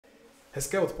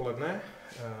Hezké odpoledne.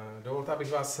 Dovolte,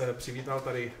 abych vás přivítal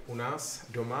tady u nás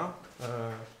doma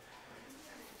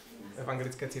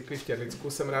evangelické církvi v Těrlicku.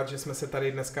 Jsem rád, že jsme se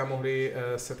tady dneska mohli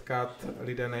setkat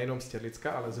lidé nejenom z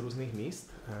Těrlicka, ale z různých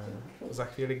míst. Za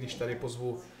chvíli, když tady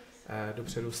pozvu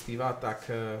dopředu Steva,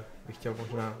 tak bych chtěl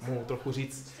možná mu trochu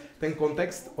říct ten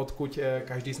kontext, odkud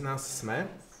každý z nás jsme.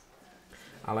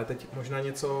 Ale teď možná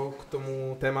něco k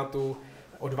tomu tématu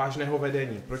odvážného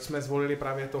vedení. Proč jsme zvolili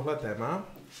právě tohle téma?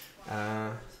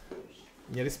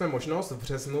 Měli jsme možnost v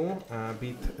březnu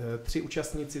být 3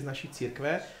 účastníci z naší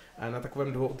církve na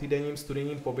takovém 2týdenním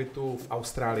studijním pobytu v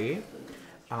Austrálii.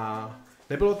 A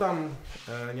nebylo tam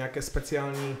nějaké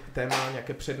speciální téma,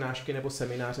 nějaké přednášky nebo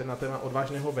semináře na téma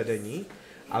odvážného vedení,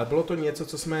 ale bylo to něco,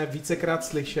 co jsme vícekrát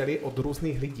slyšeli od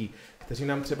různých lidí, kteří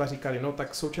nám třeba říkali, no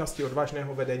tak součástí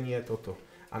odvážného vedení je toto.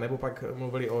 A nebo pak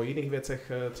mluvili o jiných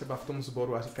věcech třeba v tom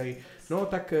sboru a říkají, no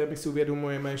tak my si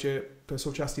uvědomujeme, že to je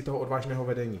součástí toho odvážného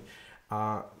vedení.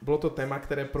 A bylo to téma,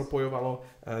 které propojovalo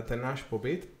ten náš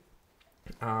pobyt.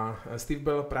 A Steve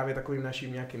byl právě takovým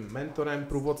naším nějakým mentorem,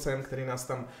 průvodcem, který nás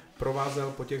tam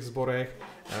provázel po těch sborech,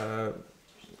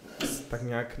 tak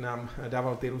nějak nám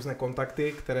dával ty různé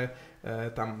kontakty, které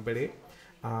tam byly.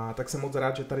 A tak jsem moc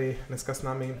rád, že tady dneska s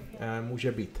námi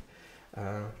může být.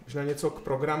 Možná něco k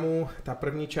programu. Ta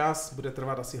první část bude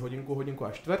trvat asi hodinku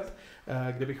a čtvrt,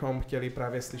 kde bychom chtěli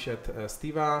právě slyšet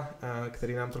Steva,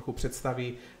 který nám trochu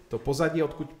představí to pozadí,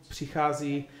 odkud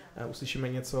přichází. Uslyšíme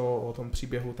něco o tom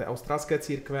příběhu té australské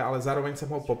církve, ale zároveň jsem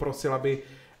ho poprosil, aby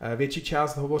větší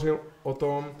část hovořil o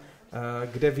tom,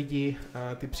 kde vidí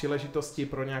ty příležitosti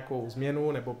pro nějakou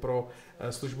změnu nebo pro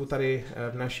službu tady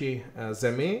v naší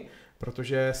zemi.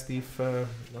 Protože Steve,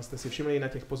 jste si všimli na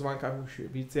těch pozvánkách už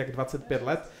víc jak 25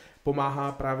 let,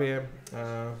 pomáhá právě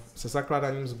se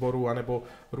zakládáním sboru anebo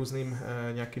různým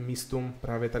nějakým místům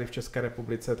právě tady v České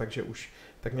republice, takže už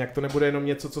tak nějak to nebude jenom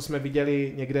něco, co jsme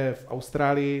viděli někde v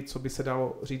Austrálii, co by se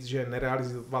dalo říct, že je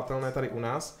nerealizovatelné tady u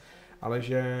nás, ale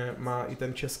že má i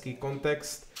ten český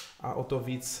kontext a o to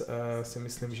víc si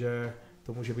myslím, že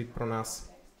to může být pro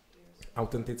nás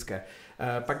autentické.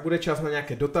 Pak bude čas na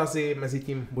nějaké dotazy, mezi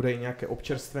tím bude i nějaké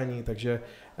občerstvení, takže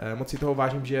moc si toho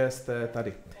vážím, že jste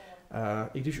tady.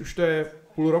 I když už to je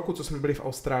půl roku, co jsme byli v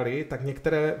Austrálii, tak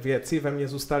některé věci ve mně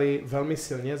zůstaly velmi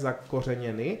silně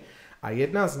zakořeněny a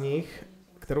jedna z nich,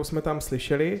 kterou jsme tam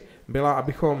slyšeli, byla,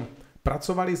 abychom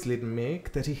pracovali s lidmi,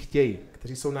 kteří chtějí,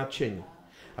 kteří jsou nadšení.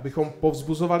 Abychom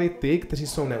povzbuzovali ty, kteří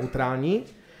jsou neutrální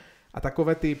a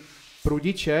takové ty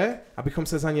prudiče, abychom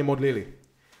se za ně modlili.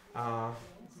 A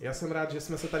já jsem rád, že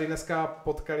jsme se tady dneska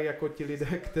potkali jako ti lidé,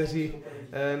 kteří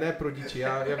ne prudiči.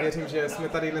 Já věřím, že jsme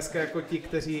tady dneska jako ti,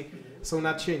 kteří jsou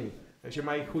nadšení, že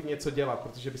mají chuť něco dělat,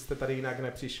 protože byste tady jinak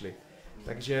nepřišli.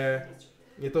 Takže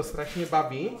mě to strašně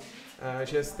baví,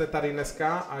 že jste tady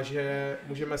dneska a že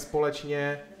můžeme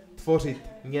společně tvořit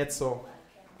něco,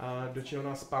 do čeho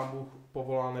nás Pán Bůh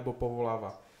povolá nebo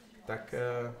povolává. Tak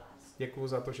děkuju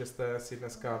za to, že jste si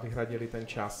dneska vyhradili ten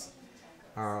čas.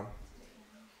 A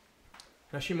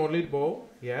naší modlitbou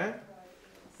je,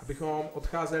 abychom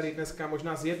odcházeli dneska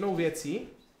možná s jednou věcí,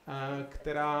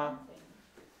 která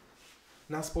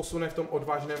nás posune v tom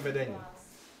odvážném vedení.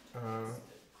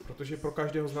 Protože pro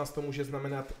každého z nás to může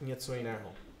znamenat něco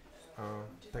jiného.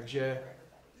 Takže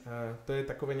to je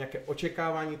takové nějaké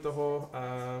očekávání toho,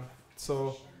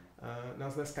 co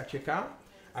nás dneska čeká.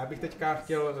 A já bych teďka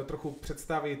chtěl trochu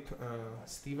představit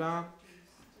Steva.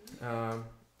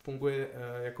 Funguje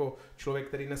jako člověk,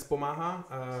 který dnes pomáhá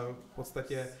v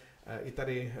podstatě i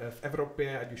tady v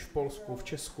Evropě, ať už v Polsku, v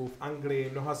Česku, v Anglii,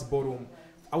 mnoha sborům.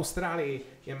 V Austrálii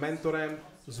je mentorem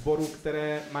sborů,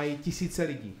 které mají tisíce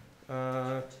lidí.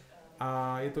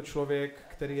 A je to člověk,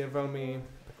 který je velmi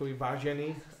takový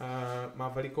vážený, má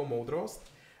velikou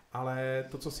moudrost, ale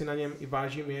to, co si na něm i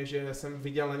vážím, je, že jsem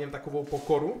viděl na něm takovou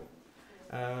pokoru,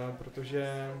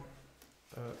 protože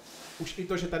už i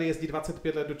to, že tady jezdí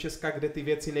 25 let do Česka, kde ty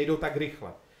věci nejdou tak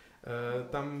rychle.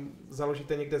 Tam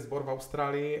založíte někde sbor v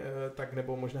Austrálii, tak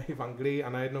nebo možná i v Anglii a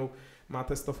najednou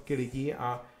máte stovky lidí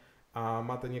a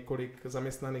máte několik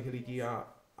zaměstnaných lidí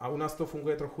a u nás to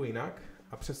funguje trochu jinak.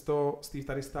 A přesto Steve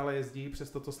tady stále jezdí,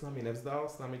 přesto to s námi nevzdal,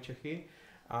 s námi Čechy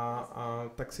a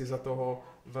tak si za toho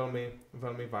velmi,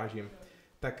 velmi vážím.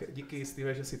 Tak díky,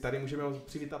 Steve, že jsi tady, můžeme ho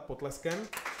přivítat potleskem.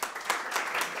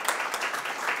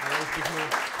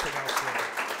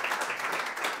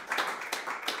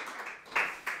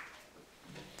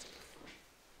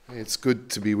 It's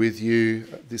good to be with you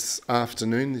this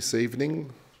afternoon, this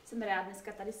evening. Jsem rád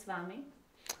dneska tady s vámi.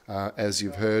 As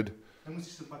you've heard.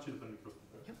 Nemusíš se tlačit ten mikrofon.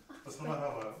 To se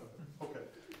nahrává. Okay.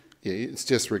 Yeah,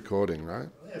 it's just recording,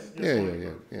 right? Yes.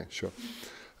 Yeah, sure.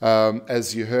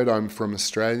 As you heard, I'm from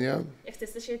Australia. Jak jste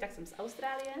slyšeli, tak jsem z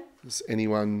Austrálie. Has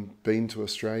anyone been to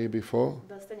Australia before?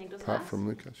 Byl jste někdo z Apart vás? from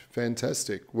Lucas.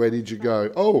 Fantastic. Where did you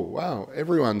go? Oh, wow.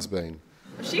 Everyone's been.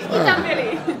 Všichni tam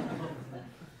byli.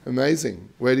 Amazing.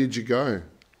 Where did you go?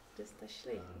 Kde jste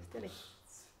šli? Jste šli?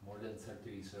 More than 30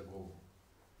 years ago.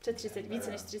 Před 30,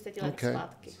 více než 30 let Okay.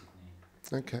 zpátky.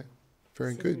 Okay.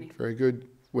 Very Sydney. good. Very good.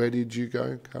 Where did you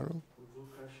go, Carol?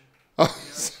 Oh,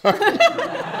 sorry.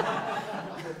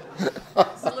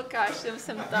 S Lukášem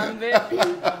jsem tam byl.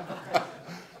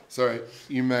 Sorry.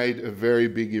 You made a very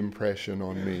big impression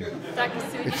on me. Tak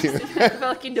si vidíš,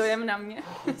 velký dojem na mě.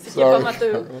 Si tě Sorry,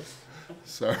 pamatuju. Carol.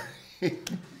 Sorry.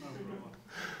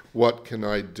 What can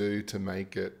I do to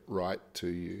make it right to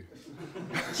you?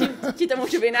 Čím ti to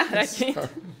můžu vynahradit?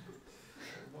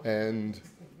 And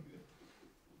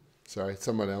sorry,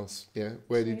 someone else. Yeah.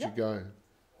 Where did you go?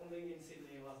 Only in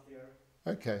Sydney last year.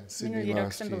 Okay, Sydney Minulý rok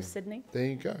last jsem byl year. v Sydney. There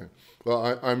you go.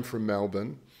 Well, I'm from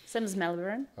Melbourne, Jsem z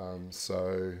Melbourne.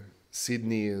 so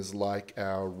Sydney is like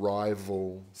our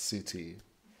rival city.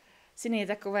 Sydney je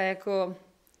takové jako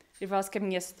rivalské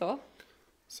město,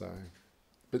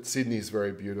 But Sydney is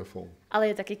very beautiful. ale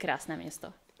je taky krásné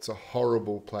město. It's a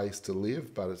horrible place to live,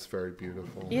 but it's very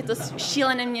beautiful. Je to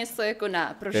šílené město jako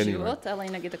pro Anyway. život, ale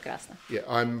jinak je to krásné.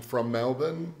 Yeah, I'm from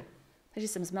Melbourne. Takže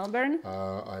jsem z Melbourne,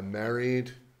 I'm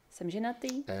married jsem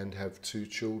ženatý, and have 2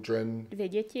 children. 2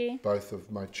 děti, Both of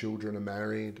my children are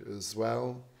married as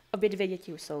well. obě 2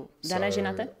 děti už jsou dané,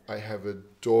 ženaté. I have a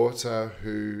daughter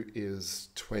who is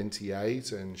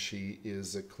 28 and she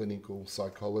is a clinical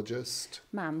psychologist.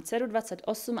 Mám dceru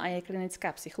 28 a je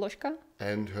klinická psycholožka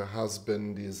And her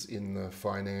husband is in the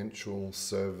financial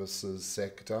services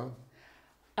sector.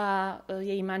 a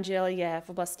její manžel je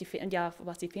dělá v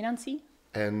oblasti financí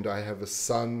And I have a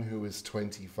son who is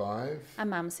 25. a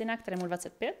mám syna, kterému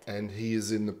 25 And he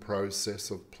is in the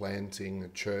process of planting a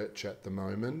church at the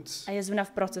moment. a je zrovna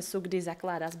v procesu, kdy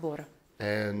zakládá sbor.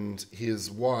 And his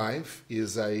wife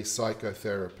is a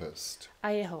psychotherapist. A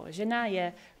jeho žena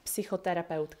je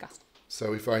psychoterapeutka.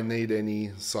 So if I need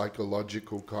any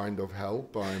psychological kind of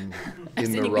help, I'm in Asi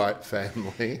the někdy- right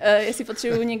family. Jestli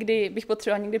bych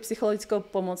potřebovala někdy psychologickou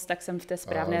pomoc, tak jsem v té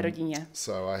správné rodině.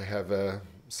 So I have a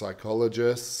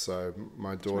psychologist, so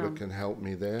my daughter Mum. can help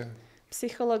me there.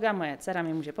 Psychologa, moje dcera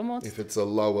mi může pomoct. If it's a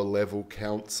lower level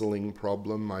counselling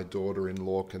problem, my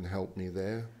daughter-in-law can help me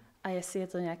there. A jestli je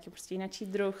to nějaký prostě jiný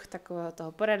druh takového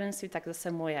toho poradenství, tak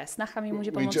zase moje snacha mi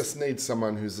může We pomoct. just need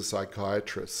someone who's a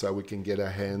psychiatrist so we can get our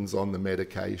hands on the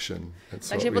medication. That's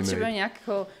Takže what we potřebujeme need.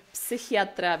 nějakého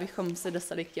psychiatra, abychom se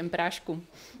dostali k těm práškům.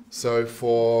 So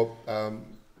for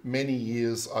many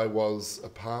years I was a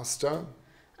pastor,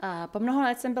 A po mnoho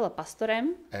let jsem byla pastorem.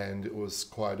 and it was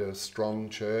quite a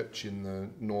strong church in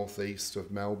the northeast of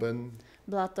Melbourne.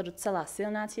 Byla to docela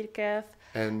silná církev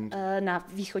And na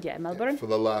východě Melbourne. for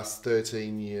the last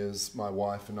 13 years, my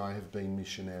wife and I have been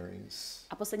missionaries.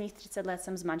 A posledních 30 let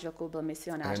jsem s manželkou byl And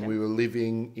misionářem. we were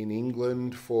living in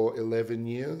England for 11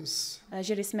 years.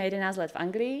 Žili jsme 11 let v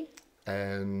Anglii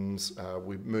And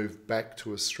we moved back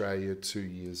to Australia 2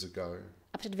 years ago.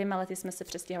 a před 2 lety jsme se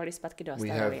přestěhovali zpátky do We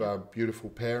have Austrálie. beautiful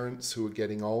parents who are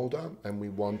getting older, and we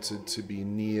wanted to be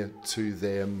near to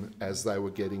them as they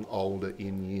were getting older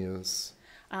in years.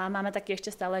 A máme taky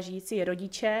ještě stále žijící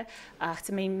rodiče a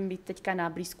chceme jim být teďka na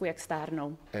blízku, jak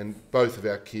stárnou. And both of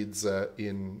our kids are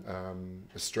in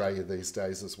Australia these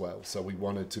days as well, so we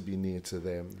wanted to be near to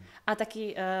them. A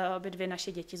taky obě 2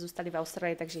 naše děti zůstaly v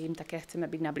Austrálii, takže jim také chceme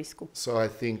být na blízku. So I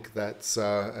think that's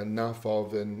enough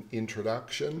of an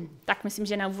introduction, Tak myslím,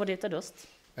 že na úvod je to dost.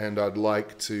 and I'd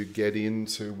like to get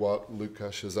into what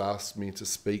Lukáš has asked me to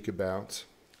speak about.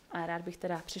 A rád bych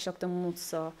teda přišel k tomu,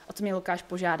 o co mě Lukáš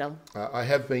požádal. I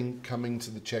have been coming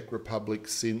to the Czech Republic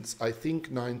since I think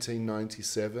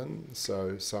 1997,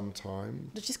 so some time.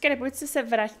 Do České republiky se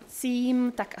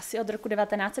vracím tak asi od roku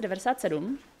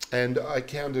 1997 And I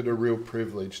count it a real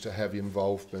privilege to have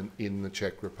involvement in the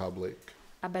Czech Republic.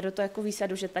 a beru to jako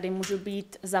výsadu, že tady můžu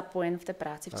být zapojen v té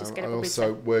práci v České I republice.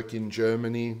 also work in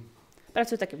Germany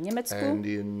Pracuji taky v Německu, and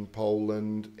in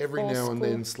Poland, every now and Polsku.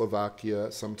 then Slovakia,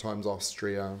 sometimes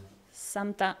Austria,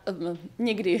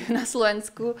 někdy na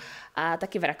Slovensku a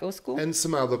taky v Rakousku. and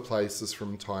some other places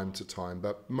from time to time,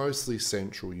 but mostly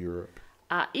Central Europe.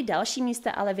 A i další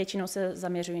místa, ale většinou se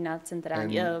zaměřují na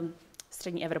centrální,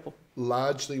 střední Evropu.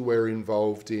 Largely we're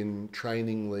involved in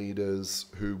training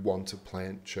leaders who want to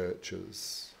plant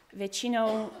churches.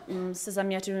 Většinou se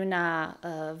zaměřují na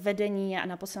vedení a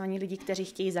na posilování lidí, kteří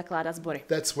chtějí zakládat sbory.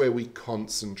 That's where we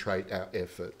concentrate our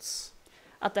efforts.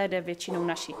 A tady většinou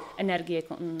naší energie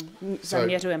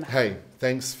zaměřujeme. Hey,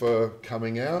 thanks for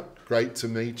coming out. Great to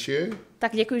meet you.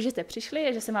 Tak děkuji, že jste přišli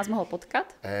a že jsem vás mohl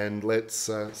potkat. And let's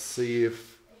see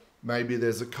if maybe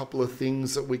there's a couple of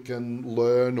things that we can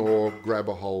learn or grab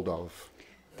a hold of.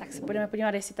 Tak se budeme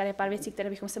podívat, jestli tady je pár věcí, které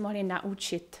bychom se mohli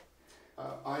naučit.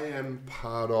 I am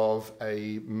part of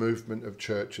a movement of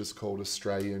churches called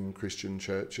Australian Christian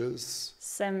Churches.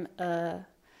 Jsem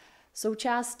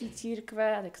součástí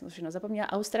církve, a tak jsem to všechno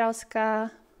zapomněla,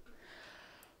 australská,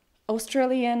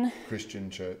 Australian,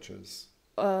 Christian Churches.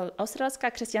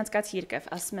 Australská křesťanská církev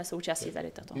a jsme součástí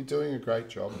tady toto. You're doing a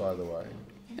great job, by the way.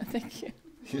 Thank you.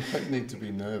 You don't need to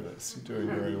be nervous. You're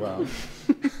doing very well.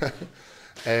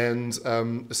 And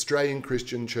Australian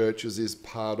Christian Churches is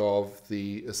part of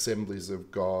the Assemblies of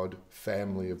God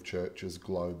family of churches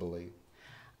globally.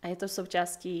 A je to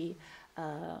součástí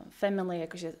family,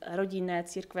 jakože rodinné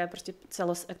církve, prostě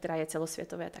která je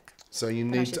celosvětové. Tak So you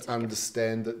need to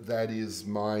understand that that is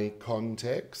my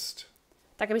context.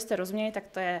 Tak abyste rozuměli, tak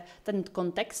to je ten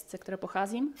kontext, ze kterého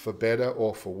pocházím. For better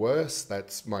or for worse,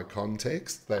 that's my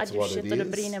context. That's Ať what už je it to is.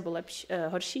 dobrý nebo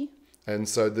horší. And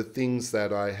so the things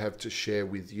that I have to share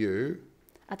with you,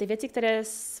 A ty věci, které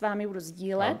s vámi budu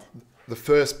sdílet, the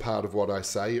first part of what I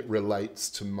say, it relates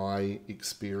to my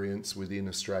experience within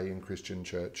Australian Christian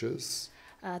churches.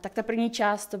 Tak ta první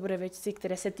část to bude věci,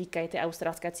 které se týkají té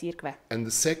australské církve. And the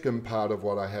second part of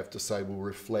what I have to say will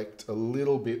reflect a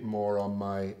little bit more on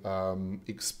my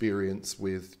experience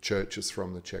with churches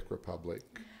from the Czech Republic.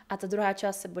 A ta druhá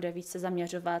část se bude více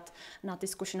zaměřovat na ty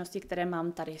zkušenosti, které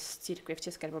mám tady z církve v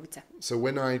České republice.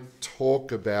 So when I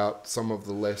talk about some of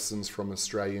the lessons from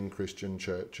Australian Christian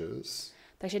churches,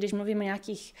 Takže když mluvím o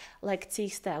nějakých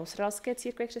lekcích z té australské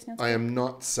církve křesťanské, I am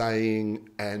not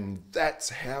saying, and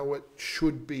that's how it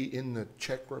should be in the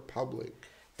Czech Republic.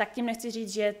 tak tím nechci říct,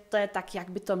 že to je tak, jak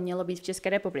by to mělo být v České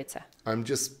republice. I'm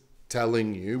just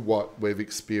telling you what we've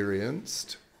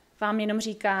experienced. Vám jenom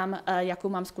říkám, jakou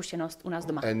mám zkušenost u nás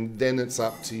doma. And then it's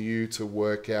up to you to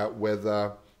work out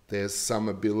whether there's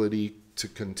some ability to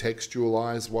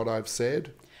contextualize what I've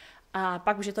said. A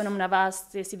pak už je to jenom na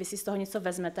vás, jestli vy si z toho něco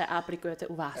vezmete a aplikujete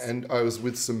u vás. And I was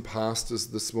with some pastors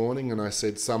this morning and I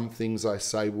said some things I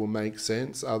say will make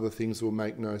sense, other things will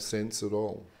make no sense at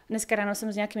all. Dneska ráno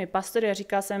jsem s nějakými pastory a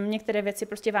říkal jsem, některé věci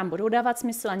prostě vám budou dávat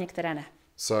smysl a některé ne.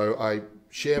 So I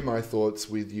share my thoughts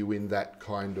with you in that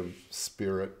kind of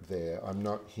spirit there. I'm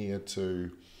not here to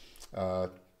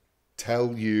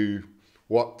tell you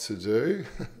what to do.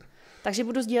 Takže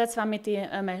budu sdílet s vámi ty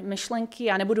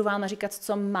myšlenky a nebudu vám říkat,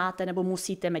 co máte nebo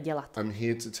musíte dělat. I'm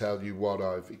here to tell you what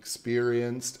I've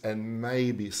experienced and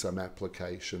maybe some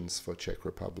applications for Czech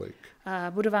Republic.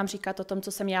 Budu vám říkat o tom,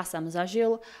 co jsem já sám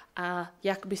zažil a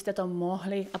jak byste to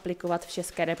mohli aplikovat v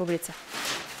České republice.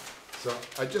 So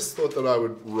I just thought that I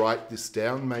would write this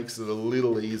down, makes it a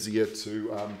little easier to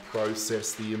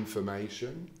process the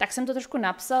information. Tak jsem to trošku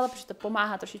napsal, protože to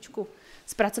pomáhá trošičku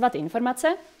zpracovat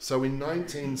informace. So in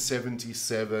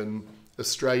 1977,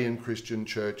 Australian Christian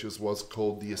Churches was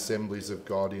called the Assemblies of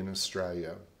God in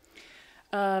Australia.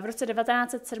 V roce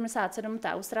 1977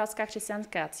 ta australská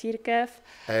křesťanská církev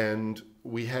And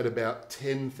we had about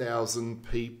 10,000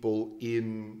 people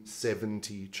in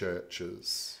 70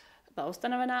 churches. byla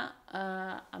ustanovena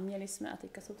a měli jsme, a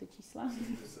teďka jsou ty čísla.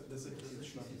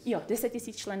 10 000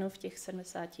 členů v těch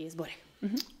 70 zborech.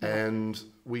 And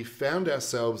we found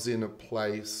ourselves in a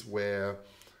place where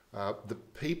the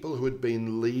people who had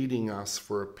been leading us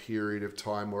for a period of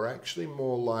time were actually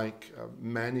more like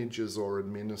managers or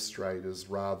administrators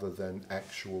rather than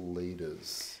actual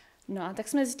leaders. No a tak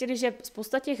jsme zjistili, že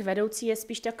spousta těch vedoucí je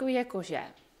spíš takový jakože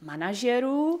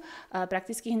manažerů,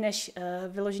 praktických než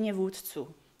vyloženě vůdců.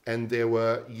 And there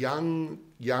were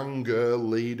younger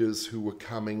leaders who were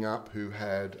coming up who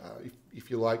had,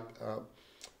 if you like,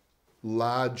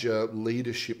 larger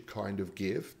leadership kind of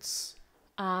gifts.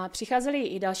 A přicházeli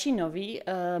i další noví,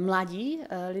 mladí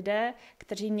lidé,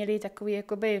 kteří měli takový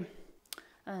jakoby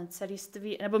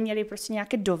celiství, nebo měli prostě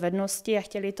nějaké dovednosti a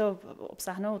chtěli to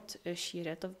obsáhnout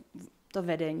šíře, to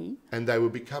vedení. And they were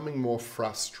becoming more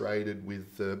frustrated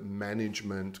with the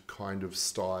management kind of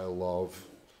style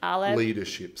of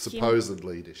leadership, supposed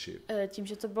leadership. Tím,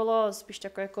 že to bylo spíš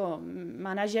takové jako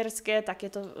manažerské, tak je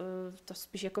to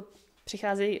spíš jako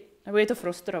přichází, nebo je to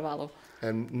frustrovalo.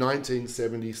 And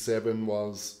 1977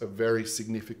 was a very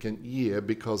significant year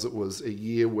because it was a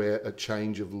year where a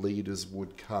change of leaders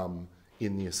would come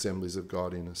in the Assemblies of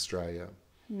God in Australia.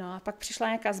 No a pak přišla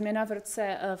nějaká změna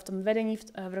v tom vedení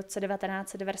v roce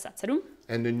 1997.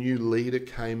 And a new leader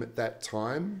came at that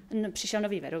time. Přišel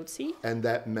nový vedoucí. And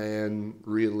that man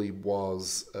really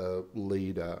was a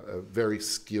leader, a very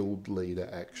skilled leader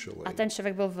actually. A ten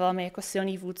člověk byl velmi jako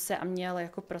silný vůdce a měl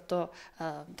jako proto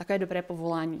takové dobré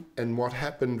povolání. And what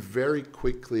happened very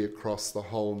quickly across the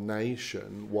whole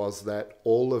nation was that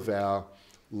all of our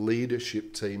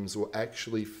leadership teams were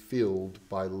actually filled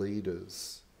by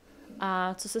leaders.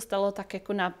 A co se stalo tak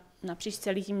jako napříč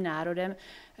celým tím národem,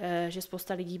 že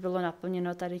spousta lidí bylo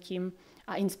naplněno tady tím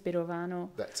a inspirováno.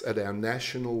 That's at our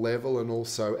national level and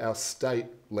also our state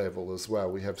level as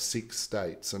well. We have 6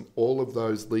 states and all of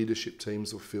those leadership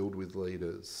teams were filled with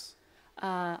leaders.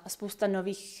 A spousta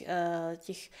nových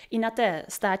těch, i na té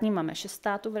státní máme 6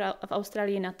 států v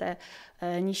Austrálii, na té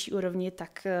nižší úrovni,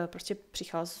 tak prostě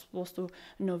přichází spoustu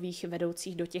nových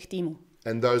vedoucích do těch týmů.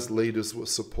 And those leaders were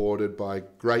supported by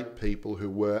great people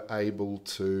who were able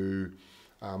to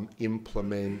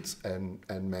implement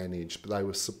and manage, but they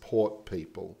were support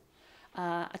people.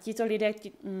 A tito lidé,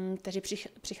 kteří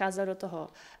přicházeli do toho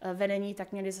vedení,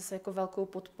 tak měli zase jako velkou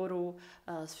podporu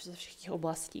ze všech těch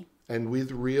oblastí. And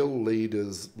with real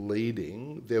leaders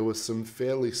leading, there were some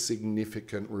fairly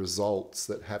significant results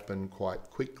that happened quite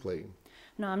quickly.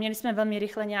 No a měli jsme velmi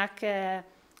rychle nějaké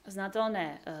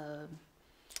znatelné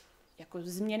jako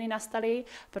změny nastaly,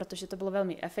 protože to bylo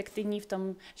velmi efektivní v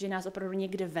tom, že nás opravdu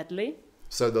někde vedli.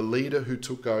 So the leader who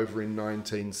took over in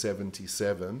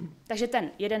 1977, takže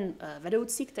ten jeden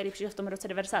vedoucí, který přišel v tom roce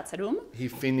 97, he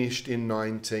finished in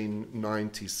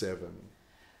 1997.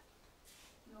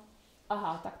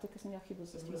 Aha, tak jsem měl chybu.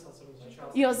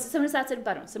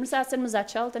 77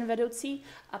 začal ten vedoucí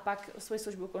a pak svoji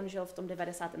službu končil v tom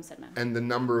 97. And the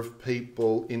number of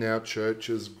people in our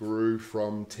churches grew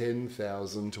from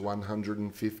 10,000 to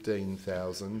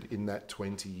 115,000 in that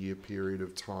 20-year period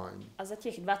of time. A za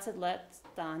těch 20 let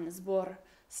ten sbor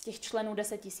z těch členů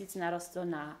 10 000 narostl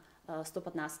na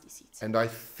 115 000. And I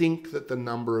think that the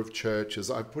number of churches,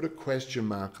 I put a question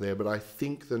mark there, but I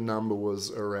think the number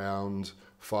was around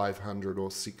 500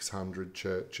 or 600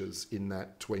 churches in that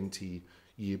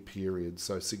 20-year period,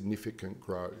 so significant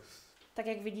growth. Tak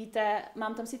jak vidíte,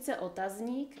 mám tam sice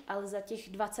otazník, ale za těch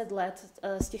 20 let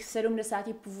z těch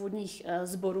 70 původních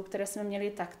sborů, které jsme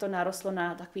měli, tak to narostlo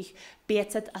na takových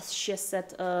 500 až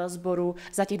 600 sborů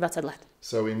za těch 20 let.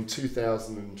 So in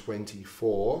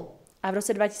 2024, a v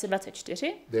roce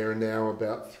 2024 there are now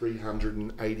about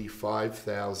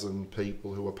 385,000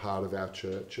 people who are part of our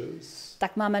churches.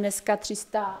 Tak máme dneska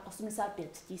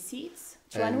 385 000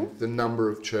 členů. And the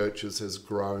number of churches has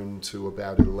grown to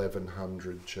about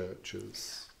 1,100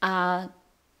 churches. A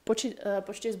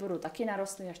počty sborů taky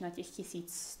narostly až na těch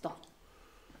 1100.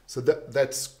 So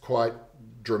that's quite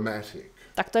dramatic.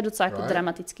 Tak to je docela jako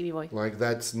dramatický vývoj. Like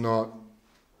that's not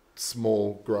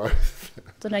small growth.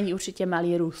 To není určitě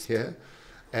malý růst. Yeah.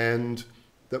 And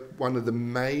one of the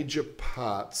major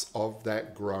parts of that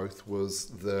growth was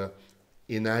the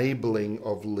enabling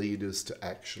of leaders to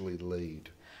actually lead.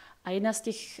 A jedna z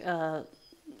těch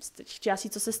částí,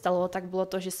 co se stalo, tak bylo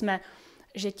to,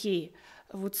 že ti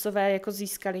vůdcové jako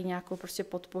získali nějakou prostě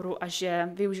podporu a že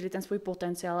využili ten svůj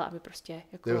potenciál, aby prostě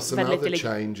jako vedli ty lidi.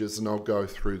 Changes and I'll go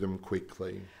through them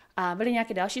quickly. A byly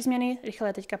nějaké další změny,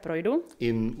 rychle teďka projdu.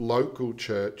 In local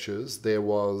churches there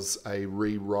was a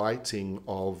rewriting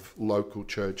of local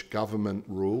church government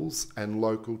rules and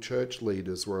local church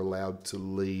leaders were allowed to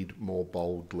lead more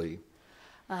boldly.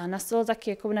 A nastalo taky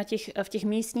jako v těch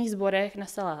místních sborech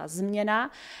nastala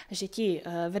změna, že ti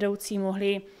vedoucí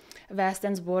mohli vést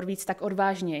ten sbor víc tak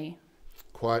odvážněji.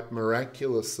 Quite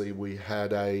miraculously we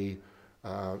had a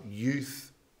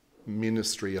youth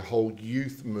ministry, a whole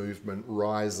youth movement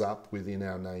rise up within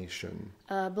our nation.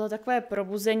 Bylo takové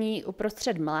probuzení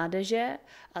uprostřed mládeže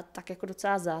a tak jako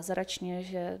docela zázračně,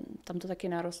 že tam to taky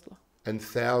narostlo.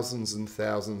 And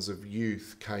thousands of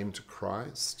youth came to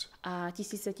Christ. A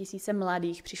tisíce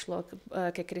mladých přišlo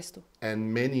ke Kristu. And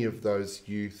many of those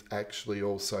youth actually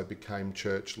also became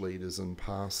church leaders and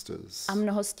pastors. A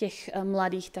mnoho z těch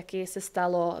mladých taky se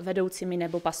stalo vedoucími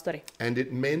nebo pastory. And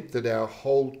it meant that our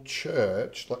whole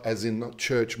church, as in the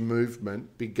church movement,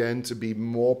 began to be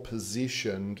more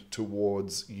positioned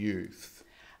towards youth.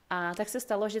 A tak se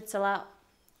stalo, že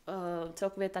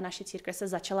celkově ta naše církev se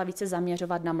začala více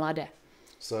zaměřovat na mladé.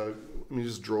 So let me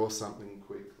just draw something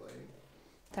quickly.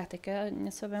 Tak teďka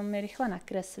něco velmi rychle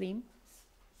nakreslím.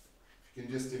 You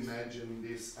can just imagine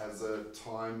this as a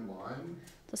timeline.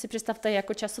 To si představte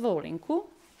jako časovou linku.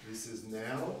 This is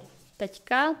now.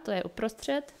 Teďka, to je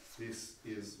uprostřed. This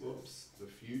is the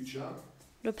future.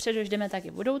 Dopředu už jdeme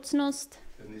taky budoucnost.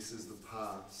 And this is the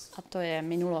past. A to je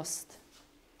minulost.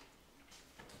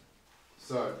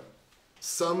 So,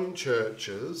 some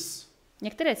churches,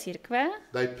 Některé církve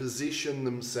they position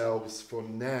themselves for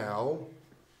now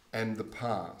and the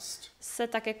past. se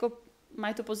tak jako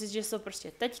mají tu pozici, že jsou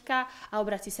prostě teďka a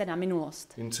obrací se na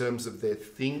minulost. In terms of their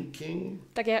thinking,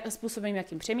 Tak je způsobem,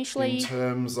 jakým in přemýšlejí,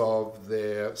 terms of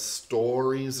their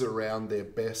stories around their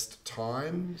best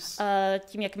times.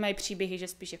 tím, jak mají příběhy, že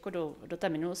spíš jako do té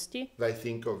minulosti. They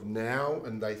think of now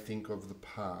and they think of the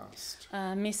past.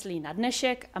 Myslí na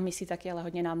dnešek a myslí taky ale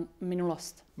hodně na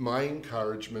minulost. My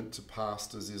encouragement to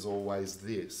pastors is always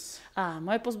this. A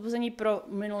moje povzbuzení pro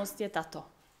minulost je tato.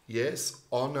 Yes,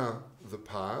 honor the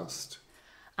past,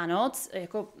 Ano,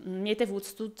 jako mějte v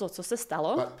úctu to, co se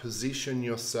stalo, but position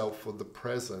yourself for the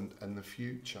present and the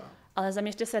future. ale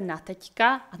zaměřte se na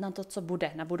teďka a na to, co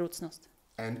bude, na budoucnost.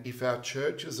 And if our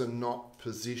churches are not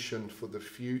positioned for the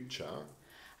future,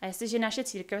 A jestliže naše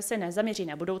církev se nezaměří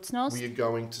na budoucnost, we are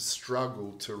going to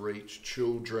struggle to reach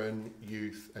children,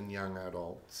 youth and young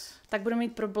adults. tak budeme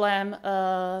mít problém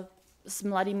s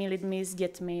mladými lidmi, s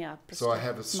dětmi a prostě So I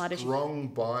have a s mládeží.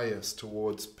 strong bias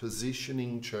towards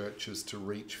positioning churches to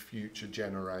reach future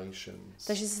generations.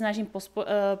 Takže se snažím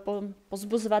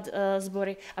pozbuzovat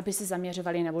sbory, aby se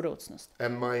zaměřovali na budoucnost.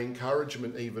 And my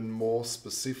encouragement even more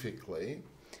specifically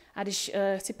A když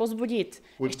chci pozbudit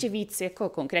ještě víc jako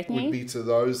would konkrétní, be to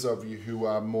those of you who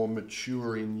are more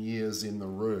mature in years in the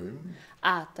room,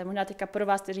 a to je možná teďka pro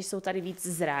vás, kteří jsou tady víc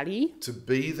zralí, to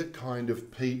be the kind of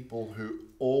people who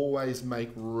always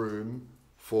make room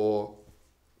for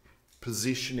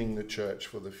positioning the church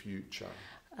for the future.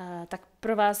 tak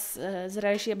pro vás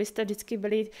zralější, abyste vždycky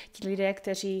byli ti lidé,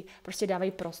 kteří prostě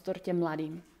dávají prostor těm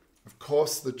mladým. Of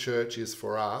course the church is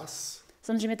for us,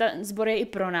 Samozřejmě ten sbor je i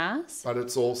pro nás, but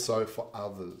it's also for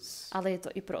others. ale je to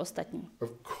i pro ostatní.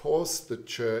 Of course the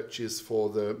church is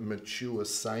for the mature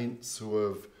saints who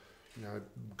have,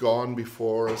 gone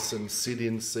before us and sit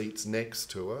in seats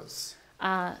next to us.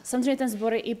 A samozřejmě ten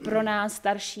sbor je i pro nás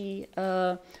starší,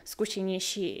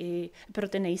 zkušenější, i pro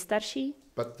ty nejstarší.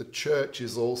 But the church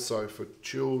is also for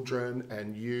children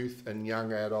and youth and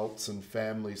young adults and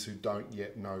families who don't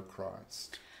yet know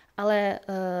Christ. Ale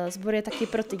sbor je taky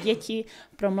pro ty děti,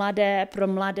 pro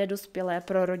mladé dospělé,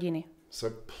 pro rodiny.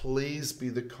 So please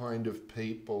be the kind of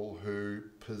people who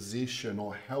position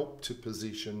or help to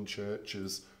position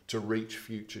churches to reach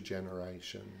future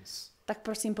generations. Tak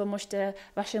prosím, pomožte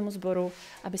vašemu sboru,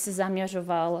 aby se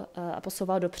zaměřoval a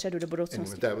posouval dopředu, do Anyway,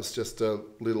 budoucnosti. that was just a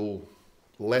little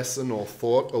lesson or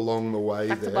thought along the way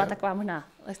Tak to byla there. taková možná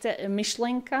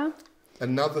myšlenka.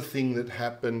 Another thing that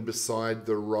happened beside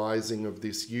the rising of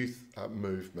this youth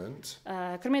movement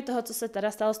Kromě toho, co se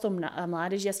teda stalo s tou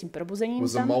mládeží a s tím probuzením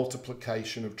was a tam,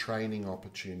 multiplication of training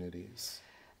opportunities.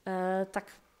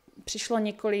 tak přišlo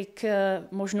několik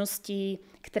možností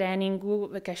k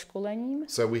tréninku, ke školením.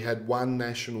 So we had one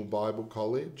national Bible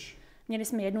college, Měli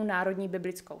jsme jednu národní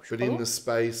biblickou but in školu, the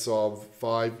space of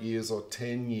 5 years or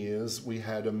 10 years, we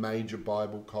had a major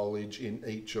Bible college in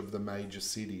each of the major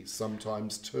cities,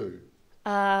 sometimes two.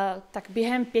 a tak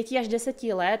během 5 až 10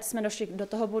 let jsme došli do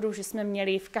toho bodu, že jsme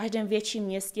měli v každém větším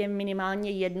městě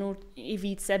minimálně jednu i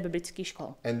více biblických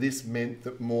škol. And this meant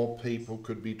that more people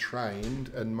could be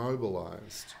trained and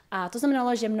mobilized. A to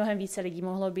znamenalo, že mnohem více lidí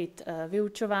mohlo být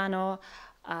vyučováno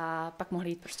a pak mohli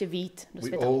jít prostě vyjít do We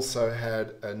světa. also had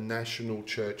a national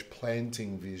church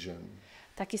planting vision.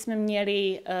 Taky jsme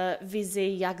měli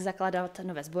vizi, jak zakládat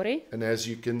nové sbory. And as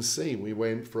you can see, we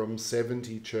went from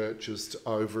 70 churches to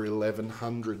over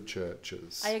 1100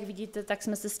 churches. A jak vidíte, tak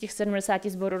jsme se z těch 70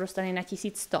 sborů dostali na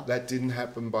 1100. That didn't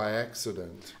happen by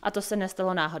accident. A to se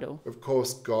nestalo náhodou. Of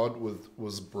course, God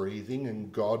was breathing and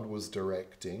God was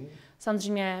directing.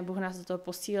 Samozřejmě Bůh nás do toho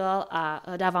posílal a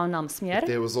dával nám směr,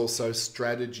 There was also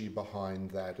strategy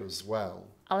behind that as well.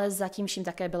 ale zatím vším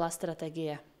také byla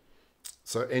strategie.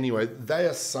 So anyway, they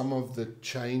are some of the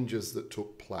changes that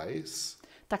took place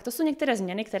Tak to jsou některé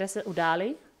změny, které se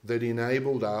udály, that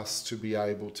enabled us to be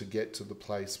able to get to the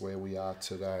place where we are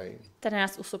today. které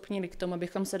nás usupnili k tomu,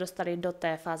 abychom se dostali do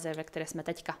té fáze, ve které jsme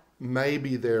teďka. Maybe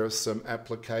there are some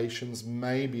applications,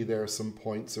 maybe there are some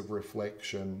points of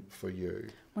reflection for you.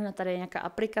 Možná tady je nějaká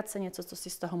aplikace, něco, co si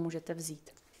z toho můžete vzít.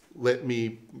 Let me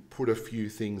put a few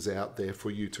things out there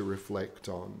for you to reflect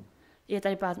on. Je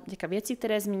tady pár věcí,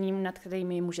 které zmíním, nad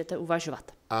kterými můžete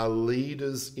uvažovat. Are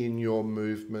leaders in your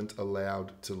movement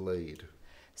allowed to lead?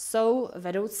 Jsou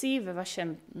vedoucí ve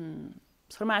vašem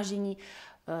shromáždění,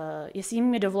 jestli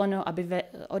jim je dovoleno, aby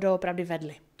doopravdy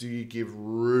vedli. Do you give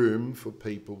room for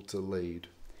people to lead?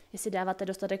 Jestli dáváte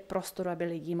dostatek prostoru, aby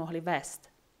lidi mohli vést.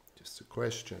 Just a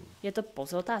question. Je to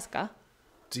pouze otázka.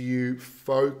 Do you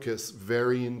focus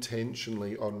very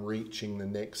intentionally on reaching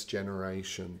the next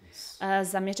generations?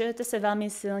 Zaměřujete se velmi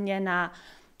silně na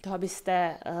to,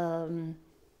 abyste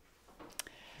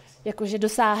jakože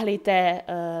dosáhli té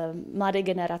mladé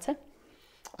generace?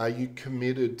 Are you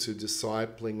committed to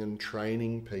discipling and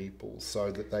training people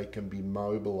so that they can be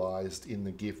mobilized in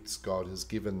the gifts God has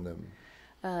given them?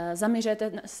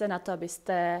 Zaměřujete se na to,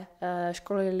 abyste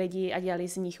školili lidi a dělali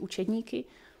z nich učedníky?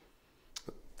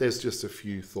 There's just a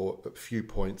few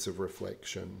points of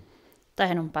reflection. To je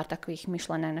jenom pár takových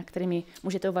myšlenek, na kterými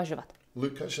můžete uvažovat.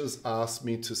 Lukáš has asked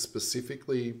me to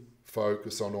specifically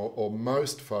focus on or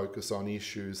most focus on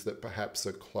issues that perhaps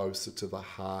are closer to the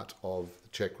heart of the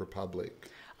Czech Republic.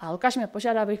 A Lukáš mě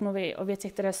požádal, abych mluvil o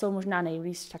věcech, které jsou možná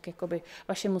nejblíž tak jakoby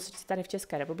vašemu srdci tady v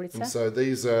České republice. And so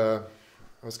these are,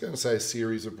 I was going to say a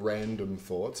series of random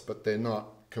thoughts, but they're not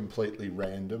completely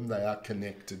random. They are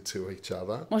connected to each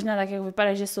other. Možná tak, jak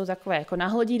vypadá, že jsou takové jako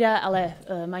náhodidé, ale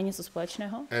mají něco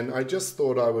společného. And I just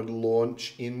thought I would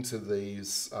launch into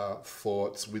these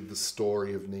thoughts with the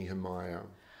story of Nehemiah.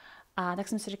 A tak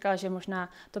jsem si říkala, že možná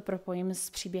to propojím s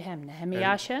příběhem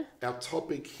Nehemiáše. Our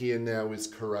topic here now is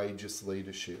courageous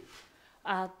leadership.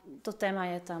 A to téma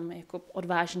je tam jako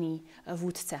odvážný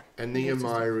vůdce. And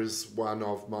Nehemiah is one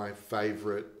of my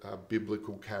favorite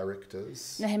biblical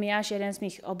characters. Nehemiáš je jeden z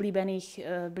mých oblíbených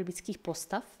biblických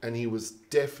postav. And he was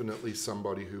definitely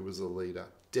somebody who was a leader.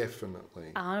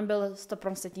 Definitely. A on byl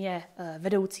 100%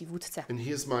 vedoucí vůdce. And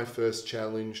here's my first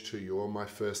challenge to you, or my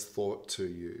first thought to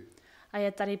you. A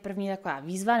je tady první taková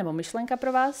výzva nebo myšlenka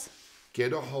pro vás.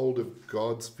 Get a hold of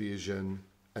God's vision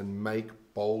and make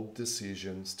bold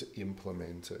decisions to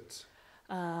implement it.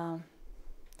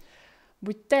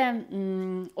 Buďte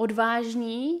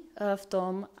odvážní v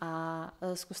tom a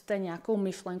zkuste nějakou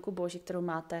myšlenku Boží, kterou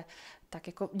máte, tak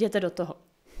jako jděte do toho.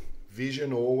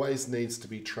 Vision always needs to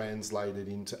be translated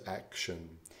into action.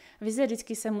 Vize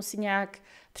vždycky se musí nějak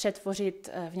přetvořit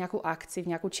v nějakou akci, v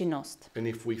nějakou činnost. And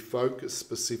if we focus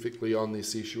specifically on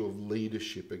this issue of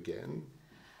leadership again,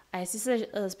 a jestli se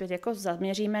zpět jako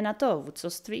zaměříme na to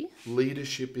vůdcovství,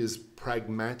 leadership is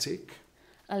pragmatic.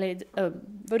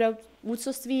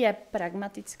 Vůdcovství je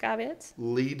pragmatická věc.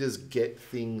 Leaders get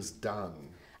things done.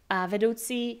 A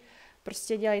vedoucí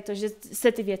prostě dělají to, že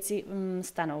se ty věci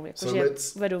stanou, jakože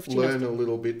vedou v činnosti. Learn a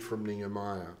little bit from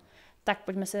Nehemiah. Tak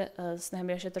pojďme se s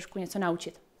Nehemiáše trošku něco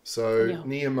naučit. So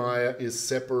Nehemiah is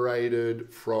separated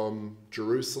from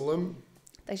Jerusalem.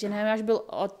 Takže Nehemiáš byl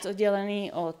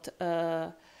oddělený od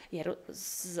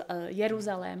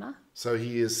Jeruzaléma. So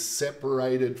he is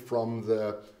separated from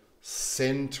the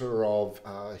center of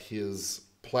his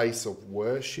place of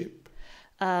worship.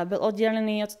 Byl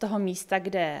oddělený od toho místa,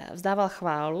 kde vzdával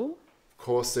chválu. Of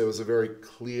course, there was a very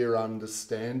clear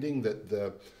understanding that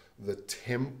the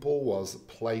temple was a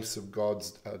place of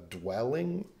God's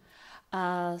dwelling.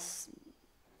 A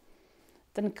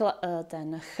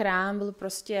ten chrám byl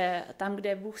prostě tam,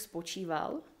 kde Bůh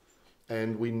spočíval.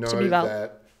 And we know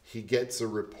that he gets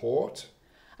a report.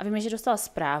 A víme, že dostal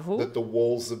zprávu, that the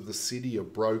walls of the city are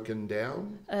broken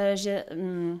down. Že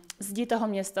zdi toho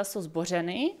města jsou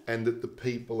zbořeny. And that the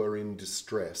people are in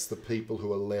distress, the people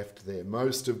who are left there.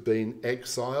 Most have been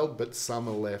exiled, but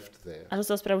some are left there. A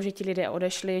dostal zprávu, že ti lidé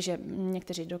odešli, že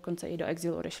někteří dokonce i do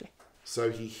exilu odešli.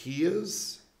 So he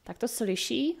hears. Tak to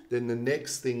slyší. Then the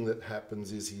next thing that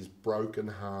happens is he's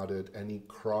broken-hearted and he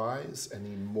cries and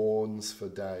he mourns for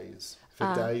days. For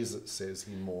days it says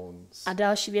he mourns. A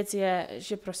další věc je,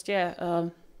 že prostě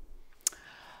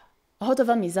ho to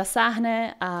velmi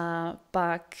zasáhne a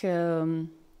pak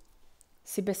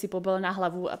si pobel na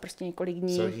hlavu a prostě několik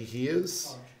dní so he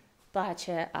hears,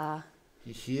 pláče a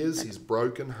he hears, he's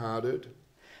broken-hearted.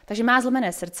 Takže má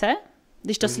zlomené srdce,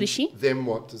 když to slyší. Then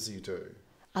what does he do?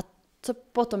 Co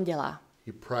potom dělá?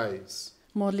 He prays.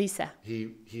 Modlí se. He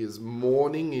is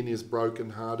mourning in his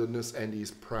brokenheartedness and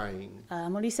he's praying.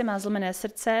 Modlí se, má zlomené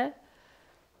srdce.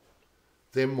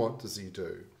 Then what does he do?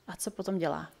 A co potom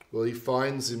dělá? Well, he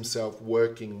finds himself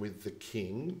working with the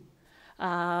king.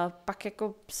 A pak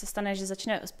jako se stane, že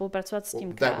začne spolupracovat s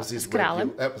tím s králem.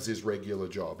 That was his regular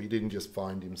job. He didn't just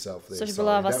find himself there. Což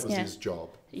byla vlastně that was his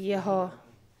job. Jeho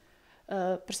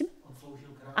prosím?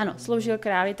 Ano, sloužil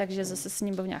králi, takže zase s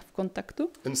ním byl nějak v kontaktu.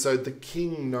 And so the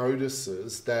king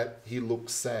notices that he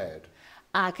looks sad.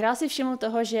 A král si všiml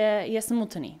toho, že je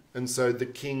smutný. And so the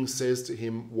king says to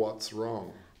him, "What's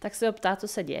wrong?" Tak se ho ptá, co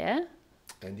se děje.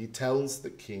 And he tells the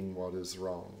king what is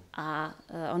wrong. A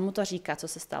on mu to říká, co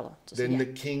se stalo. Then the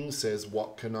king says,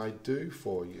 "What can I do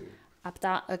for you?" A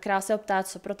král se ho ptá,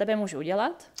 co pro tebe můžu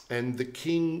udělat. And the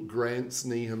king grants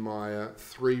Nehemiah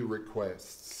 3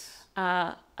 requests.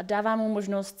 A dává mu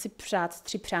možnost si přát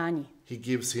 3 přání. He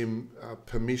gives him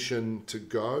permission to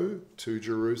go to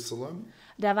Jerusalem.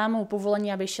 Dává mu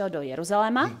povolení, aby šel do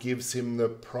Jeruzaléma. He gives him the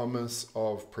promise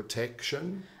of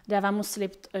protection. Dává mu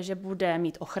slib, že bude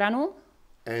mít ochranu.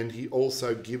 And he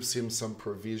also gives him some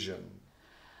provision.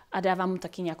 A dává mu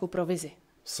taky nějakou provizi.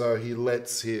 So he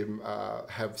lets him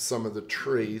have some of the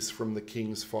trees from the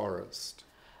king's forest.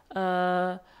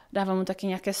 Dává mu taky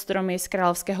nějaké stromy z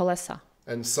královského lesa.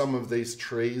 And some of these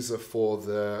trees are for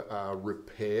the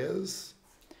repairs.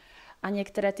 A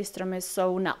některé ty stromy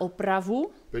jsou na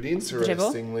opravu. But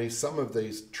interestingly, some of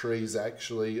these trees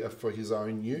actually are for his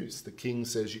own use. The king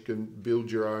says you can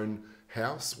build your own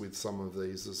house with some of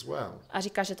these as well. A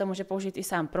říká, že to může použít i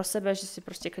sám pro sebe, že si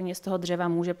prostě klidně z toho dřeva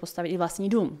může postavit i vlastní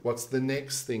dům. What's the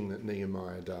next thing that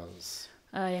Nehemiah does?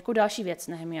 Jakou další věc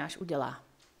Nehemiáš udělá?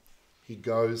 He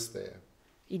goes there.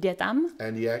 Jde tam.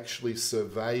 And he actually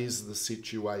surveys the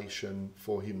situation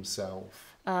for himself.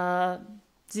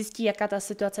 Zjistí, jaká ta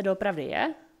situace doopravdy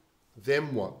je. Then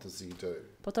what does he do?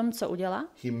 Potom co udělá?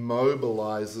 He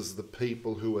mobilizes the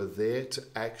people who are there to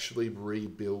actually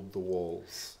rebuild the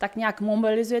walls. Tak nějak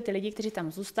mobilizuje ty lidi, kteří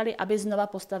tam zůstali, aby znova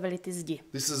postavili ty zdi.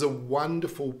 This is a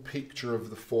wonderful picture of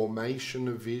the formation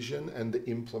of vision and the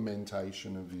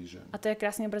implementation of vision. A to je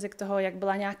krásný obrazek toho, jak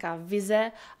byla nějaká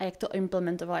vize a jak to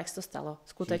implementoval, jak se to stalo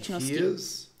skutečností. He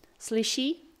hears,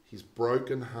 Slyší, he's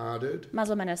broken-hearted, má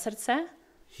zlomené srdce,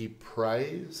 he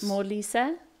prays, modlí se,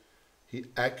 he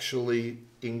actually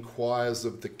inquires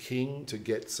of the king to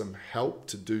get some help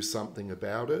to do something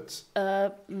about it.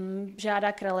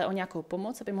 žádá krále o nějakou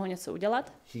pomoc, aby mohl něco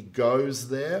udělat. He goes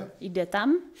there, Jde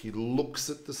tam, he looks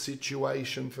at the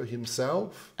situation for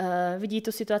himself, vidí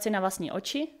tu situaci na vlastní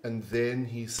oči and then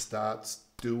he starts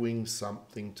doing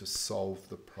something to solve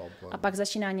the problem. a pak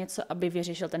začíná něco, aby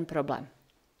vyřešil ten problém.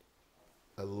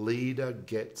 A leader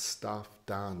gets stuff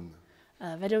done.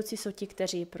 Vedoucí jsou ti,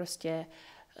 kteří prostě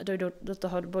dojdou do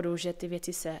toho bodu, že ty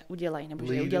věci se udělají nebo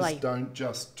že je udělají. Leaders don't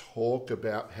just talk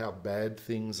about how bad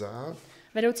things are.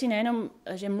 Vedoucí nejenom,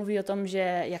 že mluví o tom,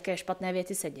 že jaké špatné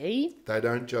věci se dějí, They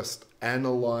don't just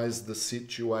analyze the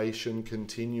situation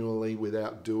continually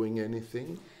without doing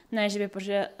anything. ne, že by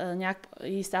protože nějak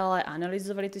jí stále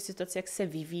analyzovali tu situaci, jak se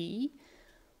vyvíjí.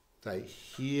 They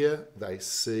hear, they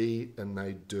see, and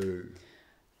they do.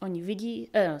 Oni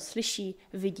slyší,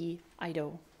 vidí a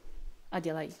jdou a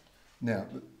dělají. Now,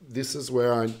 this is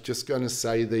where I'm just going to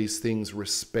say these things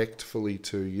respectfully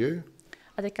to you.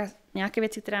 A teďka nějaké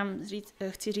věci, které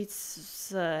chci říct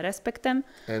s respektem,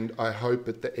 And I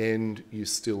hope at the end you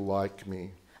still like me.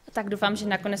 tak doufám, že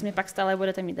nakonec mi pak stále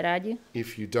budete mít rádi.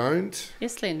 If you don't,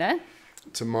 Jestli ne,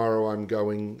 tomorrow I'm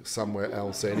going somewhere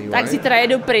else tak anyway. zítra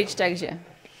jedu pryč, takže.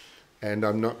 And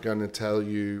I'm not going to tell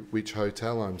you which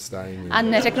hotel I'm staying in. A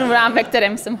neřeknu vám, ve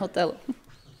kterém jsem hotelu.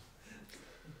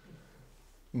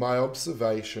 My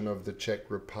observation of the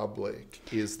Czech Republic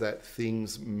is that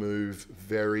things move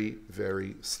very,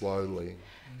 very slowly.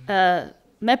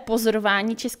 Mé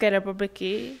pozorování České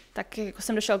republiky, tak jako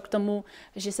jsem došel k tomu,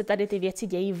 že se tady ty věci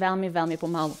dějí velmi, velmi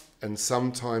pomalu. And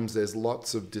sometimes there's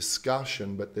lots of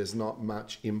discussion, but there's not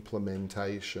much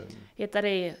implementation. Je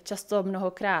tady často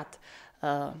mnohokrát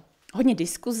hodně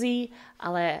diskuzí,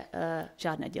 ale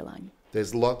žádné dělání.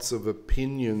 There's lots of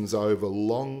opinions over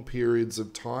long periods of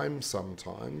time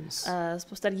sometimes,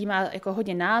 Spousta lidí má jako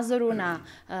hodně názorů na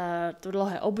to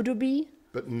dlouhé období,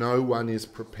 but no one is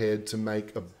prepared to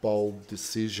make a bold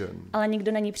decision. ale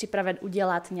nikdo není připraven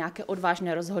udělat nějaké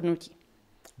odvážné rozhodnutí.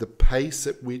 The pace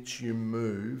at which you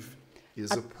move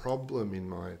is a problem in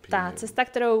my Ta opinion. cesta,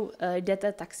 kterou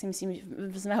jdete, tak si myslím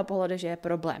z mého pohledu, že je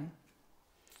problém.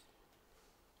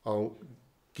 I'll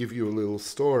give you a little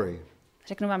story.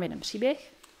 Řeknu vám jeden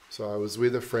příběh. So I was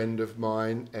with a friend of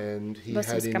mine and he Byl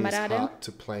jsem had s in his kamarádem. heart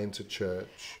to plant a church.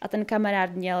 A ten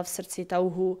kamarád měl v srdci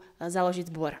touhu založit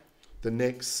sbor. The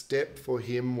next step for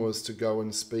him was to go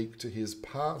and speak to his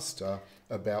pastor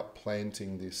about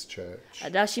planting this church. A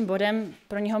dalším bodem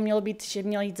pro něho mělo být, že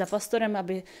měl jít za pastorem,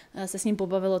 aby se s ním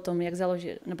pobavil o tom, jak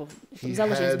založit, nebo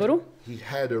založit sboru. He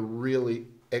had a really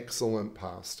excellent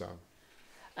pastor.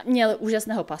 Měl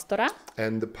úžasného pastora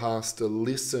And the pastor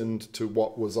listened to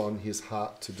what was on his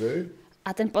heart to do.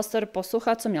 a ten pastor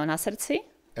poslouchal, co měl na srdci.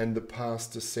 And the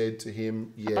pastor said to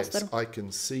him, yes, I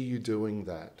can see you doing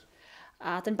that.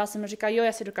 A ten pastor mu říká, jo,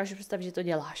 já si dokážu představit, že to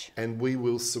děláš. And we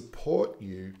will support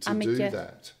you to do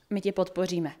that. My tě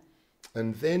podpoříme.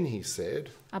 And then he said,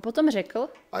 A potom řekl,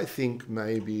 I think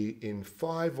maybe in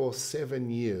 5 or 7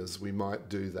 years we might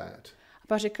do that. a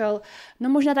pak řekl, no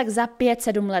možná tak za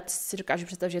 5-7 let si dokážu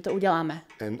představit, že to uděláme.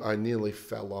 And I nearly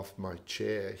fell off my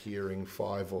chair hearing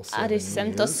 5 or 7 A když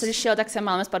jsem to years. slyšel, tak jsem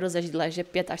málem spadl ze židle, že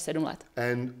 5 až 7 let.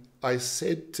 And I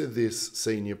said to this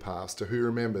senior pastor, who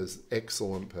remembers,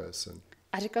 excellent person.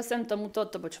 A řekl jsem tomuto,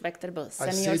 to byl člověk, který byl I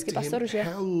said seniorský to pastor, him, že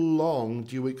how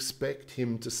long do you expect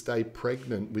him to stay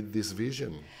pregnant with this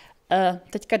vision?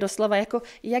 teďka doslova, jako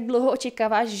jak dlouho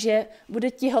očekáváš, že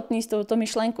bude těhotný s touto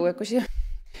myšlenkou, jakože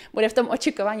bude v tom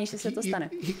očekávání, že se to stane.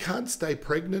 He can't stay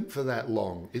pregnant for that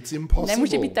long. It's impossible.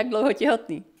 Nemůže být tak dlouho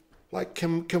těhotný. Like,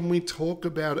 can we talk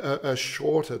about a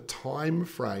shorter time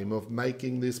frame of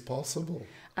making this possible?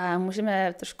 A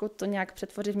můžeme trošku to nějak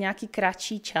přetvořit v nějaký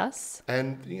kratší čas.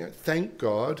 And thank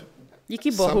God,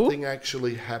 Díky Bohu, something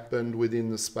actually happened within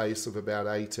the space of about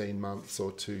 18 months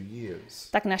or 2 years.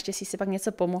 tak naštěstí se pak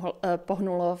něco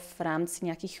pohnulo v rámci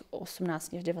nějakých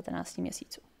 18 až 19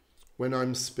 měsíců. When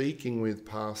I'm speaking with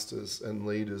pastors and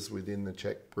leaders within the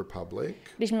Czech Republic,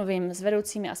 Když mluvím s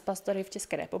vedoucími a s pastory v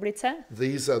České republice,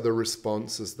 these are the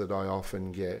responses that I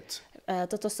often get.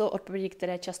 toto jsou odpovědi,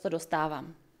 které často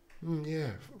dostávám.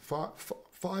 Yeah,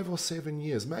 5 or 7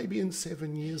 years. Maybe in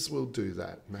 7 years we'll do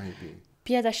that, maybe.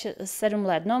 5 až 7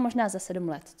 let, no možná za 7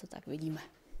 let, to tak vidíme.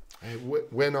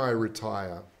 When I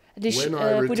retire, Když when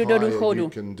I půjdu do retire, důchodu. you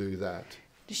can do that.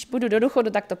 Když půjdu do důchodu,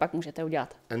 tak to pak můžete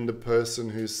udělat. And the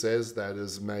person who says that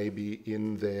is maybe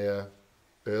in their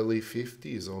early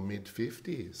 50s or mid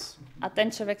 50s. A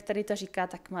ten člověk, který to říká,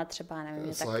 tak má třeba, nevím,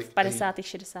 It's tak like, v 50.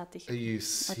 60. Are you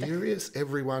serious?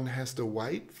 Everyone has to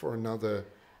wait for another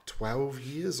 12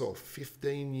 years or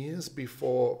 15 years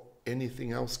before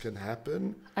anything else can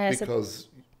happen because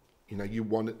you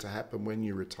want it to happen when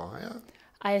you retire?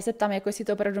 A já se ptám, jako jestli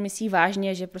to opravdu myslí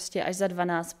vážně, že prostě až za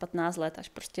 12, 15 let, až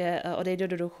prostě odejde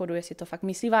do důchodu, jestli to fakt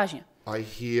myslí vážně. I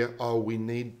hear, we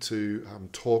need to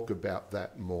talk about that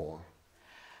more.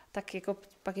 Tak jako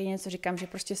pak je něco, říkám, že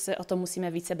prostě se o tom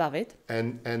musíme více bavit.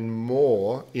 And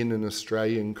more in an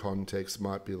Australian context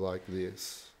might be like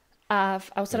this. A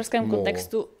v australském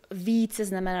kontextu více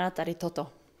znamená tady toto.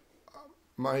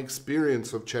 My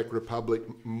experience of Czech Republic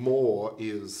more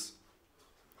is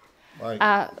like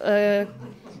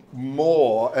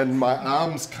more, and my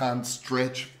arms can't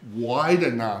stretch wide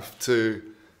enough to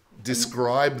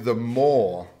describe the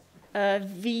more.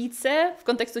 Více v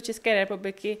kontextu České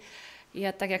republiky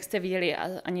je tak, jak jste viděli,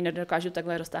 a ani nedokážu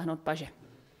takhle roztáhnout paže.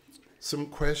 Some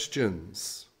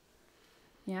questions.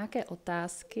 Nějaké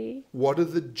otázky. What are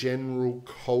the general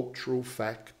cultural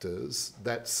factors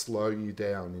that slow you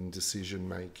down in decision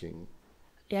making?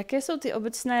 Jaké jsou ty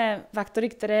obecné faktory,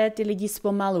 které ty lidi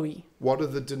zpomalují? What are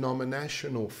the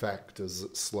denominational factors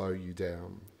that slow you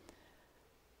down?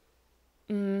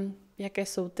 Jaké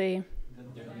jsou ty...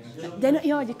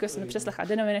 děkuji, jsem to přeslechla.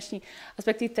 Denominační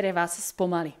aspekty, které vás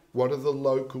zpomalí. What are the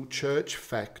local church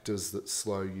factors that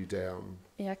slow you down?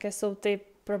 Jaké jsou ty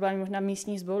problémy možná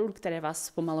místních sborů, které vás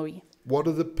zpomalují? What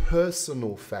are the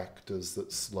personal factors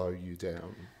that slow you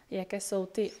down? Jaké jsou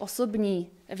ty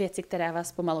osobní věci, které vás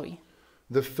zpomalují?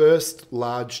 The first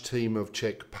large team of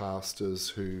Czech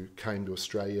pastors who came to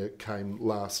Australia came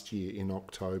last year in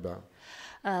October.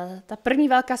 Ta první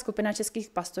velká skupina českých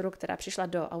pastorů, která přišla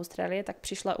do Austrálie, tak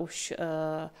přišla už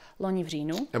loni v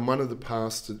říjnu. And one of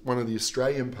the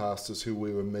Australian pastors who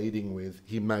we were meeting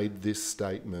with, he made this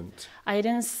statement. A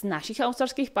jeden z našich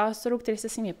australských pastorů, který se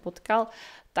s nimi potkal,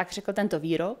 tak řekl tento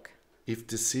výrok. If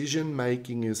decision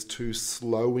making is too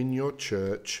slow in your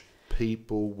church,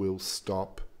 people will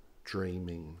stop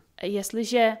dreaming.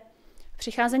 Jestliže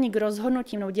přicházení k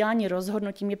rozhodnutím, nebo dělání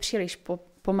rozhodnutím je příliš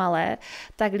pomalé,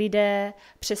 tak lidé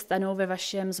přestanou ve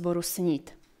vašem sboru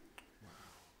snít.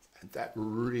 And that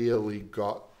really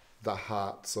got the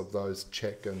hearts of those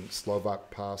Czech and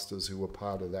Slovak pastors who were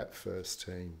part of that first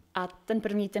team. A ten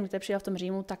první ten, který přijel v tom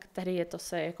Římu, tak tehdy je to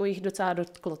se jako jich docela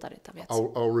dotklo tady ta věc.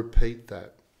 I'll repeat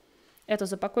that. Já to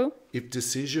zopakuju. If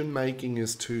decision making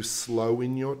is too slow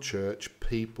in your church,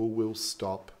 people will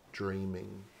stop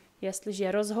dreaming.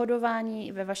 Jestliže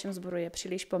rozhodování ve vašem sboru je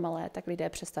příliš pomalé, tak lidé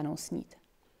přestanou snít.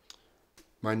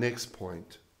 My next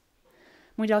point.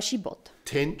 Můj další bod.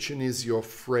 Tension is your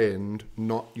friend,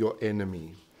 not your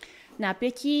enemy.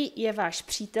 Napětí je váš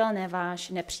přítel, ne váš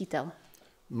nepřítel.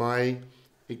 My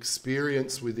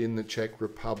experience within the Czech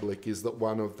Republic is that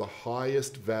one of the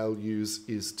highest values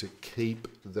is to keep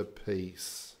the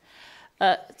peace.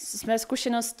 Z mé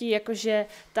zkušenosti, jakože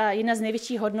ta jedna z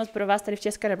největších hodnot pro vás tady v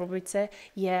České republice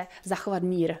je zachovat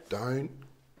mír. Don't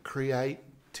create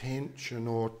tension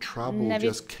or trouble,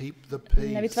 just keep the peace.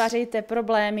 Nevytvářejte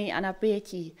problémy a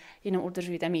napětí, jenom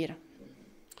udržujte mír.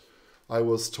 I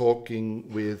was talking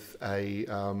with a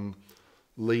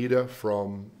leader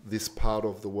from this part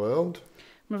of the world.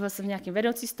 Mluvil jsem s nějakým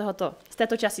vedoucí z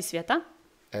této části světa.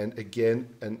 And again,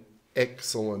 an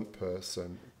excellent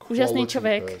person, Úžasný quality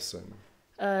člověk, person.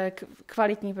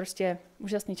 Kvalitní prostě,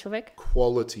 úžasný člověk.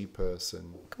 Quality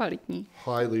person. Kvalitní.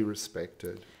 Highly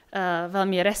respected.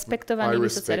 Velmi respektovaný, I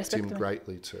vysoce respect him respektovaný.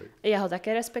 greatly too. Já ho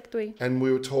také respektuji. And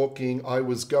we were talking, I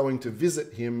was going to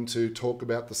visit him to talk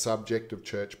about the subject of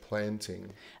church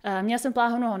planting. Měl jsem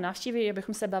plánu ho navštívit,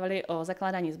 abychom se bavili o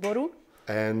zakládání sboru.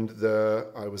 And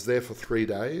I was there for 3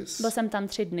 days. Byl jsem tam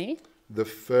 3 dny. The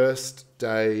first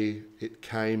day it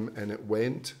came and it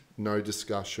went, no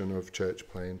discussion of church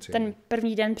planting. Ten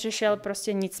první den přišel,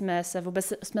 prostě nic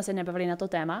jsme se nebavili na to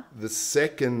téma. The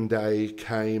second day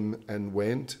came and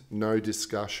went, no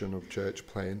discussion of church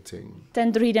planting.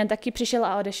 Ten druhý den taky přišel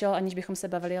a odešel, aniž bychom se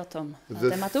bavili o tom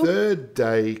tématu. The third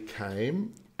day came,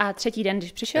 A třetí den,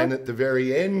 když přišel, and at the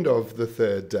very end of the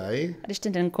third day, a když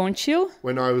ten den končil,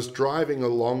 when I was driving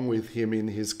along with him in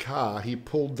his car, he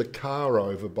pulled the car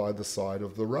over by the side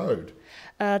of the road.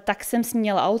 tak jsem s ním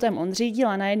jel autem, on řídil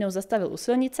a najednou zastavil u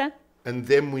silnice. And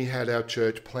then we had our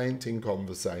church planting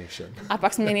conversation. A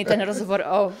pak jsme měli ten rozhovor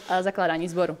o zakládání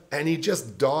sboru. And he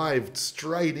just dived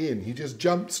straight in. He just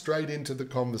jumped straight into the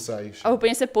conversation. A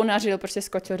úplně se ponařil, prostě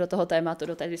skočil do toho tématu,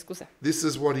 do té diskuse. This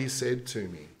is what he said to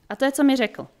me. A to je, co mi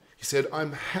řekl. He said,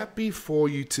 I'm happy for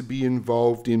you to be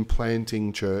involved in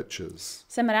planting churches.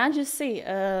 Jsem rád,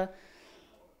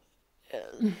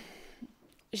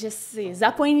 že si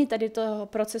zapojený tady toho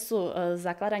procesu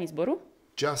zakládání sboru.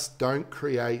 Just don't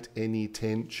create any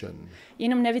tension.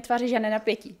 Jenom nevytváří žádné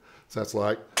napětí. So it's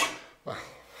like, well,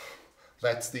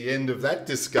 that's the end of that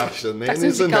discussion Tak then, jsem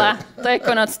isn't říkala, it? to je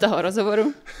konec toho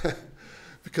rozhovoru.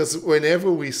 Because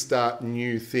whenever we start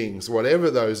new things,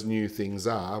 whatever those new things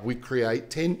are, we create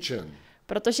tension.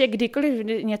 Protože kdykoliv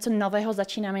něco nového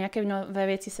začínáme, nějaké nové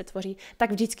věci se tvoří,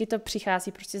 tak vždycky to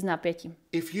přichází prostě s napětím.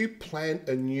 If you plant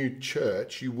a new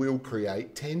church, you will create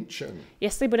tension.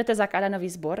 Jestli budete zakládat nový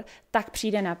sbor, tak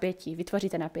přijde napětí,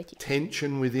 vytvoříte napětí.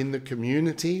 Tension within the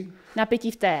community,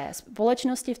 Napětí v té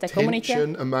společnosti, v té komunitě,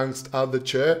 tension amongst other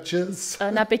churches.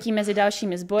 napětí mezi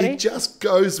dalšími sbory. It just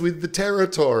goes with the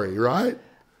territory, right?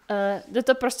 Jde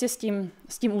to prostě s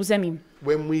tím územím.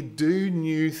 When we do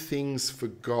new things for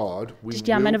God, we Když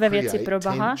děláme will nové věci create pro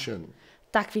Boha, tension.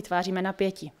 tak vytváříme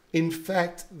napětí. In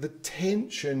fact, the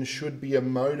tension should be a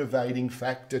motivating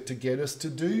factor to get us to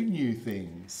do new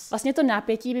things. Vlastně to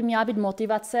napětí by měla být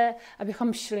motivace,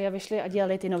 abychom šli a vyšli a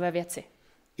dělali ty nové věci.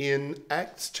 In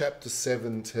Acts chapter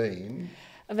 17,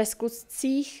 Ve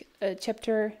Skutcích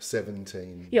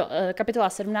kapitola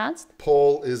 17,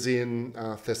 Paul is in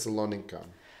Thessalonica.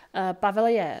 Pavel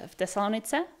je v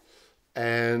Tesalonice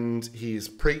And he's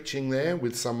preaching there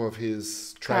with some of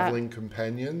his traveling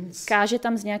companions. Káže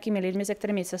tam s nějakými lidmi, se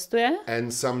kterými cestuje.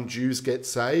 And some Jews get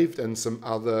saved and some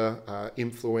other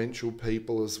influential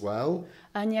people as well.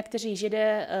 A někteří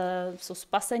Židé jsou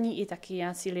spasení, i taky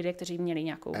nějací lidé, kteří měli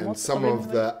nějakou And moc. some of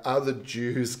the other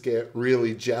Jews get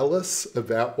really jealous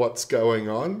about what's going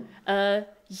on.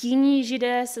 Jiní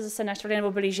Židé se zase naštvali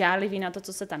nebo byli žárliví na to,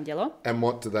 co se tam dělo. And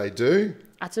what do they do?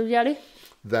 A co udělali?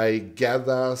 They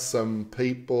gather some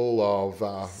people of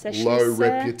low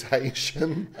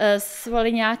reputation.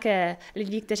 Svolali nějaké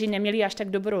lidi, kteří neměli až tak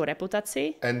dobrou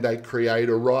reputaci. And they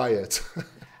create a riot.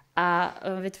 A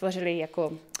vytvořili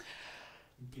jako...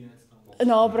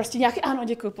 No, prostě nějaké, ano,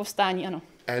 děkuji, povstání, ano.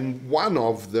 And one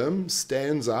of them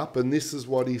stands up and this is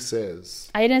what he says.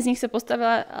 A jeden z nich se postavil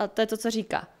a to je to, co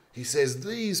říká. He says,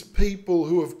 these people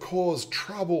who have caused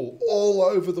trouble all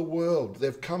over the world,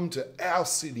 they've come to our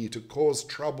city to cause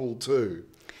trouble too.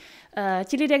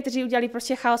 Ti lidé, kteří udělali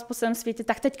prostě chaos po celém světě,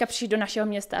 tak teďka přišli do našeho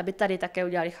města, aby tady také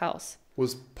udělali chaos.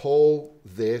 Was Paul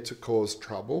there to cause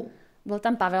trouble? Byl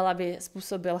tam Pavel, aby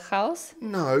způsobil chaos?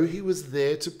 No, he was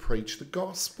there to preach the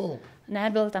gospel. Ne,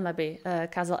 byl tam, aby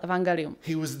kázal evangelium.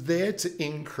 He was there to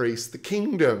increase the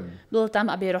kingdom. Byl tam,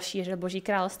 aby rozšířil Boží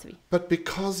království. But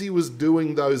because he was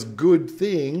doing those good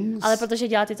things, Ale protože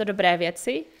dělal tyto dobré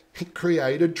věci, he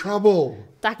created trouble.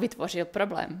 tak vytvořil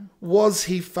problém. Was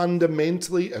he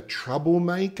fundamentally a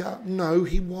troublemaker? No,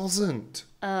 he wasn't.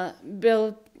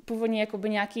 Byl původně jakoby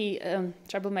nějaký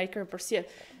troublemaker, prostě,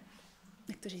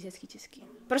 jak to říct česky.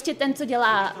 Prostě ten, co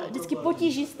dělá vždycky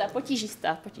potížista.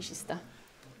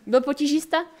 Byl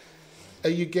potížista?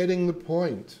 Are you getting the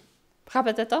point?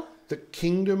 Chápete to? The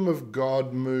kingdom of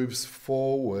God moves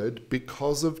forward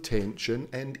because of tension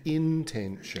and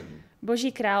intention.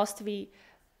 Boží království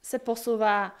se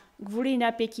posouvá kvůli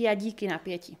napětí a díky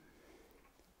napětí.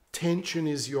 Tension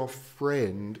is your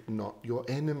friend, not your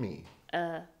enemy.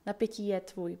 Napětí je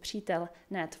tvůj přítel,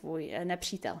 ne tvůj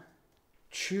nepřítel.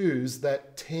 Choose that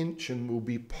tension will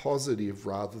be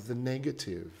positive rather than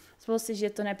negative. Zvolil si, že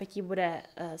to napětí bude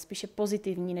spíše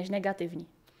pozitivní než negativní.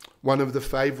 One of the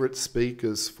favorite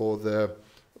speakers for the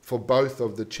for both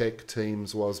of the Czech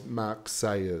teams was Mark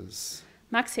Sayers.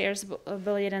 Max Sayers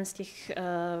byl jeden z těch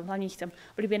hlavních tam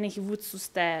oblíbených vůdců z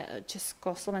té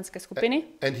československé skupiny.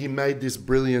 And he made this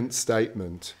brilliant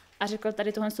statement. A řekl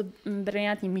tady tohle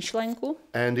brilliantní myšlenku.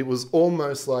 And it was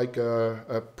almost like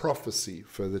a prophecy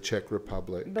for the Czech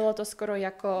Republic. Bylo to skoro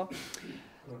jako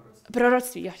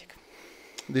proroctví.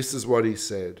 This is what he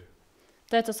said.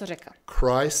 To je to, co řekl.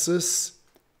 Crisis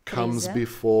comes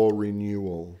before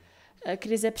renewal.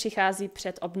 Krize přichází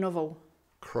před obnovou.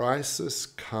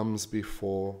 Crisis comes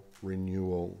before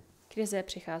renewal. Krize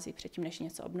přichází předtím, než je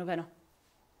něco obnoveno.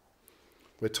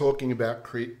 We're talking about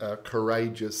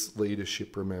courageous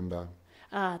leadership, remember.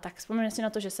 Tak vzpomeňme si na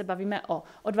to, že se bavíme o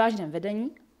odvážném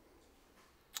vedení.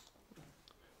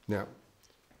 Now,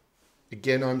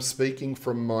 again, I'm speaking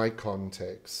from my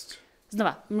context.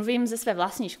 Znova, mluvím ze své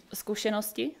vlastní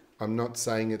zkušenosti. I'm not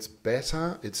saying it's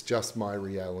better, it's just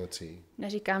my reality.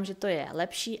 Neříkám, že to je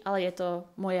lepší, ale je to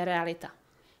moje realita.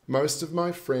 Most of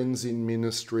my friends in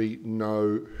ministry know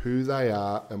who they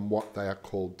are and what they are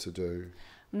called to do.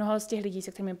 Mnoho z těch lidí,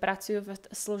 se kterými pracuji v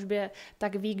službě,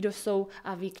 tak ví, kdo jsou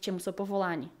a ví, k čemu jsou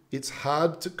povoláni. It's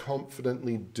hard to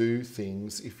confidently do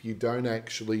things if you don't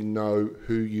actually know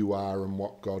who you are and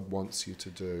what God wants you to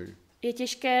do. Je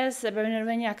těžké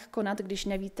sebevědomě nějak konat, když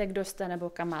nevíte, kdo jste nebo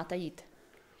kam máte jít.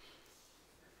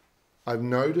 I've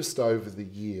noticed over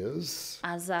the years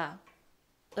A za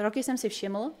roky jsem si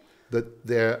všiml, that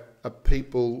there are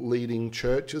people leading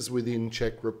churches within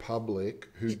Czech Republic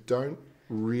who don't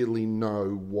really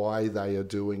know why they are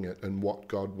doing it and what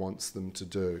God wants them to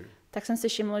do. Tak jsem si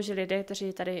všiml, že lidé,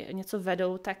 kteří tady něco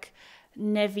vedou, tak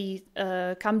neví,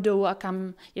 kam jdou a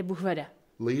kam je Bůh vede.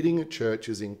 Leading a church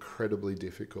is incredibly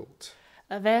difficult.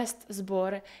 Vést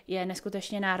sbor je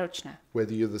neskutečně náročné.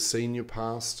 Whether you're the senior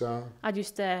pastor, Ať už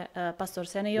jste pastor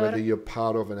senior, whether you're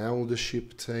part of an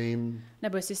eldership team,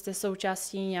 nebo jestli jste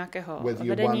součástí nějakého whether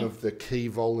you're one vedení, of the key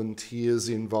volunteers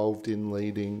involved in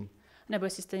leading. nebo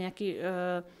jestli jste nějaký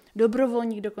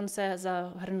dobrovolník dokonce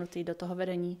zahrnutý do toho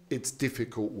vedení. It's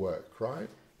difficult work,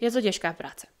 right? Je to těžká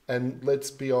práce. And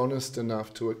let's be honest enough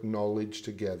to acknowledge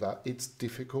together, it's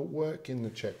difficult work in the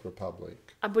Czech Republic.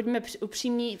 A buďme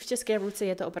upřímní, v České republice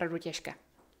je to opravdu těžké.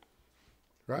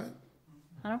 Right?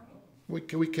 Ano?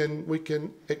 We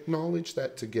can acknowledge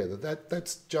that together.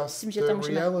 That's just Myslím, že the to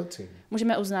reality.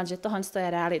 můžeme uznat, že tohle je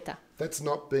realita. That's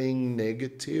not being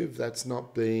negative, that's not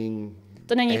being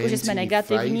To není jako, že jsme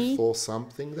negativní. or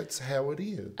something, that's how it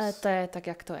is. To je tak,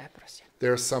 jak to je prostě.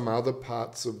 There are some other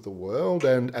parts of the world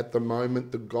and at the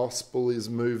moment the gospel is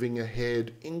moving ahead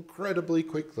incredibly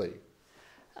quickly.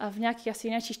 A v nějakých asi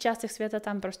jiných částech světa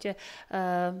tam prostě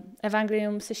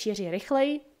evangelium se šíří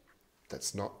rychleji.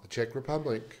 That's not the Czech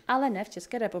Republic. Ale ne v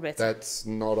České republice. That's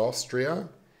not Austria.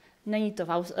 Není to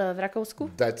v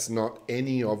Rakousku. That's not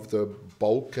any of the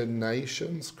Balkan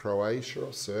nations, Croatia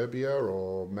or Serbia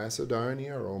or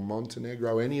Macedonia or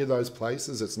Montenegro, any of those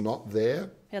places, it's not there.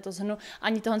 Já to shrnu.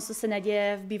 Ani tohle se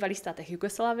neděje v bývalých státech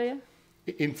Jugoslávie.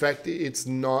 In fact, it's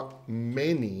not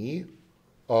many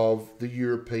of the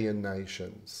European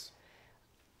nations.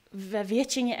 Ve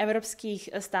většině evropských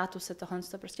států se tohle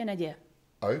prostě neděje.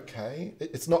 Okay,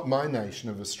 it's not my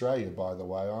nation of Australia, by the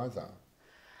way, either.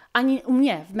 Ani u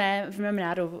mě, v mém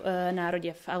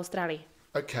národě, v Austrálii.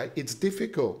 Okay, it's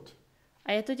difficult.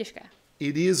 A je to těžké.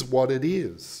 It is what it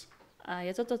is. A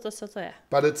je to, co to je.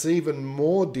 But it's even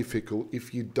more difficult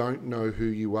if you don't know who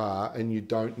you are and you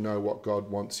don't know what God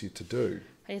wants you to do.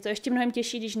 A je to ještě mnohem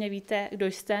těžší, když nevíte, kdo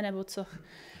jste nebo co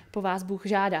po vás Bůh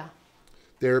žádá.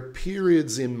 There are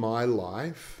periods in my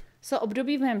life Jsou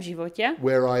období v mém životě,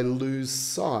 where I lose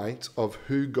sight of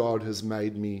who God has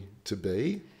made me to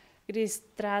be. kdy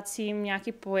ztrácím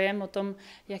nějaký pojem o tom,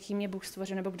 jaký mě Bůh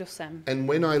stvořil nebo kdo jsem. And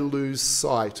when I lose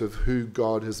sight of who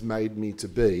God has made me to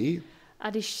be, A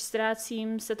když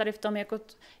ztrácím se tady v tom,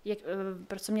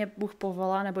 pro co mě Bůh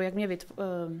povolal, nebo jak mě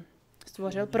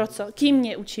stvořil, kým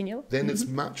mě učinil, then it's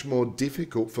much more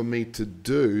difficult for me to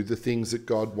do the things that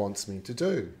God wants me to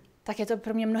do. tak je to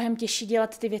pro mě mnohem těžší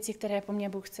dělat ty věci, které po mně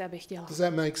Bůh chce, abych dělal. Does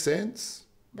that make sense?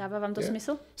 Dává vám to Yeah.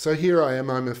 smysl? So here I am,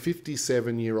 I'm a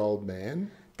 57-year-old man,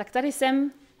 Tak tady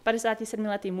jsem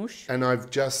 57letý muž and I've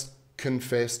just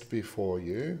confessed before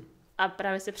you a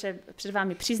právě se před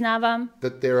vámi přiznávám,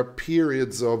 that there are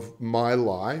periods of my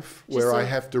life where I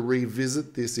have to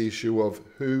revisit this issue of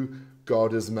who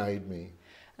God has made me.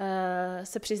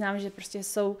 Se přiznám, že prostě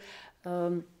jsou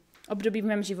období v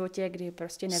mém životě, kdy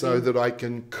prostě nevím. So that I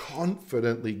can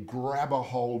confidently grab a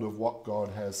hold of what God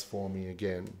has for me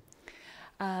again.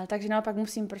 Takže naopak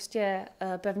musím prostě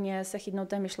pevně se chytnout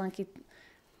té myšlenky,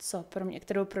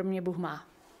 kterou pro mě Bůh má.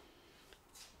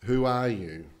 Who are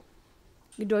you?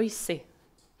 Kdo jsi?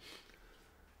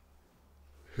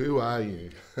 Who are you?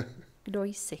 Kdo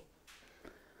jsi?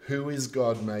 Who is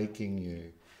God making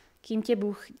you? Kým tě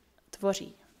Bůh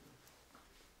tvoří?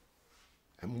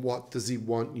 And what does he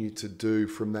want you to do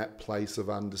from that place of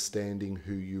understanding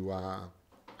who you are?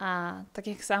 A tak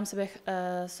jak sám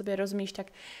sobě rozumíš,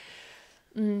 tak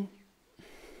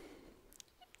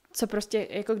co prostě,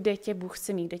 jako kde tě Bůh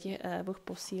chce mít, kde tě Bůh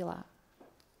posílá.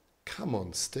 Come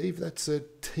on, Steve, that's a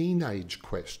teenage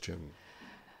question.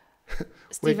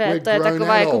 Steve, to je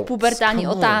taková jako pubertální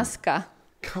otázka.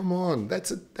 Come on,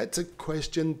 that's a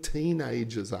question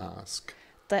teenagers ask.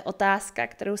 To je otázka,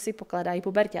 kterou si pokládají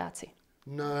puberťáci.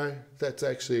 No, that's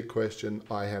actually a question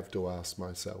I have to ask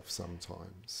myself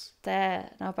sometimes. To je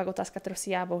naopak otázka, kterou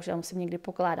si já bohužel musím někdy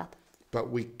pokládat. But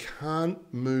we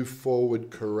can't move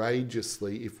forward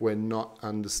courageously if we're not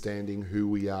understanding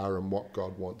who we are and what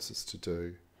God wants us to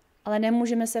do. Ale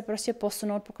nemůžeme se prostě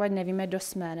posunout, pokud nevíme, kdo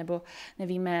jsme, nebo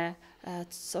nevíme,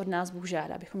 co od nás Bůh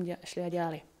žádá, abychom šli a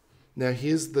dělali. Now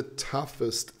here's the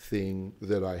toughest thing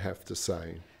that I have to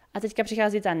say. A teďka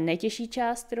přichází ta nejtěžší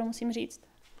část, kterou musím říct.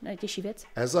 Nejtěžší věc.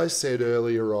 As I said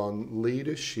earlier on,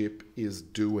 leadership is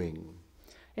doing.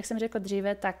 Jak jsem řekl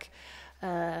dříve, tak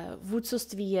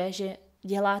vůdcovství je, že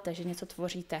děláte, že něco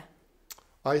tvoříte.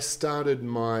 I started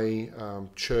my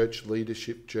church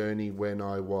leadership journey when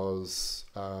I was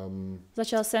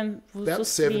Začal jsem about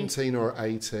vůdcovství, 17 or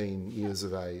 18 years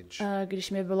of age.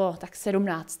 Když mi bylo tak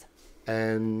 17.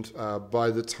 And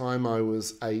by the time I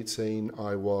was 18,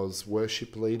 I was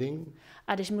worship leading.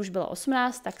 A když mi už bylo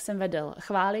 18, tak jsem vedl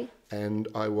chvály. And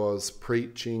I was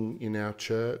preaching in our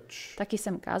church. Taky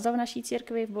jsem kázal v naší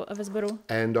církvi ve sboru.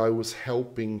 And I was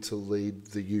helping to lead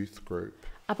the youth group.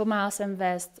 A pomáhal jsem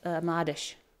vést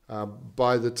mládež.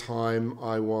 By the time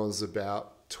I was about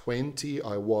 20,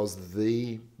 I was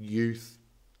the youth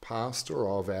pastor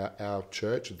of our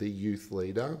church, the youth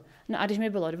leader. No a když mi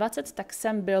bylo 20, tak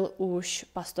jsem byl už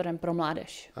pastorem pro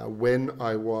mládež. When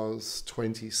I was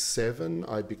 27,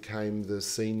 I became the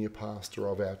senior pastor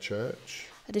of our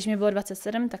church. A když mi bylo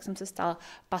 27, tak jsem se stal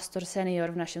pastor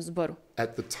senior v našem sboru. At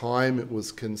the time, it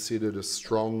was considered a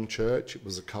strong church. It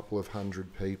was a couple of hundred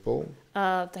people.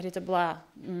 Tehdy to byla,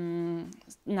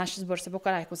 náš sbor se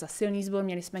pokládá jako za silný sbor,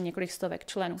 měli jsme několik stovek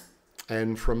členů.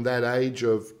 And from that age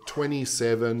of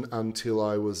 27 until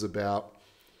I was about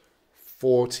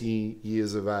 40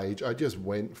 years of age, I just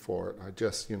went for it. I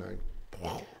just,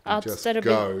 just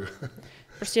go.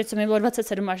 Prostě co mi bylo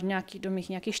 27 až do mých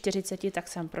nějakých 40, tak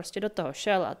jsem prostě do toho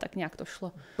šel a tak nějak to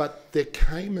šlo. But there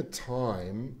came a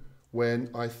time when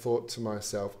I thought to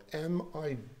myself, am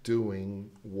I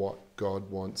doing what God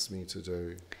wants me to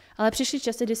do? Ale přišly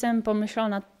časy, kdy jsem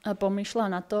pomýšlela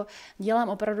na to, dělám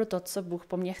opravdu to, co Bůh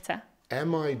po mně chce.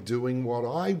 Am I doing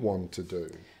what I want to do?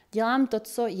 Dělám to,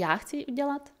 co já chci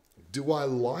udělat? Do I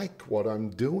like what I'm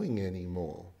doing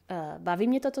anymore? Baví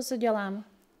mě to, co dělám?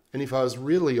 And if I was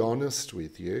really honest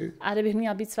with you, a kdybych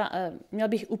měl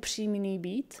bych upřímný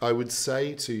být, I would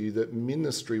say to you that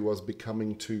ministry was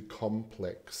becoming too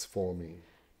complex for me.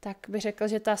 Tak bych řekl,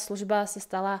 že ta služba se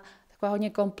stala taková hodně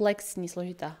komplexní,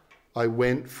 složitá. I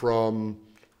went from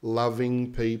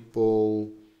loving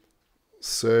people,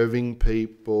 serving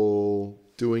people,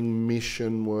 doing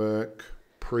mission work,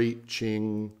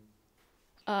 preaching.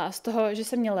 A z toho, že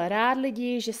jsem měl rád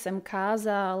lidi, že jsem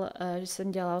kázal, že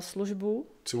jsem dělal službu,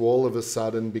 to all of a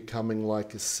sudden becoming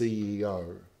like a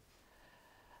CEO.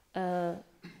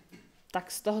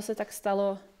 Tak z toho se tak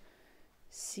stalo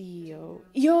CEO.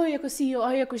 Jo, jako CEO,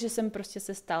 a jako že jsem prostě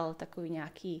se stal takový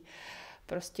nějaký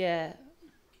prostě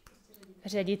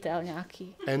ředitel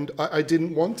nějaký. And I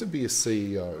didn't want to be a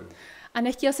CEO. A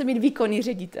nechtěl jsem být výkonný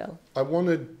ředitel. I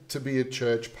wanted to be a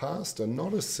church pastor,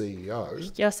 not a CEO.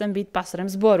 Chtěl jsem být pastorem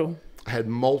sboru. I had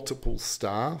multiple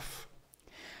staff.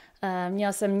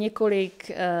 Měl jsem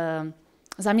několik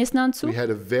zaměstnanců. We had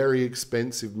a very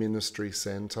expensive ministry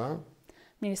center.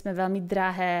 Měli jsme velmi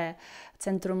drahé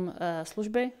centrum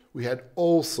služby. We had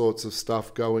all sorts of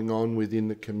stuff going on within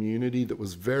the community that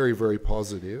was very, very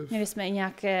positive. Měli jsme i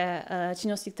nějaké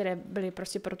činnosti, které byly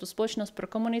prostě pro tu společnost, pro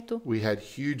komunitu. We had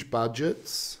huge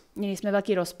budgets. Měli jsme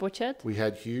velký rozpočet. We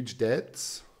had huge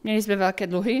debts. Měli jsme velké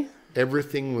dluhy.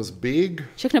 Everything was big.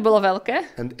 Všechno bylo velké.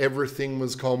 And everything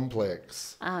was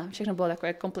complex. A všechno bylo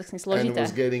takové komplexní, And it složité.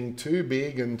 was getting too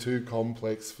big and too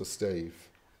complex for Steve.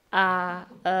 A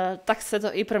tak se to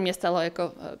i pro mě stalo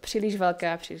jako příliš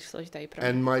velké a příliš složité i pro mě.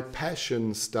 And my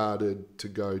passion started to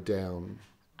go down.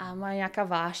 A moje nějaká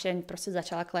vášeň prostě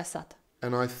začala klesat.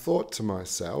 And I thought to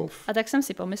myself, A tak jsem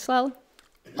si pomyslel,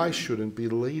 I shouldn't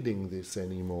be leading this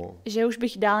anymore. že už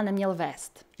bych dál neměl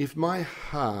vést. If my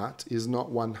heart is not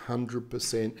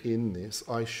 100% in this,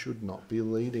 I should not be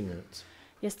leading it.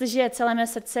 Jestliže celé mé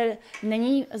srdce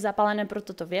není zapálené pro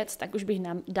tuto věc, tak už bych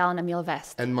dál neměl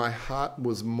vést. And my heart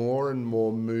was more and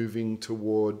more moving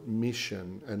toward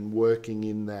mission and working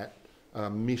in that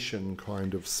mission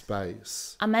kind of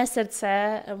space. A mé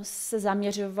srdce se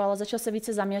začalo se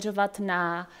více zaměřovat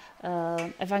na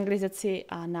evangelizaci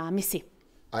a na misi.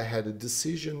 I had a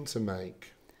decision to make.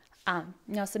 A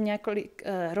měl jsem několik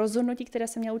rozhodnutí, které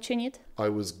jsem měl učinit. I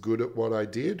was good at what I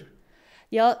did.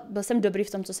 Byl jsem dobrý v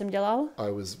tom, co jsem dělal.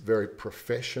 I was very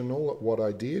professional at what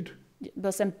I did.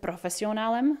 Byl jsem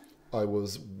profesionálem. I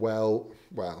was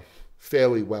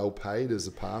fairly well paid as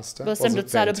a pastor. Byl jsem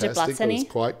docela dobře placený.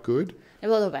 It was quite good.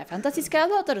 Nebylo to úplně fantastické, ale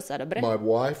bylo to docela dobré. My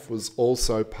wife was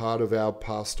also part of our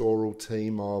pastoral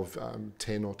team of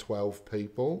 10 or 12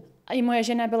 people. A i moje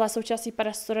žena byla součástí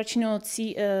pastoračního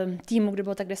týmu, kde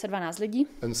bylo tak 10-12 lidí.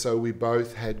 And so we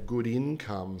both had good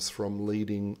incomes from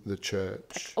leading the church.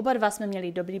 Tak oba dva jsme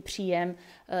měli dobrý příjem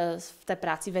v té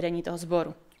práci vedení toho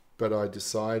sboru. But I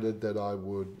decided that I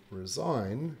would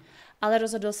resign. Ale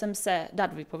rozhodl jsem se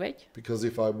dát výpověď. Because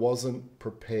if I wasn't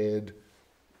prepared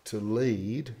to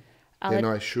lead, then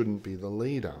I shouldn't be the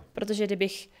leader. Protože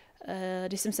když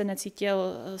jsem se necítil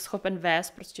schopen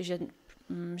vést, protože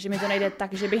že mi to nejde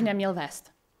tak, že bych neměl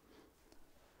vést.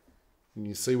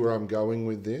 You see where I'm going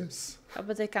with this?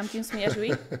 Chápete, kam tím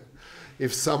směřuji?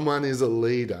 If someone is a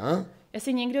leader,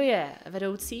 jestli někdo je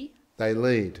vedoucí, they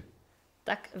lead.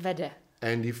 tak vede.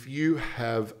 And if you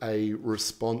have a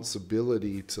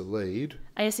responsibility to lead,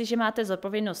 a jestliže máte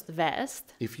zodpovědnost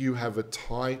vést, if you have a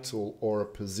title or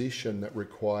a position that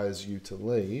requires you to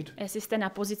lead, jestli jste na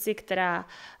pozici, která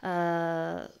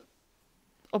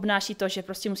obnáší to, že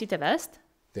prostě musíte vést,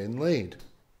 then lead.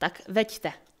 tak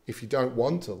veďte. If you don't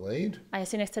want to lead, a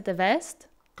jestli nechcete vést,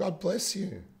 God bless you.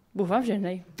 Bůh vám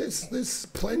žehnej. There's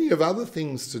plenty of other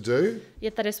things to do.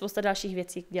 Je tady spousta dalších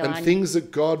věcí k dělání. And things that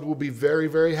God will be very,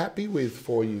 very happy with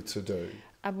for you to do.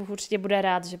 A Bůh určitě bude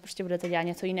rád, že prostě budete dělat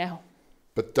něco jiného.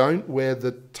 But don't wear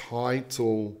the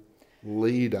title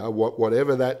leader,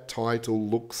 whatever that title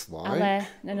looks like. Ale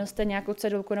nenoste nějakou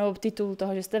cedulku nebo titul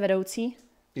toho, že jste vedoucí.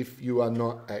 If you are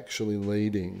not actually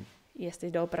leading.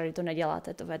 Jestli doopravdy to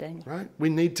neděláte, to vedení. Right? We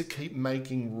need to keep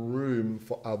making room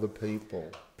for other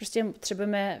people. Prostě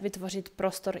potřebujeme vytvořit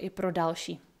prostor i pro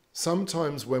další.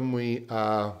 Sometimes when we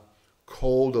are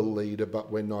called a leader but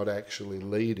we're not actually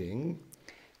leading,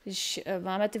 když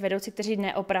máme ty vedoucí, kteří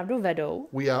neopravdu vedou,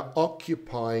 we are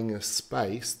occupying a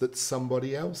space that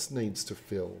somebody else needs to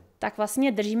fill. Tak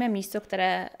vlastně držíme místo,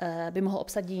 které by mohl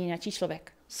obsadit jiný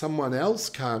člověk. Someone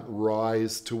else can't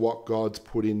rise to what God's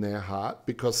put in their heart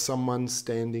because someone's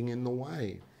standing in the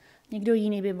way. Někdo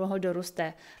jiný by mohl dorůst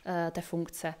té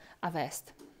funkce a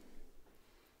vést.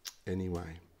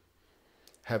 Anyway,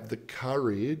 have the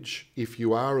courage, if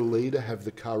you are a leader, have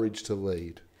the courage to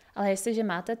lead. Ale jestliže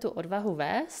máte tu odvahu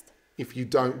vést, if you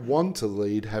don't want to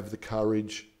lead, have the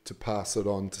courage to pass it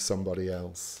on to somebody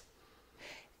else.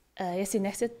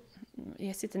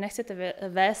 Jestli to nechcete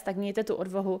vést, tak mějte tu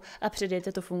odvahu a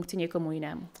předejte tu funkci někomu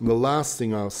jinému. The last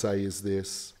thing I'll say is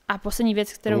this. A poslední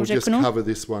věc, kterou we'll řeknu, just cover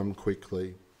this one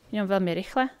quickly. Jenom velmi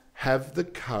rychle. Have the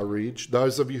courage,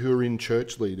 those of you who are in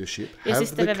church leadership, have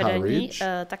the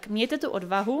courage tak mějte tu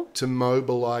odvahu to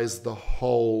mobilize the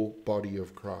whole body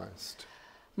of Christ.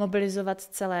 Mobilizovat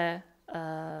celé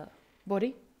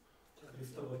body?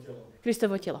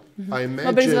 Kristovo tělo.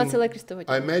 Mobilizovat celé Kristovo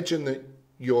tělo. I imagine that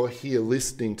you're here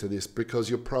listening to this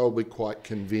because you're probably quite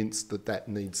convinced that that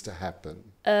needs to happen.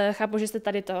 Chápu, že jste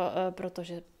tady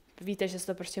protože víte, že se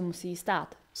to prostě musí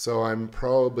stát. So I'm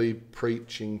probably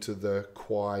preaching to the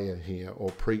choir here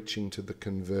or preaching to the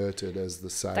converted, as the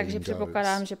saying Takže goes.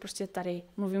 předpokládám, že prostě tady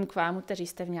mluvím k vám, kteří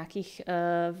jste v nějakých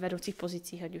vedoucích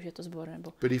pozicích, ať už je to sbor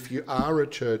nebo. But if you are a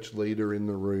church leader in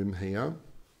the room here,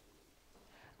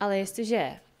 ale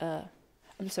jestliže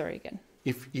I'm sorry again.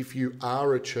 If you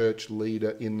are a church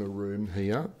leader in the room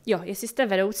here, jestli jste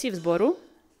vedoucí v sboru,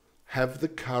 have the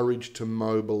courage to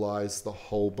mobilize the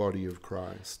whole body of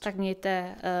Christ. Tak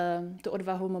mějte tu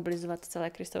odvahu mobilizovat celé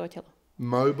Kristovo tělo.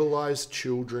 Mobilize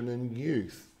children and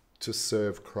youth to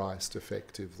serve Christ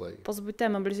effectively. Pozbuďte a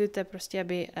mobilizujte prostě,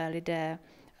 aby lidé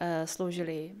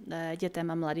sloužili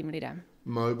dětem a mladým lidem.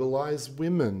 Mobilize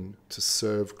women to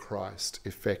serve Christ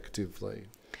effectively.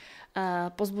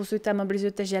 Pozbuzujte a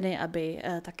mobilizujte ženy, aby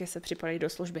také se připojili do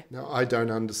služby. Now, I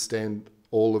don't understand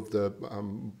all of the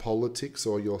politics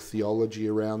or your theology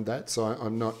around that, so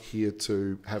I'm not here to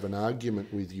have an argument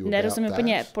with you about that. Nerozumím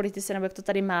úplně politice, nebo jak to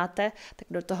tady máte, tak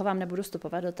do toho vám nebudu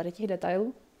vstupovat, do tady těch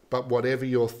detailů. But whatever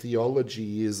your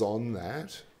theology is on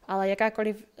that, Ale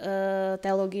jakákoliv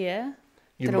teologie,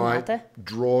 you kterou might máte,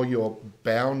 draw your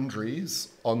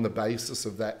boundaries on the basis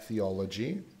of that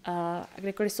theology. a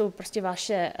kdekoliv jsou prostě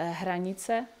vaše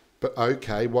hranice, But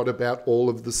okay, what about all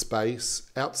of the space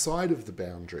outside of the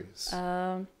boundaries?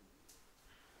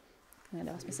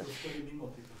 nedává smysl.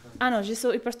 Ano, že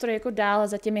jsou i prostory jako dál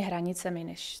za těmi hranicemi,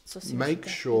 než co si Make myslíte.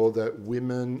 sure that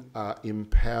women are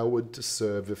empowered to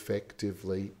serve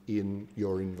effectively in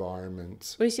your environment.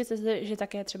 Ujistěte se, že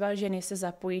také třeba ženy se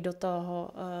zapojí do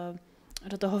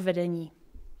toho vedení,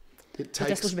 It do té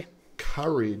takes služby.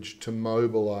 courage to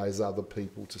mobilize other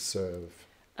people to serve.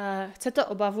 Chce to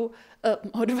odvahu,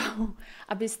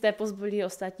 abyste pozbudili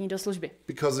ostatní do služby.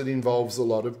 Because it involves a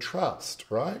lot of trust,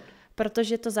 right?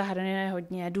 Protože to zahrnuje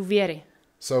hodně důvěry.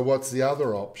 So what's the other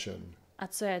option? A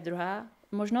co je druhá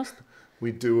možnost?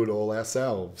 We do it all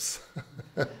ourselves.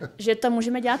 Že to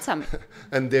můžeme dělat sami.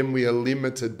 And then we are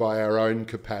limited by our own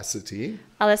capacity.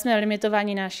 Ale jsme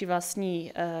limitováni naší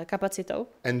vlastní kapacitou.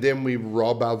 And then we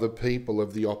rob other people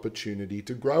of the opportunity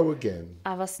to grow again.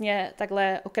 A vlastně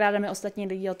takhle okrádáme ostatní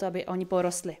lidi o to, aby oni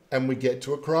porostli. And we get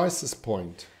to a crisis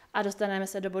point. A dostaneme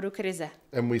se do bodu krize.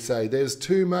 And we say, there's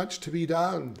too much to be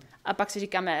done. A pak si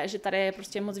říkáme, že tady je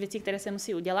prostě moc věcí, které se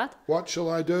musí udělat. What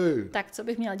shall I do? Tak co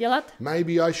bych měl dělat?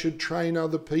 Maybe I should train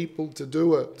other people to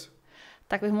do it.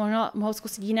 Tak bych mohl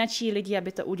zkusit jinačí lidi,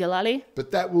 aby to udělali. But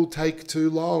that will take too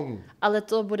long. Ale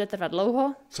to bude trvat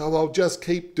dlouho. So I'll just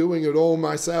keep doing it all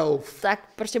myself.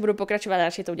 Tak prostě budu pokračovat a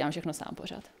radši to udělám všechno sám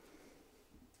pořád.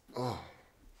 Oh,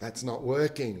 that's not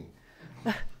working.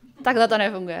 Takhle to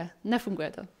nefunguje.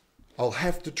 Nefunguje to. I'll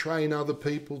have to train other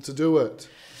people to do it.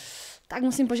 Tak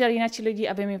musím požádat jináčí lidi,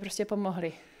 aby mi prostě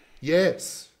pomohli.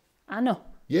 Yes. Ano.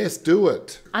 Yes, do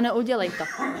it. Ano, udělej to.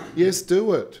 Yes,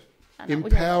 do it. Ano,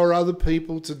 Empower other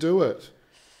people to do it.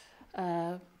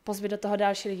 Pozvi do toho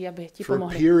další lidi, aby ti For a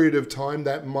pomohli. period of time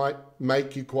that might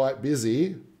make you quite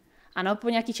busy, Ano, po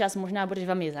nějaký čas možná budeš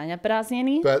velmi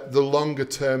zaneprázdněný, but the longer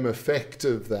term effect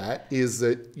of that is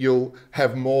that you'll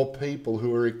have more people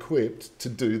who are equipped to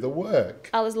do the work.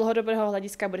 ale z dlouhodobého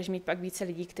hlediska budeš mít pak více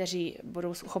lidí, kteří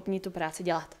budou schopni tu práci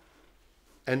dělat.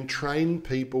 And train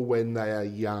people when they are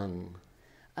young.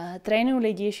 Trénuju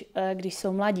lidi, když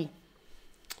jsou mladí.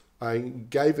 I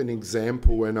gave an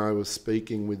example when I was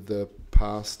speaking with the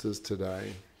pastors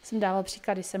today. Jsem dával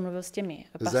příklad, když jsem mluvil s těmi Is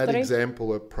that pastory.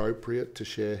 example appropriate to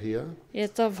share here? Je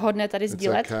to vhodné tady It's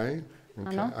sdílet? okay?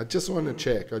 Ano. I just want to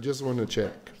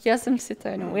check. Chtěla jsem si to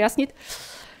jenom ujasnit.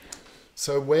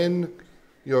 So when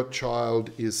your child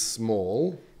is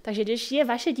small, Takže když je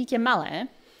vaše dítě malé,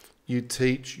 you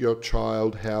teach your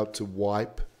child how to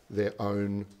wipe their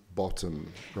own bottom,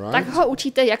 tak right? ho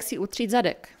učíte, jak si utřít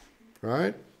zadek.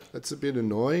 Right? That's a bit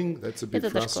annoying. That's a Je bit to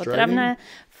trošku frustrating. otravné,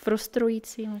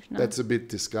 frustrující možná, That's a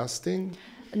bit disgusting.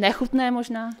 nechutné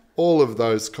možná, All of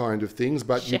those kind of things,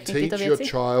 but you Všechny tyto teach your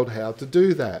věci. child how to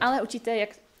do that. ale učíte jak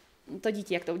to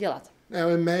dítě, jak to udělat.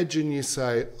 Now imagine you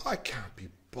say, I can't be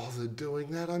bothered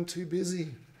doing that, I'm too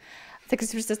busy. Tak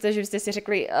si představte, že byste si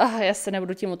řekli, já se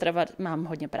nebudu tím utravat, mám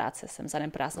hodně práce, jsem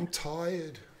zaneprázdný. I'm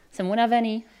tired. Jsem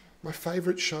unavený, My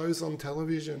favorite show's on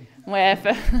television. moje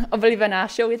oblíbená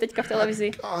show je teďka v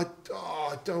televizi I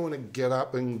don't want to get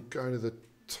up and go to the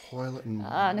toilet and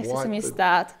a nechci se mi wipe it,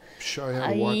 stát show how a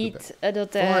to wipe jít it. do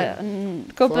té Fine.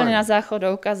 koupelny na záchod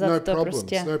a ukázat No to problems,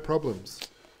 prostě. no problems.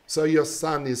 So your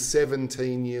son is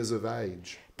 17 years of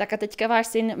age. Tak a teďka váš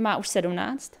syn má už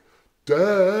 17.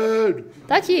 Dad,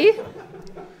 Tati,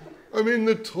 I'm in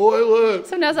the toilet.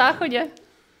 jsem na záchodě.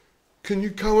 Can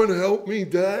you come and help me,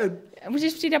 Dad?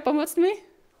 Můžeš přijít a pomoct mi?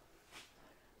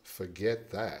 Forget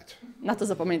that, Na to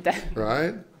zapomeňte.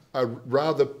 right? I'd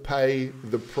rather pay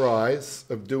the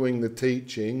price of doing the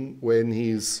teaching when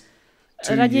he's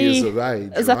 2 years Raději of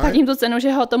age, zaplatím right? tu cenu,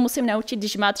 že ho to musím naučit,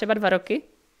 když má třeba 2 roky.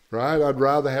 Right? I'd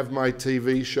rather have my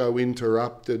TV show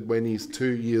interrupted when he's 2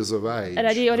 years of age,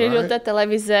 Raději odjedu do right? té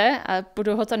televize a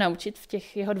budu ho to naučit v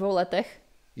těch jeho 2 letech.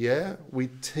 Yeah, we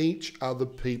teach other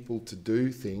people to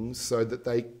do things so that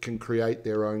they can create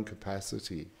their own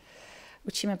capacity.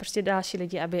 Učíme prostě další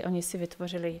lidi, aby oni si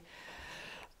vytvořili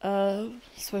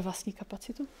svoji vlastní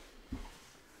kapacitu.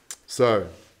 So,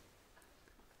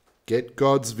 get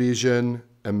God's vision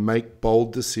and make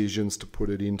bold decisions to put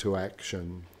it into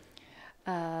action.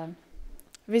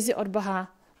 Vizi od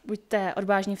Boha, buďte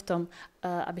odvážní v tom,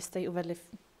 abyste ji uvedli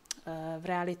v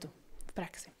realitu, v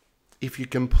praxi. If you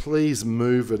can please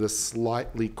move at a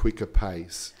slightly quicker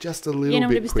pace, just a little Jenom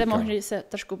bit kdybyste quicker, mohli se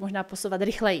trošku možná posouvat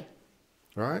rychleji.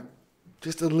 right?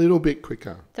 Just a little bit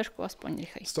quicker. Trošku aspoň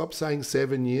rychleji. Stop saying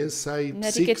 7 years, say 6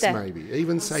 Neříkejte. maybe,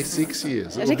 even say 6 years.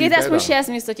 It'll be Říkejte aspoň better. 6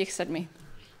 místo těch 7.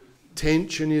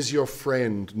 Tension is your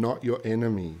friend, not your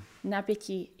enemy.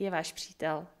 Napětí je váš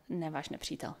přítel, ne váš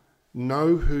nepřítel.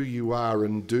 Know who you are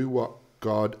and do what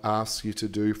God asks you to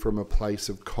do from a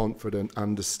place of confident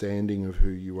understanding of who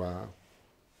you are.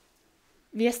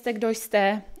 Vězte, kdo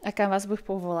jste a kam vás Bůh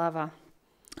povolává.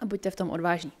 A buďte v tom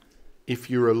odvážní. If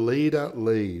you're a leader,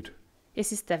 lead.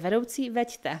 Jestli jste vedoucí,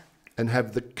 veďte. And have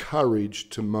the courage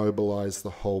to mobilize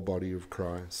the whole body of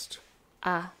Christ.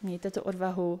 A mějte tu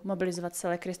odvahu mobilizovat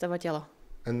celé Kristovo tělo.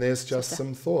 And there's just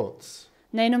some thoughts.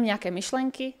 Nejenom nějaké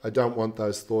myšlenky. I don't want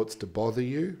those thoughts to bother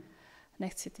you.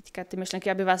 Nechci teďka ty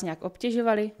myšlenky, aby vás nějak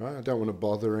obtěžovaly. I don't want to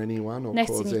bother anyone or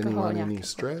Nechci cause nikoho anyone nějak any jako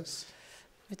stress.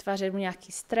 vytvářet mu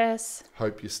nějaký stres.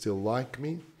 Hope you still like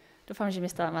me. Doufám, že mě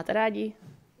stále máte rádi.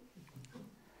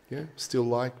 Yeah,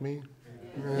 still like me?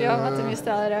 Jo, máte mě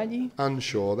stále rádi.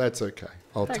 Unsure, that's okay.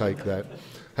 I'll take that.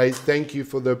 Hey, thank you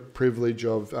for the privilege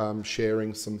of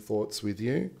sharing some thoughts with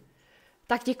you.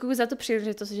 Tak děkuji za tu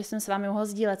příležitost, že jsem s vámi mohl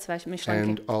sdílet své myšlenky.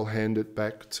 And I'll hand it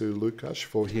back to Lukáš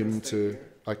for him to...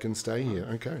 I can stay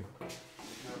here, okay.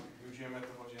 Využijeme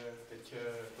toho, že teď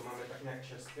to máme tak nějak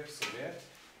čerstvě v sobě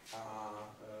a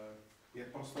je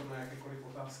prostor na jakékoliv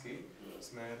otázky.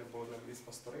 Jsme dopoledne byli s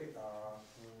pastory a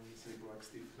se líbilo, jak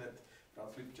Steve hned dal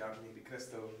flipchart, někdy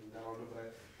kreslil, dával dobré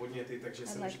podněty, takže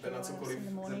se můžete na cokoliv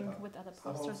zeptat. Z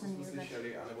toho, co jste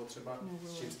slyšeli, anebo třeba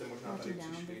s čím jste možná tady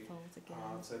přišli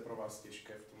a co je pro vás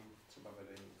těžké v tom třeba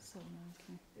vedení.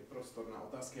 Je prostor na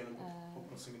otázky, jenom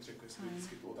poprosím ji řekl, jestli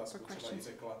vždycky tu otázku třeba i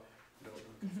řekla.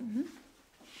 You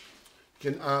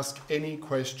can ask any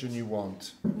question you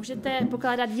want. Můžete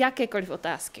pokládat jakékoliv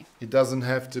otázky. It doesn't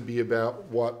have to be about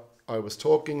what I was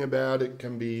talking about, it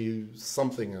can be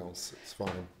something else. It's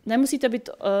fine.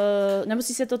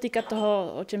 Nemusí se to týkat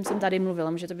toho, o čem jsem tady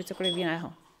mluvil, může to být cokoliv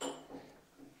jiného.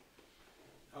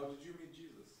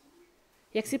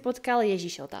 Jak jsi potkal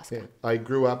Ježíše, otázka? Yeah. I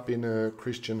grew up in a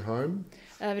Christian home.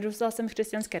 Vyrůstal jsem v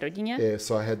křesťanské rodině. Yeah,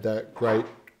 so I had that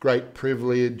great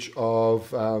privilege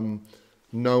of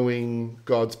knowing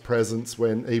God's presence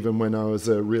even when I was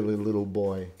a really little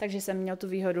boy. Takže jsem měl tu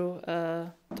výhodu,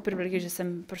 tu privilegii, že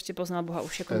jsem prostě poznal Boha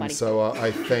už jako malý. And so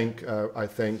I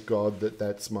thank God that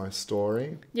that's my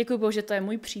story. Děkuji Bohu, že to je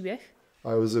můj příběh.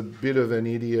 I was a bit of an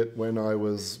idiot when I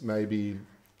was maybe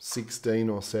 16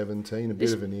 or 17, a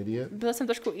bit of an idiot. Byl jsem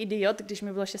trošku idiot, když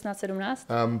mi bylo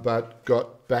 16-17. But got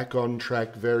back on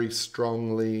track very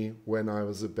strongly when I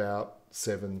was about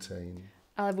 17.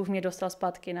 Ale Bůh mě dostal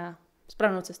zpátky na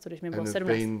správnou cestu, když mi bylo 17. And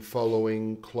have been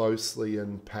following closely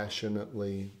and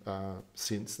passionately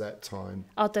since that time.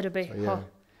 A od té doby So, yeah. ho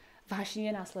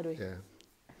vážně následuji. Yeah.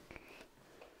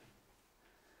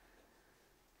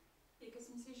 Jaké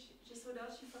si myslíš, že jsou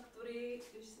další faktory,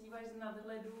 když se díváš z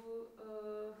nadhledu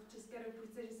v České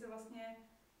republice, že se vlastně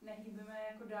nehýbeme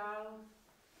jako dál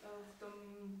v tom,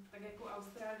 tak jako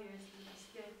Austrálie, jestli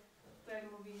prostě to je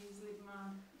mluví s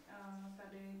lidma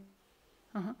tady.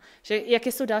 Aha. Že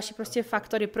jaké jsou další prostě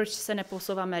faktory, proč se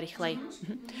neposouváme rychleji?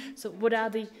 So what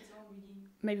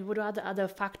are the other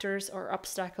factors or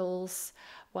obstacles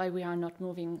why we are not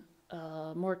moving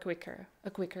more quicker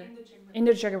in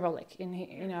the Czech Republic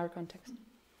in our context?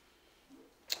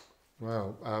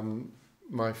 Wow.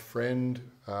 My friend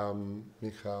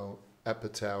Michal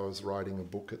Apatow is writing a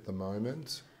book at the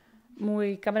moment.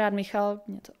 Můj kamarád Michal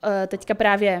teďka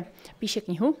právě píše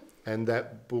knihu. And that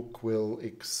book will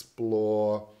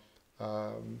explore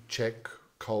Czech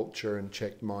culture and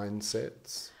Czech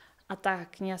mindsets. A ta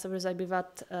kniha se bude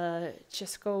zabývat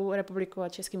Českou republikou a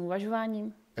českým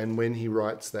uvažováním. And when he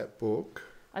writes that book,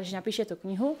 a když napíše tu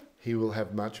knihu, he will have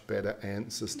much better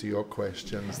answers to your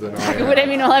questions than I tak have. bude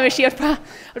mít mnohem lepší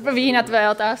odpovědi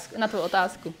na tvou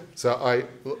otázku. So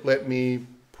let me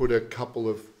put a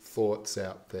couple of thoughts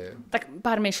out there. Tak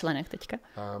pár myšlenek teďka.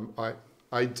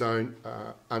 I don't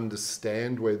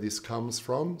understand where this comes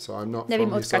from, so I'm not Nevím,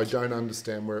 from here, so I odkud. don't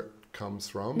understand where it comes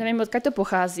from. Nevím, odkud to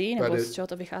pochází, nebo z čeho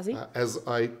to vychází. As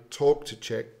I talk to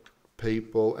Czech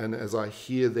people and as I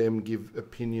hear them give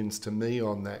opinions to me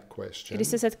on that question, Když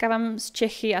se setkávám s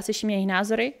Čechy a slyším jejich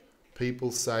názory,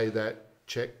 people say that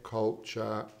Czech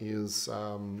culture is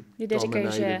lidé říkají,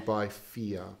 dominated by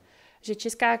fear. Že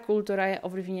česká kultura je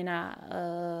ovlivněna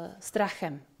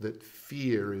strachem. That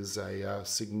fear is a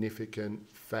significant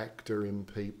factor in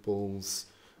people's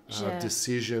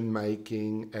decision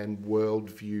making and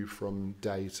worldview from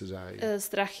day to day.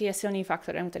 Strach je silným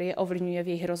faktorem, který je ovlivňuje v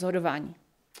jejich rozhodování.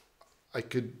 I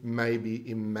could maybe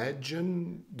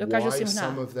imagine why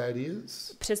some of that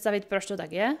is. Představit, proč to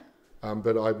tak je.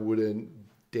 But I wouldn't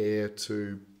dare to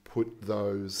put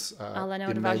those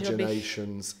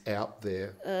imaginations out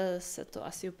there. Se to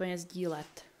asi úplně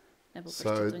sdílet. nebo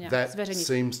So prostě to nějak that zveřejnit.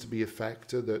 seems to be a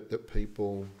factor that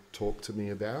people talk to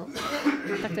me about.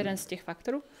 Tak to je jeden z těch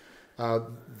faktorů.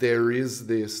 There is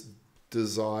this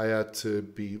desire to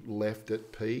be left at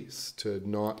peace, to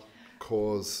not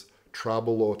cause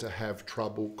trouble or to have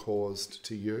trouble caused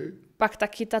to you. Pak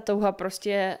taky ta touha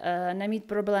prostě nemít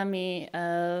problémy,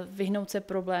 vyhnout se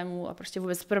problémů a prostě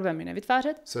vůbec problémy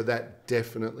nevytvářet. So that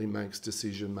definitely makes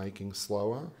decision making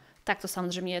slower. Tak to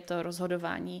samozřejmě je to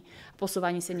rozhodování,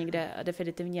 posouvání se někde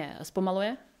definitivně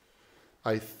zpomaluje.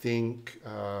 I think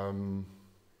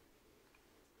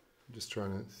just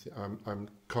trying to I'm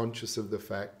conscious of the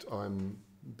fact I'm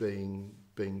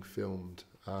being filmed.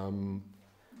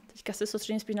 Teďka se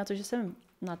soustředím spíš na to, že jsem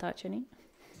natáčený.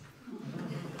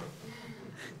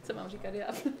 Co mám říkat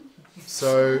já?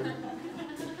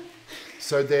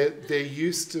 So there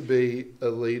used to be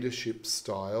a leadership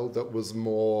style that was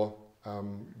more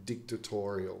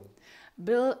dictatorial.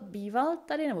 Byl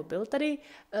tady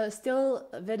styl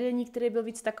vedení, který byl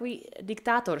víc takový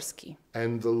diktátorský.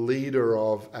 And the leader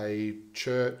of a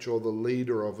church or the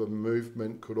leader of a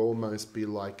movement could almost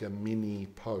be like a mini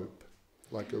pope,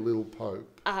 like a little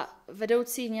pope. A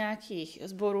vedoucí nějakých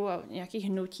sborů a nějakých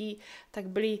hnutí, tak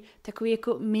byli takový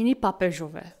jako mini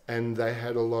papežové. And they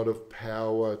had a lot of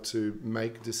power to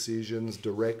make decisions,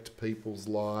 direct people's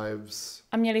lives.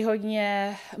 A měli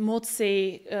hodně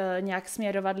moci nějak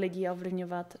směrovat lidi a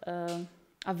ovlivňovat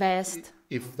a vést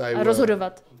a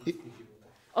rozhodovat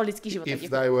o lidských životech. If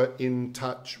they were in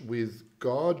touch with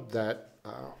God, that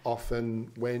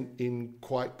often went in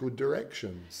quite good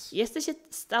directions. Jestliže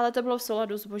stále to bylo v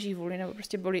souladu s Boží vůli, nebo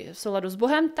prostě byli v souladu s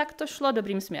Bohem, tak to šlo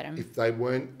dobrým směrem. If they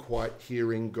weren't quite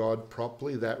hearing God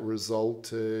properly, that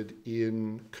resulted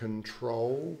in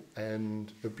control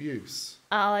and abuse.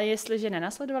 Ale jestliže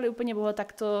nenasledovali úplně Boha,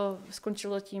 tak to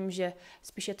skončilo tím, že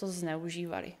spíše to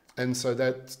zneužívali. And so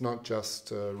that's not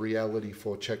just a reality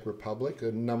for Czech Republic.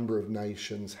 A number of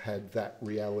nations had that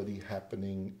reality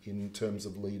happening in terms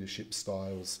of leadership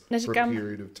styles for a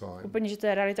period of time. Úplně, že to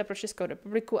je realita pro Českou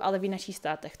republiku, ale v našich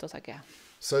státech to tak je.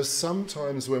 So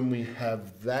sometimes when we have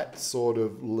that sort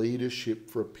of leadership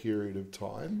for a period of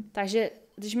time, takže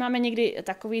když máme někdy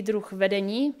takový druh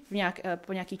vedení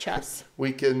po nějaký čas,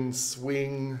 we can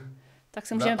swing tak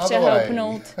se můžeme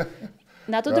přehoupnout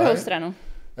na tu druhou stranu.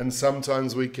 And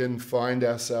sometimes we can find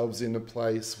ourselves in a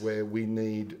place where we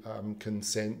need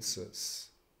consensus,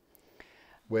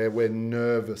 where we're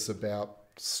nervous about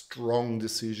strong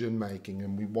decision making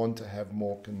and we want to have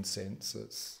more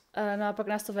consensus. No a pak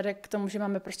nás to vede k tomu, že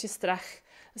máme prostě strach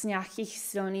z nějakých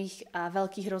silných a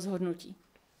velkých rozhodnutí.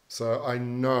 So I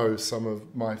know some of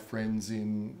my friends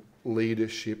in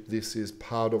leadership, this is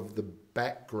part of the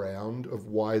background of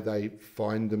why they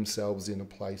find themselves in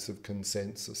a place of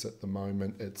consensus at the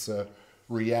moment. It's a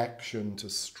reaction to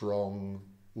strong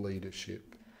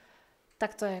leadership.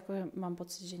 Tak to je jako, mám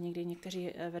pocit, že někdy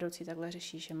někteří vedoucí takhle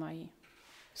řeší, že mají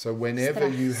So whenever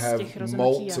you have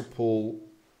multiple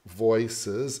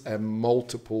voices and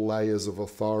multiple layers of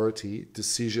authority,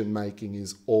 decision making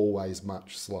is always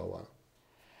much slower.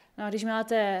 No a když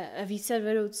máte více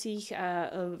vedoucích a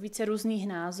více různých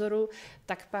názorů,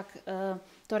 tak pak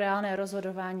to reálné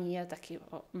rozhodování je taky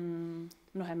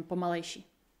mnohem pomalejší.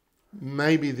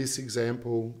 Maybe this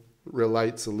example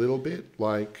relates a little bit,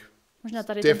 like možná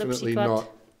tady tento definitely příklad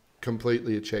not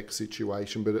completely a Czech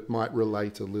situation, but it might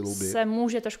relate a little bit. Se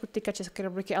může trošku týkat České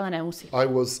republiky, ale nemusí. I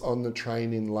was on the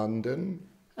train in London.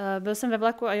 Byl jsem ve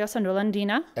vlaku a jel jsem do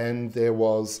Londýna. And there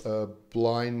was a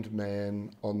blind man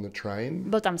on the train.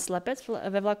 Byl tam slepec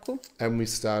ve vlaku. And we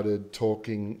started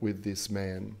talking with this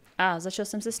man. A začal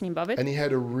jsem se s ním bavit. And he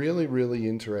had a really, really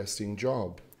interesting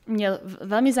job. Měl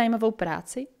velmi zajímavou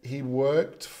práci. He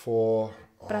worked for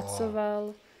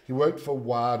He worked for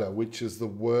WADA, which is the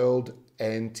World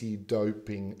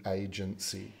Anti-Doping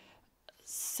Agency.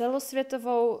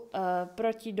 Celosvětovou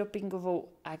protidopingovou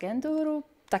agenturu,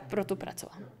 tak proto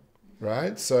pracoval.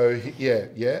 Right? So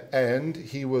and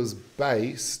he was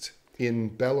based in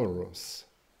Belarus.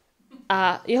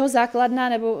 A jeho základna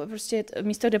nebo prostě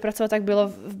místo, kde pracoval, tak bylo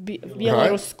v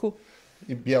Bělorusku. Right?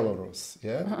 In Belarus,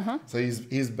 yeah. Uh-huh. So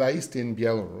he's based in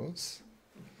Belarus,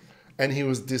 and he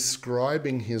was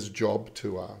describing his job to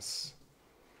us.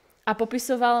 A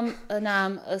popisoval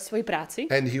nám svoji práci.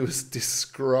 And he was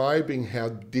describing how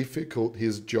difficult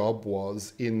his job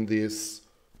was in this.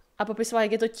 A popisoval,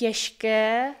 jak je to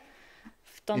těžké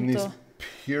v tomto. In this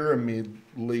pyramid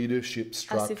leadership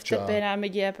structure. Asi v té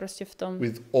pyramidě, prostě v tom.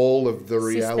 With all of the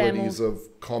realities of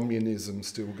communism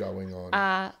still going on.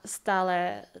 A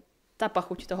stále ta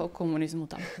pachuť toho komunismu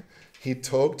tam. he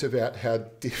talked about how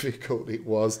difficult it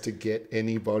was to get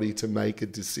anybody to make a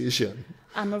decision.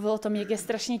 A mluvil o tom, jak je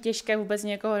strašně těžké vůbec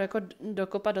někoho jako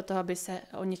dokopat do toho, aby se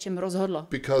o něčem rozhodlo.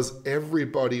 Because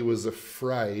everybody was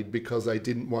afraid because they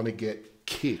didn't want to get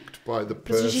kicked by the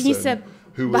Protože person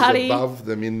who was above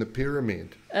them in the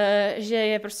pyramid. Že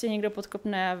je prostě někdo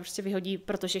podkopne a prostě vyhodí,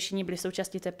 protože všichni byli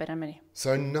součástí té pyramidy.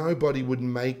 So nobody would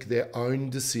make their own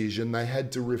decision. They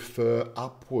had to refer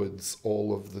upwards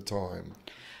all of the time.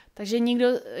 Takže nikdo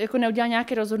jako neudělal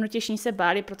nějaké rozhodnutí, všichni se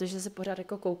báli, protože se pořád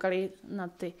jako koukali na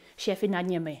ty šéfy nad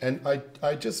nimi. And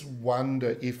I just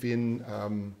wonder if in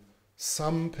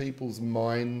some people's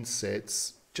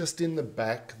mindsets, just in the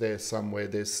back there somewhere,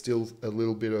 there's still a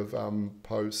little bit of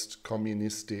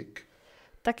post-communistic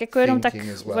tak jako jenom tak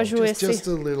uvažuji, jestli just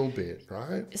a little bit,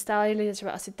 right? Stále lidé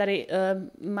třeba asi tady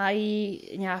mají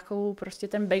nějakou prostě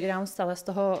ten background stále z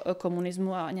toho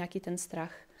komunismu a nějaký ten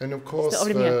strach. And of course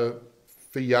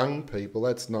for young people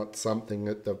that's not something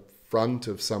at the front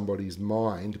of somebody's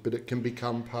mind, but it can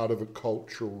become part of a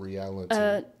cultural reality.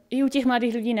 I u těch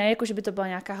mladých lidí ne, jako že by to byla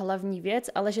nějaká hlavní věc,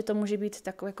 ale že to může být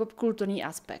takový jako kulturní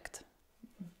aspekt.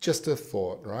 Just a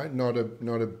thought, right?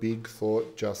 Not a big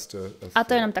thought, just a thought. A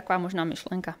to je jenom taková možná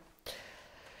myšlenka.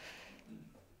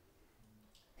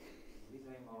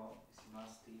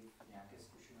 Nějaké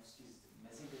zkušenosti z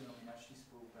mezidenominační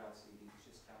spolupráce, kdy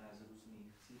křesťané z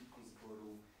různých církví,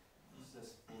 sborů se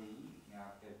spojí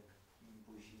nějaké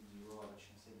boží dílo a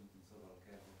začne se dít něco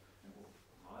velkého, nebo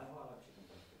malého, ale přitom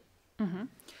velkého.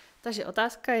 Takže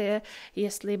otázka je,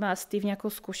 jestli má Steve nějakou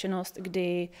zkušenost,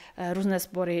 kdy různé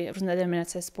sbory, různé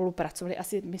denominace spolupracovaly.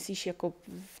 Asi myslíš jako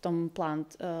v tom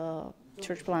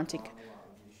church planting.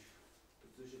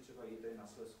 Protože třeba i tady na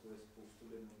Slezsku je spoustu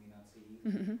denominací,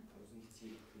 různých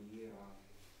církví.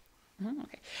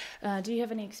 Okay. Do you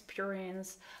have any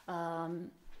experience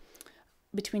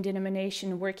between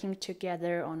denomination working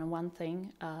together on one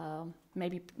thing,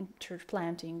 maybe church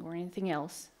planting or anything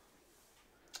else?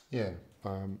 Yeah,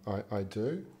 I do.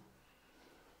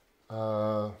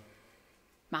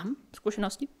 Mám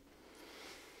zkušenosti.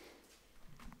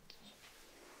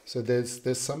 So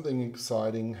there's something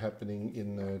exciting happening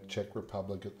in the Czech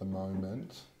Republic at the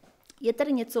moment. Je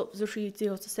tady něco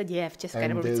vzrušujícího, co se děje v České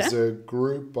republice? There's a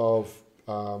group of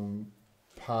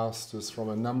pastors from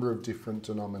a number of different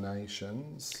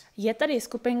denominations. Je tady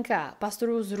skupinka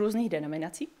pastorů z různých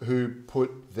denominací, who put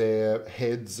their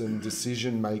heads and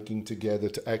decision making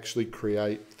together to actually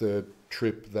create the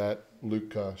trip that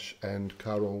Lukáš and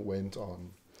Karol went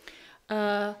on.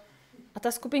 A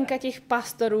ta skupinka těch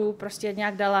pastorů prostě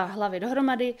nějak dala hlavy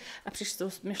dohromady a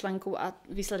přišli s myšlenkou a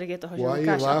výsledek je toho, že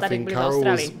Lukáš a Tadek byli v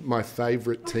Austrálii. Karol was my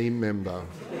favorite team member.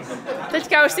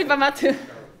 Teďka už si pamatuju.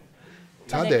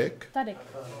 Tadek?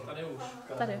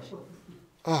 Tadeusz.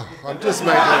 Oh, I'm just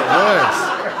making it worse.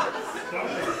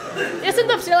 Já jsem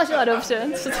to přiložila dobře.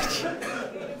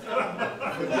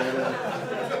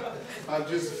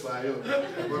 I've just failed.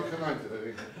 What can I do?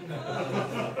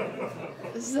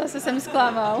 Zase jsem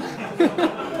zklamal.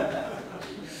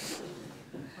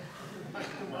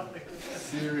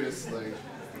 Seriously.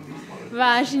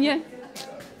 Vážně.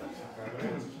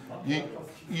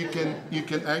 You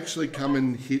can actually come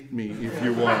and hit me if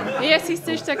you want. Jestli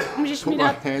chceš, tak můžeš mi Put my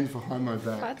dát hand behind my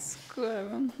back. facku.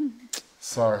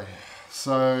 Sorry.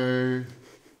 So,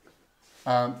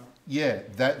 yeah,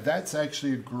 that's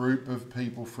actually a group of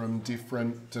people from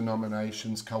different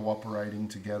denominations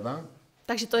cooperating together.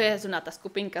 Takže to je zrovna ta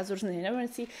skupinka z různých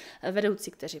denominací,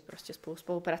 vedoucí, kteří prostě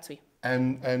spolupracují.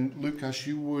 And Lukáš,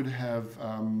 you would have,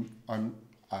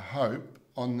 I hope,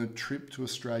 on the trip to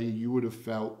Australia, you would have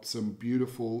felt some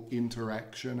beautiful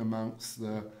interaction amongst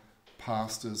the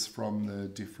pastors from the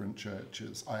different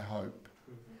churches, I hope.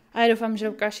 A já doufám, že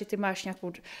Lukáši, ty máš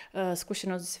nějakou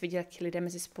zkušenost, že jsi viděl, jak lidé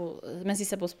mezi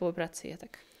sebou spolupracují.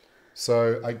 Tak.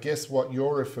 So I guess what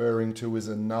you're referring to is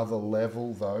another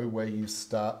level, though, where you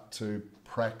start to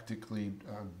practically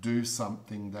do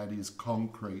something that is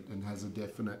concrete and has a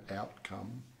definite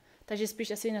outcome. Takže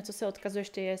spíš asi na co se odkazuješ,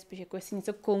 ty je spíš jako jestli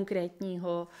něco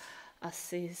konkrétního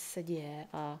asi se děje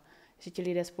a že ti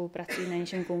lidé spolupracují na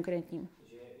něčem konkrétním.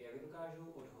 Že jak dokážou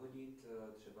odhodit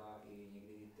třeba i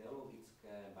někdy teologické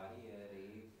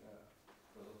bariéry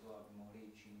pro to, aby mohli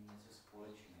činit něco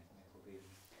společně.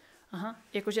 Aha,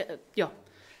 jakože jo.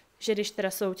 Že když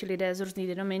teda jsou ti lidé z různých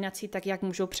denominací, tak jak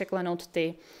můžou překlenout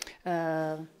ty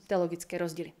teologické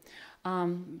rozdíly.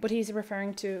 What he's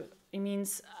referring to, it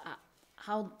means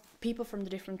how people from the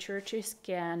different churches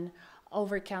can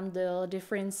overcome the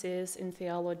differences in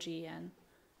theology and,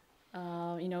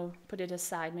 put it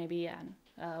aside maybe and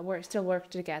still work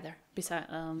together beside,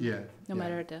 no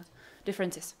matter the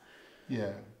differences.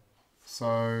 Yeah. So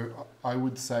I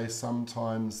would say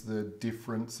sometimes the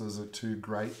differences are too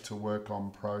great to work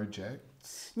on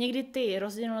projects. Někdy ty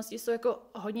rozdílnosti jsou jako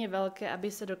hodně velké,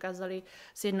 aby se dokázali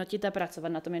sjednotit a pracovat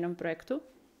na tom jenom projektu.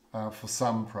 For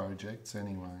some projects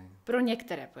anyway. Pro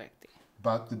některé projekty.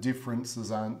 But the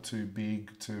differences aren't too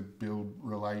big to build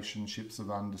relationships of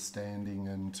understanding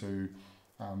and to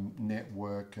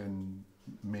network and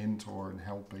mentor and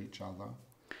help each other.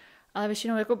 Ale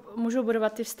většinou jako můžou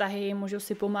budovat ty vztahy, můžou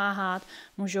si pomáhat,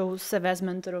 můžou se vést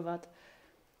mentorovat.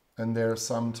 And there are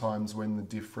some times when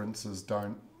the differences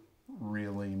don't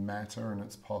really matter and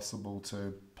it's possible to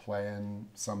plan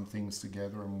some things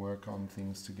together and work on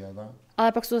things together.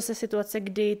 Ale pak jsou zase situace,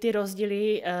 kdy ty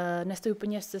rozdíly nestojí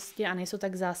úplně v cestě a nejsou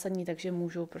tak zásadní, takže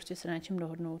můžou prostě se na něčem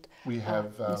dohodnout. We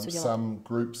have some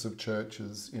groups of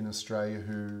churches in Australia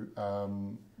who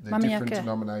they're different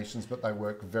denominations, but they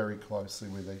work very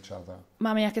closely with each other.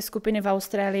 Máme nějaké skupiny v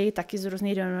Austrálii, taky z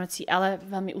různých denominací, ale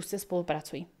velmi úzce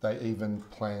spolupracují. They even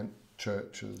plant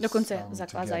churches. Dokonce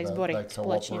zakládají sbory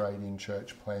společně. They cooperate in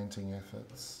church planting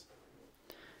efforts.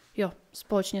 Jo,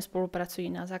 společně spolupracují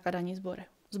na zakládání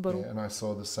sboru. Yeah, and I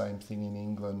saw the same thing in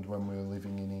England when we were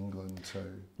living in England too.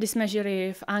 Když jsme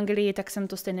žili v Anglii, tak jsem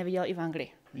to stejně viděl i v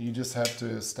Anglii. You just have to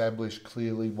establish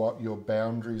clearly what your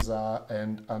boundaries are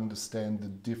and understand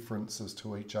the differences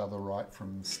to each other right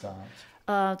from the start.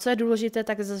 Co je důležité,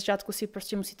 tak ze začátku si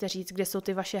prostě musíte říct, kde jsou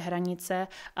ty vaše hranice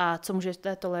a co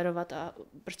můžete tolerovat a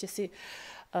prostě si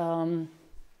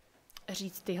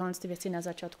říct tyhle ty věci na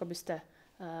začátku, abyste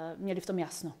měli v tom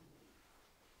jasno.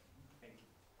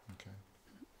 Okay.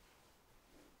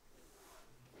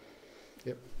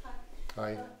 Yep.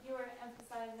 Hi. You were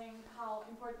emphasizing how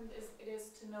important it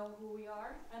is to know who we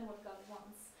are and what God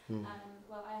wants. And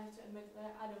well, I have to admit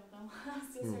that I don't know. I'm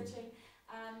still searching.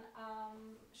 And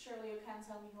surely you can't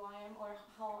tell me who I am or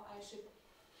how I should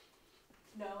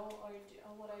know or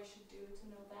what I should do to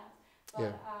know that.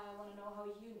 But I want to know how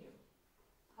you knew.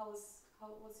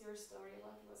 What's your story?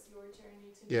 What was your journey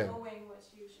to knowing what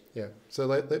you should do? Yeah. So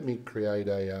let me create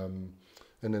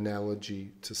an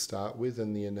analogy to start with,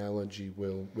 and the analogy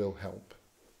will help.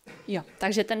 Jo,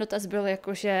 takže ten dotaz byl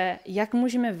jakože, jak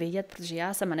můžeme vědět, protože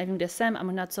já sama nevím, kde jsem a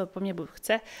možná co po mně Bůh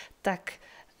chce, tak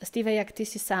Steve, jak ty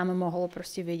si sám mohl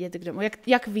prostě vědět,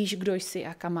 jak víš, kdo jsi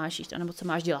a kam máš jít, anebo co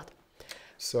máš dělat?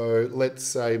 So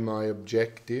let's say my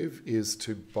objective is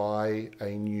to buy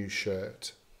a new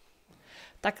shirt.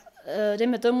 Tak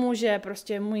dejme tomu, že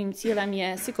prostě mým cílem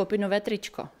je si koupit nové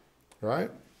tričko.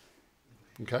 Right?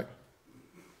 Okay.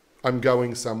 I'm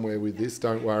going somewhere with this,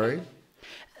 don't worry.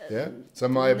 Yeah?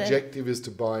 So my objective is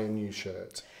to buy a new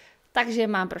shirt. Takže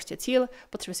mám prostě cíl,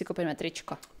 potřebuji si koupit nové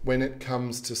tričko. When it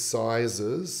comes to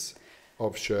sizes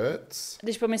of shirts,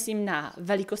 když pomyslím na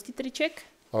velikosti triček,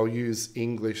 I'll use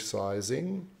English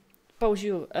sizing.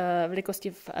 Použiju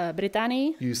velikosti v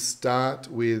Británii. You start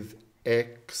with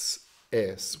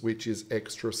XS, which is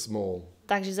extra small.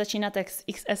 Takže začínáte s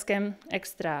XS-kem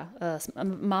extra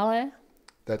malé.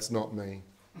 That's not me.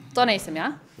 To nejsem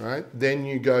já. Right? Then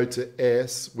you go to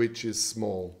S, which is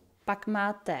small. Pak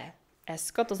máte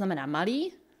S-ko, to znamená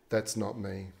malý. That's not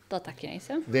me. To taky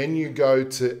nejsem. Then you go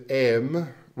to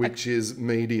M, which is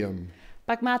medium.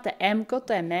 Pak máte M-ko,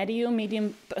 to je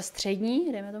medium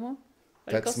střední, dejme tomu.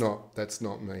 That's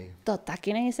not me. To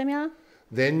taky nejsem já.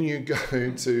 Then you go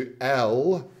to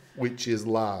L, which is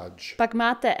large. Pak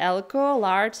máte L-ko,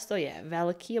 large, to je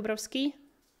velký, obrovský.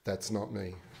 That's not me.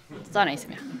 To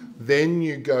nejsem já. Then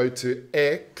you go to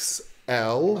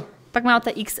XL. Pak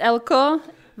máte XL-ko,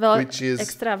 which is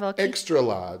extra velký. Extra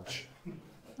large.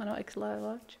 Ano, extra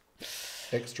large.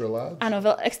 Extra large?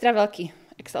 Ano, extra velký,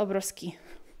 extra obrovský.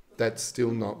 That's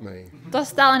still not me. To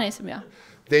stále nejsem já.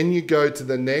 Then you go to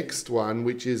the next one,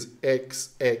 which is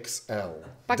XXL.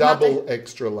 Double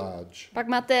extra large. Pak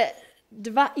máte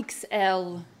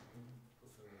 2XL.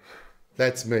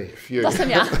 That's me. Phew. To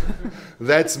jsem já.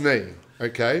 That's me.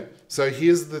 Okay? So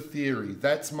here's the theory.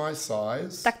 That's my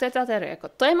size. Tak to je ta teorie. Jako,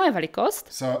 to je moje velikost.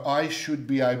 So I should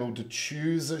be able to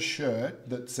choose a shirt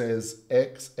that says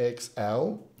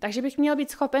XXL. Takže bych měl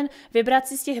být schopen vybrat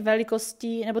si z těch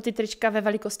velikostí, nebo ty trička ve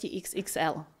velikosti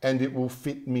XXL. And it will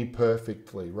fit me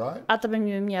perfectly, right? A to by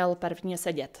mi měl perfektně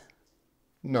sedět.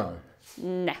 No.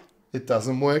 Ne. It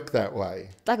doesn't work that way.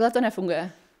 Takhle to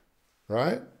nefunguje.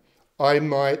 Right? I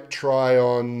might try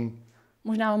on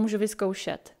možná můžu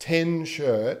vyzkoušet 10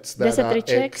 shirts that are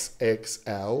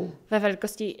XXL. Ve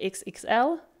velikosti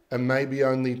XXL. And maybe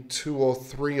only 2 or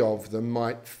 3 of them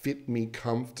might fit me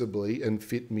comfortably and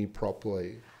fit me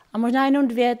properly. A možná jenom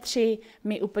 2, 3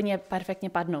 mi úplně perfektně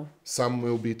padnou. Some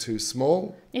will be too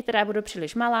small. Některé budou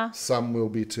příliš malá. Some will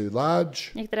be too large.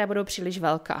 Některé budou příliš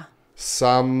velká.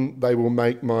 Some, they will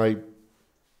make my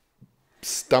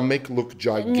stomach look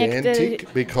gigantic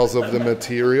because of the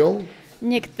material.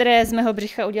 Některé z mého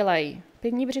břicha udělají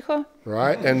pivní břicho.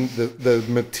 Right, and the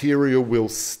material will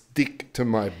stick to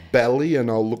my belly and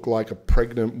I'll look like a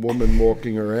pregnant woman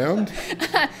walking around.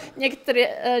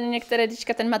 některé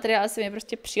tyčka ten materiál se mi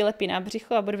prostě přilepí na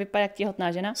břicho a budu vypadat jak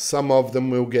těhotná žena. Some of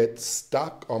them will get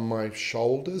stuck on my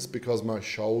shoulders because my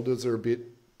shoulders are a bit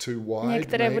too wide.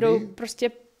 Některé budou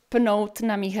prostě pnout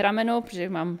na mých ramenou, protože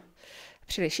mám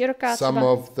příliš široká třeba. Some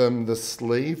of them, the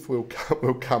sleeve will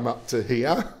come up to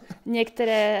here.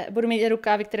 Některé budu mít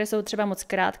rukávy, které jsou třeba moc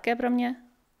krátké pro mě.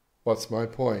 What's my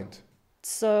point?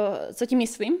 Co tím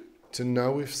myslím? To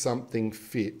know if something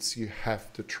fits, you have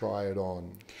to try it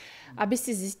on. Aby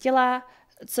si zjistila,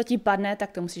 co ti padne,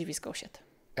 tak to musíš vyzkoušet.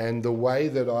 And the way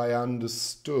that I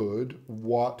understood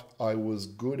what I was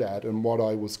good at and what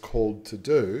I was called to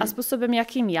do a způsobem,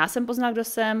 jakým já jsem poznal, kdo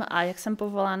jsem a jak jsem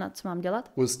povolána, co mám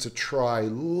dělat, was to try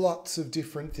lots of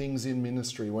different things in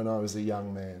ministry when I was a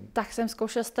young man. Tak jsem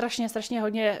zkoušel strašně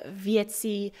hodně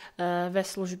věcí ve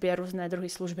službě, různé druhy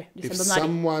služby, když If jsem byl mladý.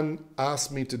 someone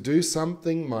asked me to do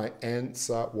something, my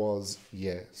answer was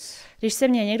yes. Když se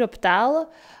mě někdo ptal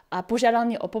a požádal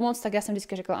mě o pomoc, tak já jsem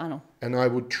vždycky řekl ano. And I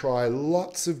would try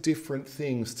lots of different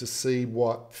things to see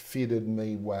what fitted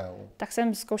me well. Tak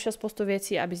jsem zkoušel spoustu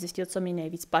věcí, aby zjistil, co mi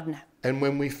nejvíc padne. And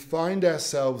when we find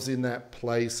ourselves in that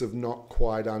place of not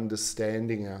quite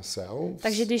understanding ourselves,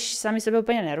 Takže když sami sebe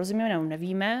úplně nerozumíme nebo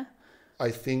nevíme,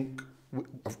 I think,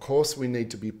 of course, we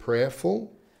need to be prayerful.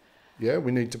 Yeah,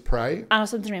 we need to pray. ano,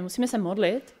 samozřejmě, musíme se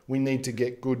modlit. We need to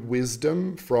get good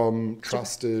wisdom from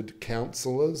trusted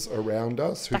counselors around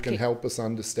us who can help us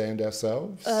understand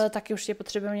ourselves. Taky určitě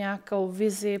potřebujeme nějakou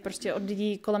vizi prostě od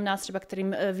lidí kolem nás, třeba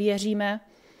kterým věříme.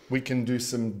 We can do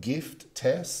some gift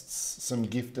tests, some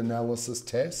gift analysis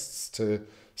tests to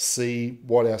see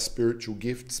what our spiritual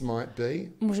gifts might be.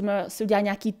 Můžeme si udělat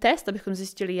nějaký test, abychom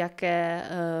zjistili, jaké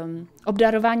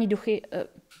obdarování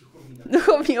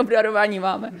duchovní obdarování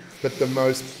máme. But the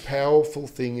most powerful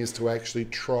thing is to actually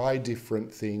try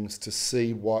different things to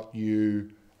see what you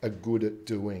are good at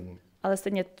doing. Ale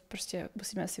stejně prostě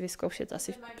musíme si vyzkoušet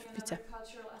asi více.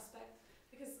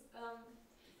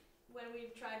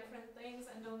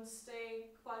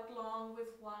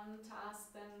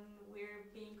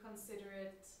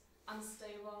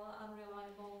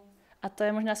 A to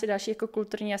je možná asi další jako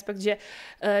kulturní aspekt, že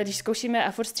když zkoušíme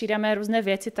a furt střídáme různé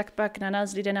věci, tak pak na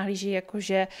nás lidé nahlíží jako,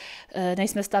 že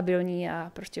nejsme stabilní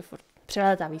a prostě furt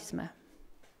přelétaví jsme.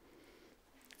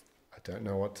 I don't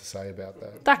know what to say about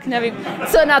that. Tak nevím,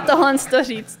 co na tohle to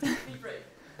říct.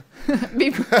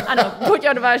 Ano, buď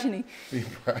odvážný. Be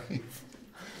brave.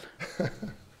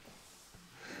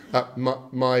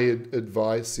 My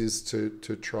advice is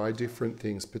to try different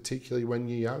things, particularly when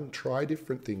you're young. Try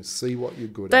different things, see what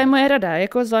you're good at. To je moje rada,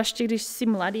 jako zvláště když jsi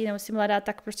mladý nebo jsi mladá,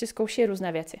 tak prostě zkoušej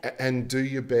různé věci. And do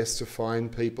your best to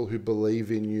find people who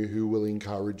believe in you, who will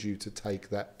encourage you to take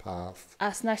that path.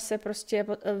 A snaž se prostě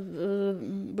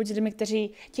buď s lidmi,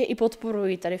 kteří tě i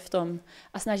podporují tady v tom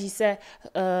a snaží se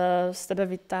z tebe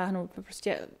vytáhnout,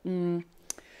 prostě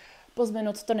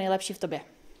pozvenout to nejlepší v tobě.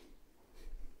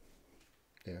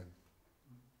 Yeah.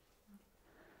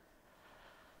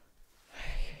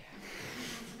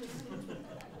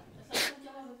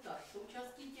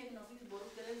 Součástí těch nových sborů,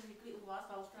 které vznikly u vás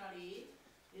v Austrálii,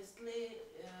 jestli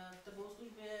v té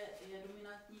bohoslužbě je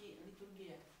dominantní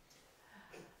liturgie.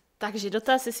 Takže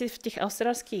dotaz, jestli v těch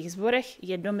australských sborech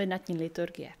je dominantní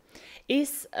liturgie.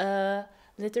 Is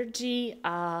liturgy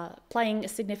playing a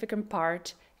significant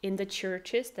part in the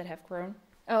churches that have grown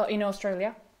in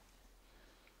Australia?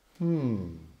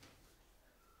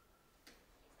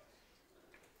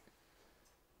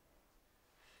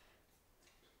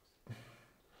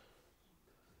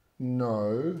 No.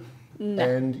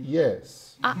 And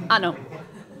yes. Ano.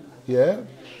 Yeah.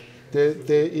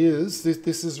 There is,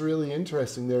 this is really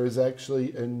interesting, there is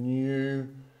actually a new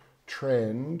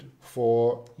trend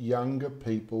for younger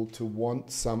people to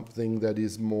want something that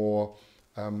is more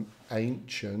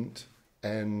ancient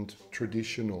and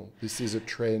traditional. This is a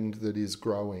trend that is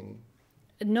growing.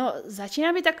 No,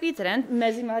 začíná být takový trend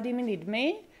mezi mladými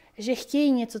lidmi, že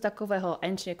chtějí něco takového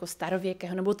jako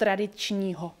starověkého nebo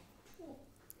tradičního.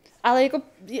 Ale jako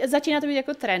začíná to být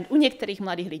jako trend u některých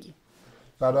mladých lidí.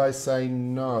 But I say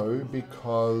no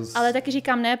because... Ale taky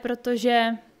říkám ne, protože...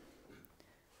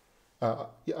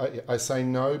 I say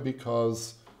no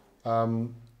because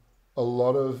a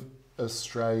lot of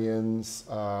Australians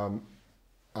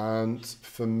aren't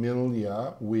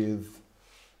familiar with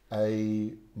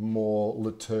a more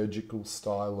liturgical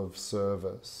style of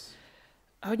service.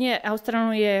 Hodně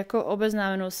Australanů je jako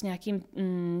obeznámeno s nějakým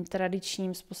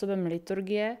tradičním způsobem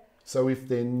liturgie. So if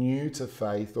they're new to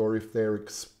faith or if they're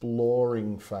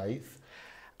exploring faith,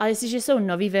 Ale jestliže jsou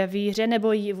noví ve víře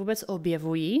nebo ji vůbec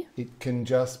objevují, it can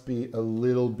just be a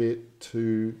little bit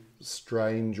too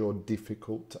strange or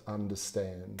difficult to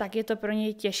understand. tak je to pro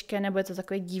ně těžké nebo je to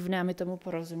takové divné, aby tomu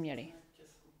porozuměli.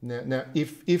 Now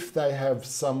if they have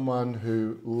someone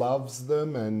who loves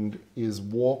them and is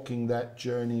walking that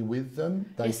journey with them,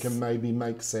 they can maybe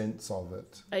make sense of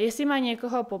it. A jestli má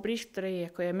někoho poblíž, který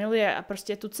jako je miluje a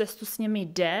prostě tu cestu s nimi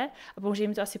jde a pomůže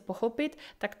jim to asi pochopit,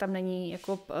 tak tam není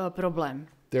jako problém.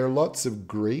 There are lots of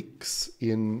Greeks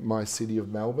in my city of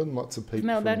Melbourne, lots of V people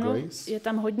from Melbourneu Greece. je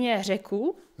tam hodně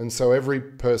Řeků, And so every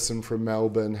person from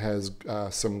Melbourne has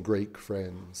some Greek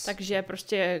friends. takže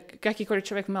prostě jakýkoliv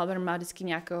člověk v Melbourne má vždycky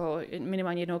nějakého,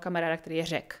 minimálně jednoho kamaráda, který je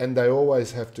Řek. And they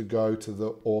always have to go to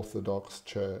the Orthodox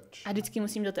Church. A vždycky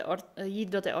musím jít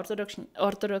do té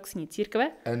ortodoxní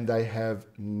církve And they have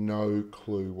no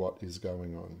clue what is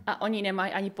going on. a oni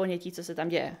nemají ani ponětí, co se tam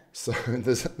děje. So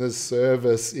the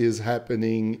service is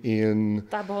happening in,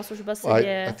 Ta bohoslužba se I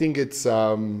děje, think it's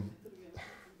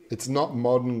not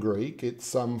modern Greek, it's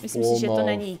some myslím si, form že to of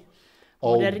není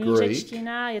Old moderní Greek.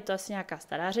 řečtina, je to asi nějaká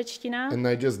stará řečtina. And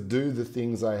they just do the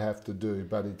things they have to do,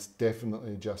 but it's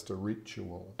definitely just a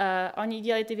ritual. Oni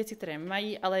dělají ty věci, které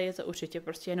mají, ale je to určitě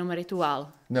prostě jenom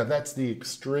rituál. Now that's the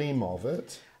extreme of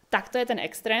it, Tak to je ten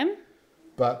extrém,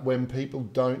 but when people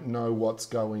don't know what's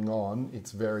going on,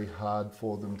 it's very hard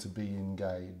for them to be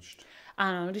engaged.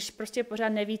 ano, když prostě pořád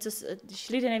neví, když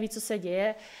lidé neví, co se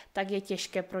děje, tak je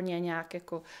těžké pro ně nějak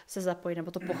jako se zapojit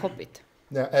nebo to pochopit.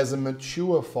 Now, as a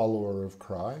mature follower of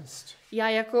Christ, Já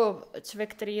jako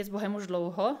člověk, který je s Bohem už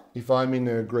dlouho, if I'm in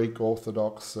a Greek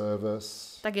Orthodox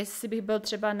service, tak jestli bych byl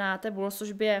třeba na té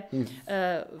bohoslužbě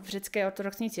v řecké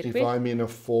ortodoxní if církvi, I'm in a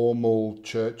formal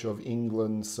Church of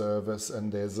England service and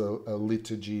there's a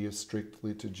liturgy, a strict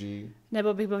liturgy,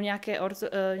 nebo bych byl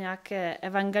v nějaké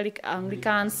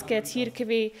anglikánské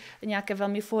církvi, nějaké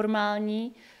velmi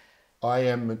formální,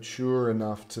 I am mature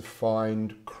enough to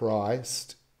find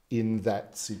Christ in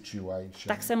that situation.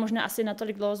 tak jsem možná asi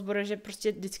natolik dlouho sboru, že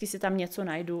prostě vždycky si tam něco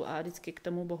najdu a vždycky k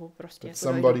tomu Bohu prostě But jako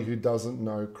somebody dojdu. who doesn't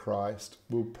know Christ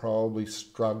will probably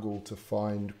struggle to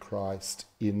find Christ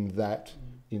in that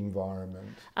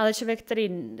environment. Ale člověk,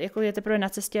 který jako je teprve na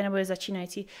cestě nebo je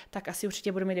začínající, tak asi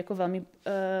určitě bude mít jako velmi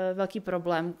velký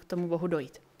problém k tomu Bohu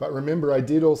dojít. But remember, I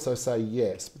did also say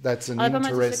yes, but that's an Ale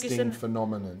pamatuju si, taky interesting jsem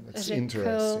phenomenon. It's řekl,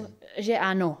 interesting. že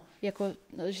ano, jako,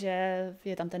 že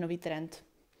je tam ten nový trend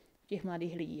těch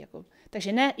mladých lidí. Jako.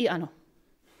 Takže ne i ano.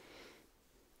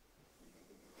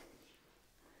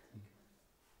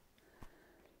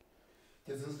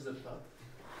 Chtěl jsem se zeptat,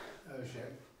 že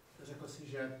řekl jsi,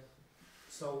 že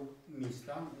jsou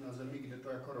místa na zemi, kde to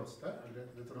jako roste a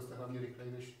kde to roste hlavně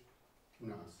rychleji než u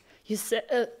nás.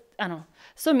 Ano.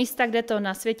 Jsou místa, kde to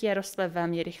na světě roste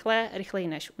velmi rychleji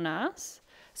než u nás.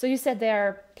 So you said there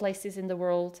are places in the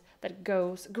world that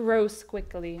grows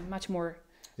quickly, much more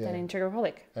than in Czech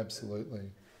Republic.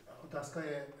 Absolutely. Otázka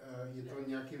je to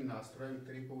nějakým nástrojem,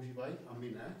 který používají a my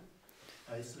ne?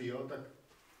 A jestli jo, tak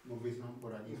mohl bys nám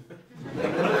poradit.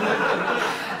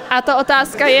 A ta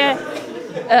otázka je,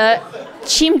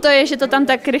 čím to je, že to tam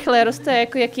tak rychle roste,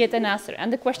 jako jaký je ten nástroj. And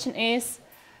the question is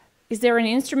there an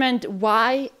instrument?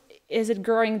 Why is it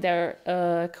growing there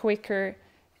quicker?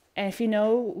 And if you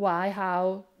know why,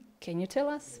 how, can you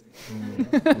tell us?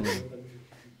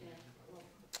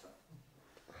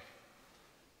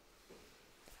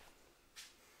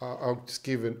 I'll just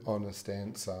give an honest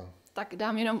answer. Tak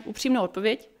dám jenom upřímnou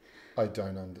odpověď. I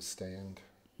don't understand.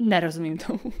 Nerozumím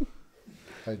tomu.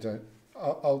 I don't.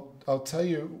 I'll tell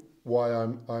you why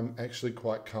I'm actually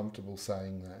quite comfortable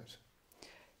saying that.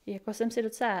 Jako jsem si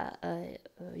docela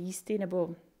jistý,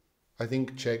 nebo... I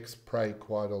think Czechs pray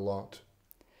quite a lot.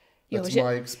 Jo, That's že...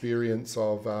 my experience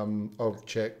of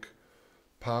Czech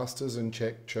pastors and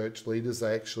Czech church leaders.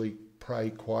 They actually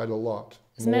pray quite a lot.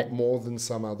 More than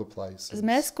some other places. Z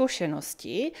mé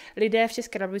zkušenosti lidé v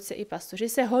České republice i pastoři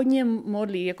se hodně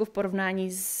modlí jako v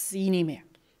porovnání s jinými.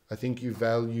 I think you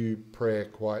value prayer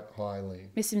quite highly.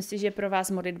 Myslím si, že pro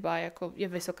vás modlitba jako je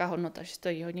vysoká hodnota, že to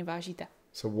ji hodně vážíte.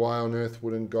 So why on earth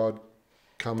wouldn't God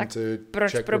come Tak to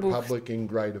proč Czech pro Bůh Republic in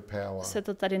greater power? se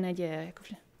to tady neděje?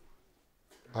 Jakože.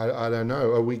 I don't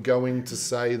know. Are we going to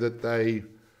say that they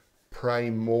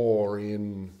pray more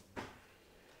in...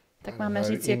 Tak máme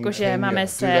říct, in jako, že Kenya? máme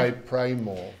Do they se... pray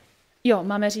more? Jo,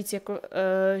 máme říct, jako,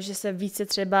 že se více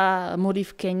třeba modlí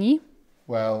v Keni.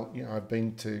 Well, you know, I've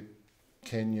been to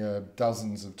Kenya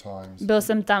dozens of times. Byl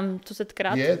jsem tam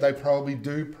 100krát. Yeah, they probably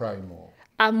do pray more.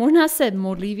 A možná se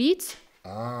modlí víc,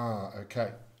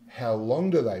 Okay. How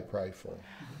long do they pray for?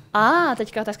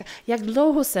 Teďka otázka. Jak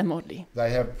dlouho se modlí?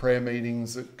 They have prayer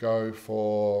meetings that go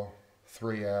for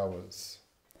 3 hours.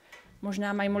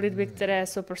 Možná mají modlitby, které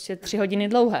jsou prostě 3 hodiny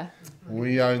dlouhé.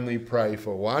 We only pray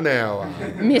for 1 hour.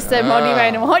 My se modlíme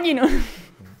jenom hodinu.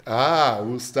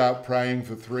 We'll start praying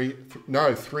for 3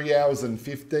 hours and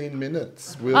 15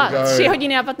 minutes. We'll go. 3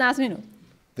 hodiny a 15 minut.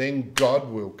 Then God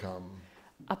will come.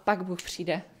 A pak Bůh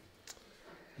přijde.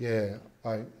 Yeah,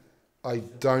 I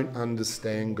don't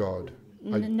understand God.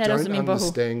 I don't Nerozumím Bohu.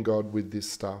 understand God with this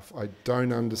stuff. I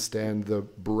don't understand the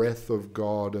breath of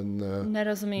God and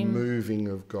the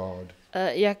moving of God.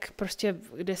 Jak prostě,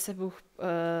 kde se Bůh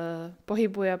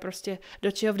pohybuje, prostě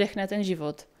do čeho vdechne ten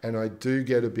život. And I do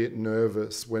get a bit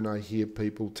nervous when I hear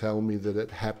people tell me that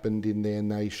it happened in their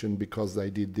nation because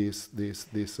they did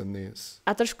this and this.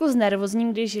 A trošku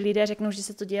znervozním, když lidé řeknou, že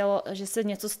se to dělalo, že se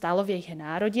něco stalo v jejich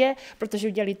národě, protože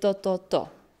udělali to.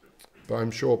 But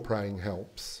I'm sure praying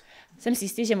helps. Jsem si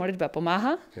jistý, že modlitba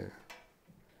pomáhá. Yeah.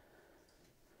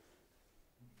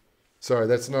 Sorry,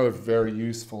 that's not a very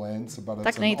useful answer, but Tak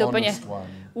it's není an to úplně honest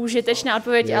one. užitečná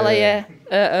odpověď, ale je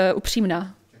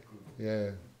upřímná.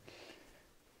 Yeah.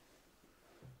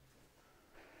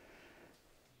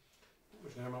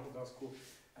 Možná mám otázku.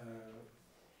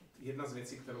 Jedna z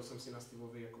věcí, kterou jsem si na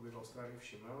Steveovi jakoby v Austrálii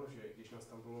všiml, že když nás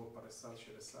tam bylo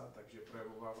 50-60, takže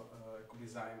projevoval jakoby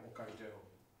zájem o každého.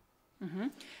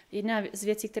 Jedna z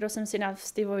věcí, kterou jsem si na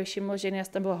Steveovi všiml, že nás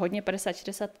tam bylo hodně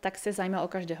 50-60, tak se zajímal o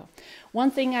každého.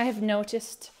 One thing I have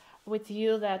noticed with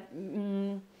you that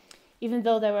even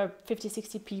though there were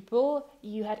 50-60 people,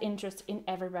 you had interest in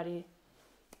everybody.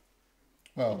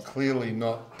 Well, clearly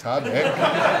not Tadek.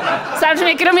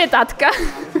 Samozřejmě kromě tatka.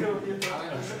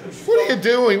 What are you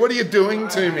doing? What are you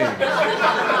doing to me?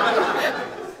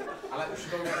 Ale už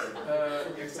to,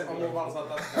 jak se omlouval za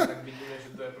tatka, tak vidíme,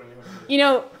 že to je pro něho. You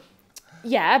know,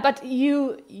 yeah, but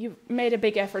you made a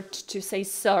big effort to say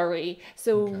sorry,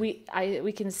 so okay.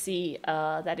 we can see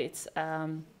that it's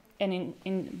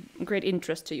in great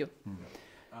interest to you.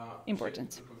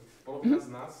 Important. Polovina z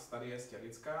nás tady je z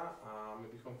Tělicka a my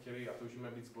bychom chtěli a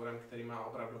toužíme být sborem, který má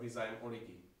opravdový zájem o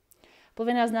lidi.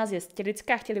 Polovina z nás je z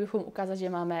Tělicka a chtěli bychom ukázat, že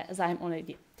máme zájem o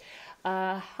lidi.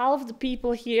 Half of the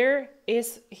people here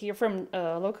is here from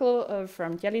local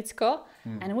from Tělicko,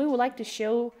 and we would like to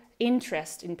show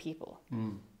interest in people.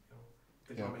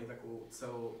 Teď máme i takovou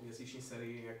celoměsíční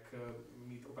sérii, jak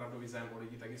mít opravdový zájem o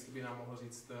lidi, tak jestli by nám mohl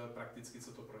říct prakticky,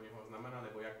 co to pro něho znamená,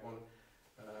 nebo jak on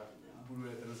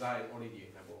buduje ten zájem o lidi,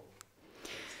 nebo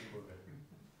s tím buduje.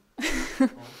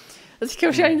 Teďka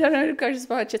už ani nedokážu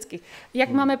spávat česky. Jak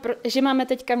máme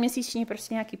teďka měsíční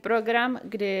prostě nějaký program,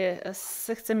 kdy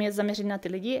se chceme zaměřit na ty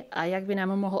lidi a jak by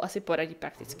nám mohl asi poradit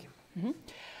prakticky.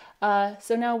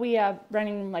 So now we are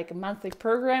running like a monthly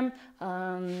program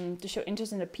to show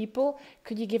interest in the people.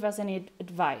 Could you give us any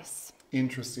advice?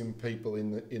 Interest in people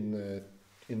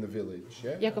in the village,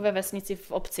 yeah? Jako ve vesnici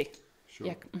v obci.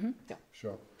 Sure. Jo.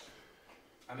 Sure.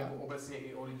 A nebo obecně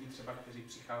i o lidi třeba, kteří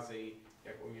přicházejí,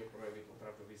 jak oni projevit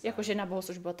opravdový zájem. Jakože na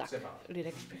bohoslužbu tak, třeba.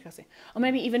 lidé, kteří přicházejí. Or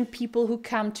maybe even people who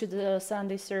come to the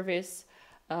Sunday service,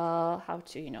 how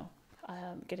to,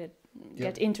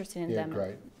 get interested in them.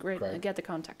 Great. Get the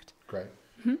contact. Great.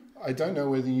 I don't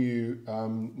know whether you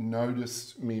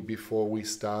noticed me before we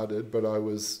started, but I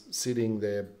was sitting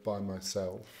there by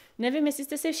myself. Nevím, jestli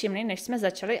jste si všimli, než jsme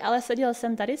začali, ale seděl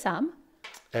jsem tady sám.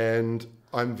 And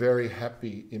I'm very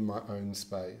happy in my own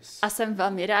space. A jsem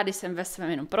velmi rád, když jsem ve svém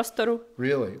jenom prostoru.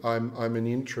 Really, I'm an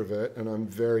introvert and I'm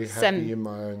very happy in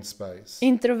my own space.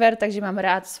 Introvert, takže mám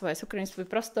rád svoje soukromí, svůj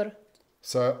prostor.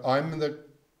 So I'm the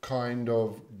kind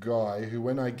of guy who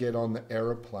when I get on the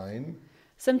aeroplane,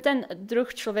 jsem ten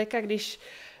druh člověka, když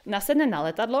nasedne na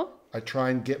letadlo, I try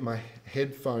and get my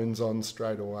headphones on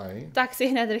straight away. Tak si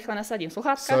hned rychle nasadím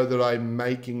sluchátka. So that I'm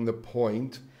making the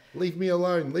point, leave me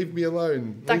alone, leave me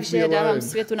alone. Takže dávám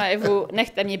světu najevu,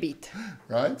 nechte mě být.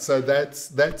 Right? So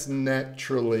that's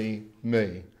naturally me.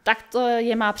 Tak to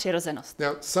je má přirozenost.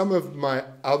 Now, some of my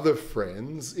other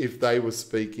friends, if they were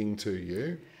speaking to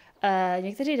you,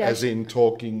 někteří další, as in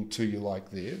talking to you like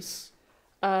this,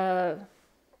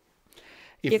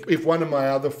 if one of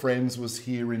my other friends was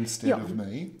here instead of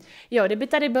me, jo, kdyby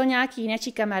tady byl nějaký jiný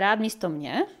kamarád místo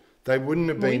mě, they wouldn't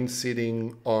have been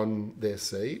sitting on their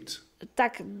seat.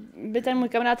 Tak by ten můj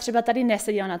kamarád třeba tady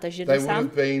neseděl na té židli sám. They would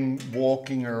have been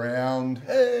walking around.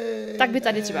 Hey, tak by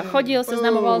tady třeba chodil,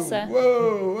 seznamoval se.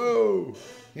 Whoa.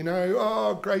 You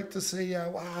know, great to see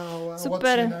you. Wow, super.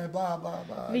 What's your name? Blah, blah,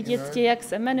 blah. Vidět tě, jak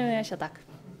se jmenuješ a tak.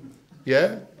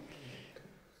 Yeah?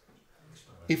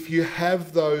 If you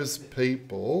have those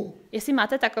people, jestli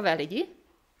máte takové lidi,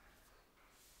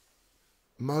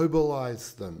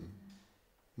 Mobilize them.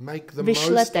 Make the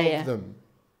Vyšlete most je. of them.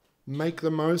 Make the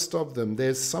most of them.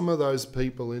 There's some of those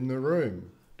people in the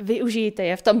room. Využijte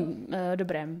je v tom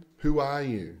dobrém. Who are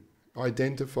you?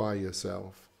 Identify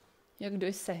yourself. Kdo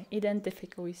jsi?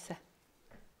 Identifikuj se.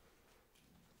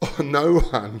 Oh, no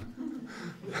one.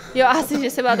 Jo, asi, že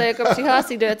se máte jako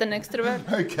přihlásit, kdo je ten extrovert.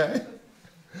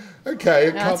 Okay,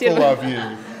 a couple of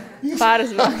you. Pár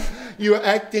z vás. You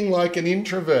are acting like an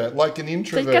introvert,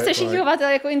 Teďka se všichni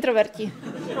chováte jako introverti.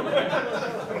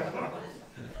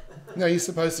 No, you're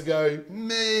supposed to go,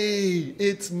 me,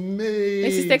 it's me.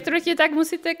 Jestli jste extroverti, tak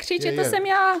musíte křičet, to jsem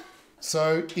já.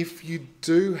 So if you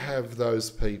do have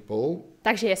those people,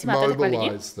 takže jestli máte takové lidi,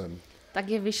 mobilize them. Tak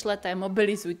je vyšlete,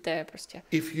 mobilizujte prostě.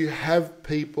 If you have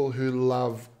people who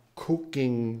love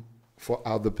cooking for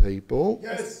other people,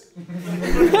 Yes.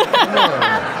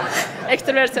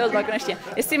 Extrovert se ozval konečně.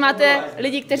 Jestli máte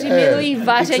lidi, kteří milují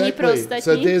vážení pro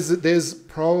ostatní, so there's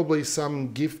probably some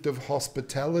gift of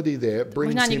hospitality there. It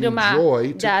brings him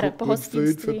joy to cook good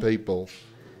food for people.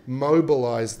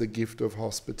 Mobilize the gift of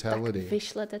hospitality. Tak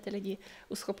vyšlete ty lidi,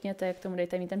 uschopněte je k tomu,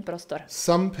 dejte mi ten prostor.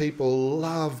 Some people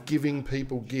love giving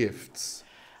people gifts.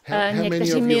 How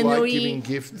many of you like giving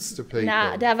gifts to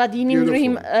people? Dávat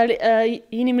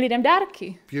jiným lidem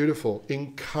dárky. Beautiful.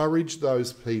 Encourage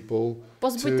those people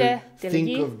Pozbuďte to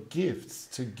think of gifts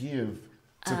to give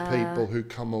to people who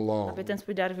come along. Aby ten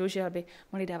svůj dár využil, aby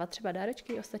mohli dávat třeba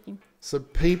dárečky ostatním. So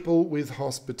people with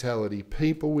hospitality,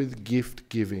 people with gift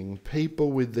giving, people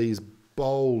with these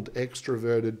bold,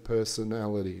 extroverted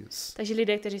personalities. Takže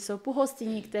lidé, kteří jsou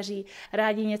pohostinní, kteří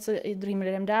rádi něco druhým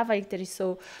lidem dávají, kteří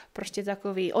jsou prostě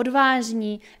takový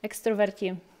odvážní,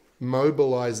 extroverti.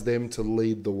 Mobilize them to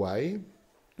lead the way.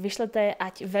 Vyšlete je,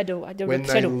 ať vedou, ať jdou When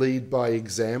dopředu. they lead by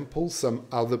example, some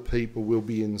other people will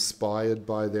be inspired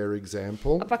by their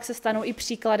example. A pak se stanou i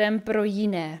příkladem pro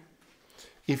jiné.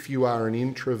 If you are an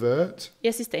introvert,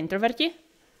 jestli jste introverti,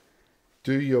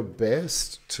 do your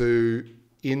best to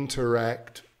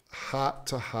interact heart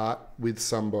to heart with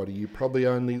somebody. You probably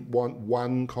only want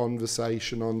one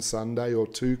conversation on Sunday or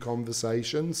two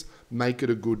conversations. Make it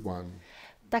a good one.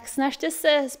 Tak snažte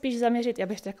se spíš zaměřit, já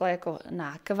bych řekla, jako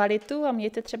na kvalitu a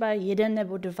mějte třeba 1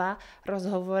 nebo 2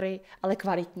 rozhovory, ale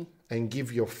kvalitní. And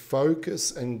give your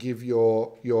focus and give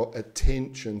your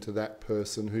attention to that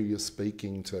person who you're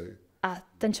speaking to. A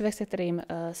ten člověk, se kterým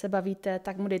se bavíte,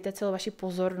 tak mu dejte celou vaši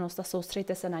pozornost a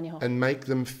soustřeďte se na něho. And make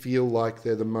them feel like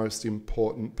they're the most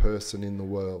important person in the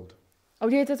world. A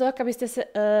udělejte to tak,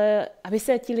 aby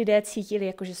se ti lidé cítili,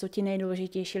 jako že jsou ti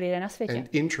nejdůležitější lidé na světě. And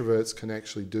introverts can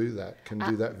actually do that,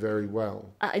 do that very well.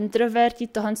 A introverti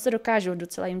tohle dokážou,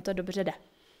 docela jim to dobře jde.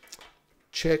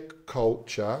 Czech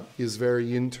culture is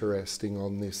very interesting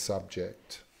on this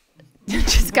subject.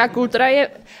 Česká kultura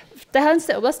je v téhle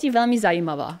oblasti velmi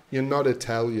zajímavá. You're not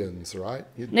Italians,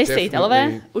 right? Nejste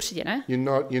Italové? Určitě ne.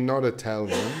 You're not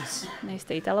Italians.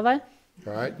 Nejste Italové?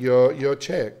 Right? You're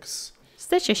Czechs.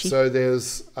 Jste Češi. So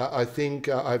there's, I think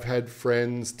I've had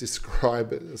friends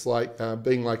describe it as like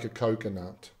being like a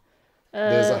coconut.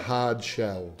 There's a hard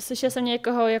shell. Slyšel jsem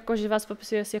někoho, jako, že vás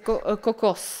popisuje jako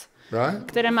kokos, right?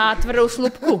 Které má tvrdou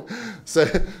slupku.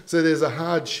 So there's a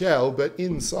hard shell, but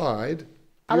inside,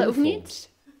 ale uvnitř,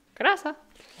 krása.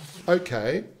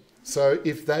 Okay, so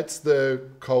if that's the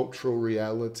cultural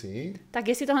reality, tak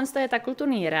jestli tohle je ta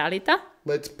kulturní realita,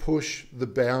 let's push the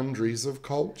boundaries of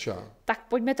culture. Tak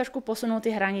pojďme trošku posunout ty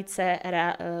hranice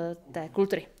té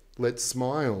kultury. Let's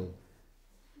smile.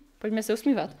 Pojďme se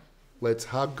usmívat. Let's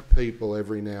hug people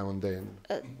every now and then.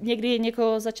 Někdy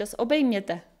někoho za čas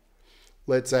obejměte.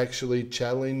 Let's actually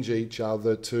challenge each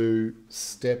other to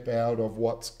step out of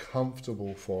what's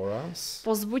comfortable for us.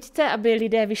 Pozbuďte, aby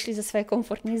lidé vyšli ze své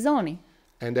komfortní zóny.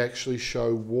 And actually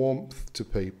show warmth to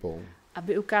people.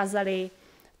 Aby ukázali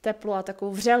teplo a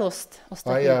takovou vřelost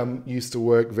ostatním. I used to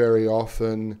work very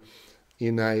often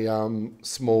in a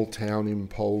small town in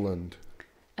Poland.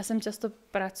 Já jsem často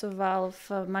pracoval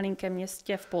v malinkém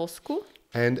městě v Polsku.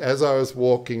 And as I was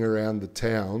walking around the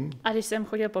town, a když jsem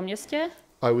chodil po městě,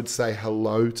 I would say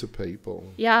hello to people.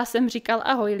 Já jsem říkal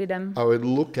ahoj lidem. I would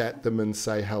look at them and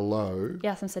say hello.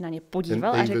 Já jsem se na ně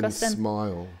podíval a řekl jsem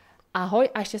smile. Ahoj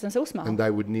a ještě jsem se usmál. And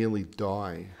they would nearly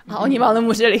die. A oni málo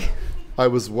umřeli. I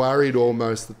was worried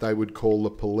almost that they would call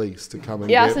the police to come and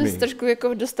Já get jsem me. se trošku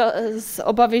jako dostal z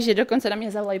obavy, že dokonce na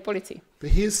mě zavolají policii.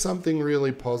 But here's something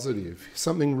really positive.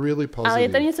 Ale je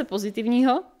tady něco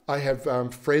pozitivního. I have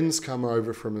friends come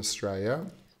over from Australia.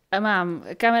 A mám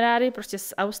kamarády prostě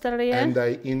z Austrálie. And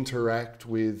they interact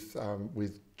with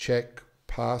Czech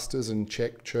pastors and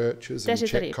Czech churches and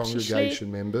Czech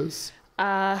congregation members.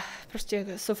 A prostě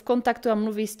jsou v kontaktu a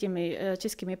mluví s těmi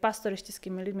českými pastory, s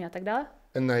českými lidmi a tak dále.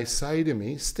 And they say to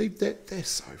me, Steve, they're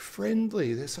so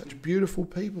friendly, they're such beautiful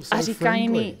people, so A říkají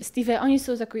mi, friendly. Steve, oni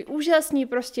jsou takový úžasní,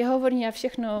 prostě hovorní a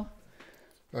všechno.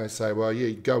 I say, well,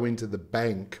 yeah, you go into the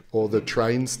bank or the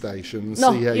train station and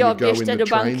No, see how jo, you go in běžte the do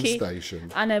train banky, station.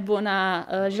 anebo na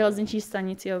železniční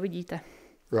stanici, jo, vidíte.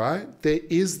 Right? There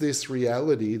is this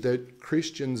reality that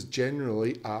Christians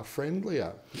generally are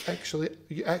friendlier.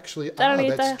 You actually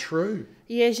are. That's true.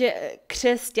 Je, že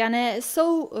křesťané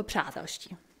jsou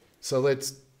přátelští. So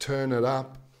let's turn it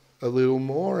up a little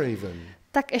more even.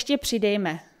 Tak ještě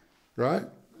přidejme. Right?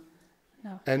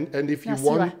 No. And if you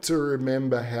want to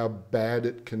remember how bad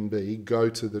it can be,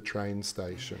 go to the train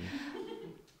station.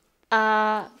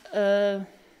 A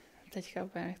teďka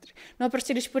úplně nechci. No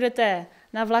prostě když půjdete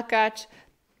na vlakač,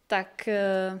 tak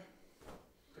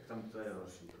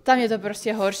tam je to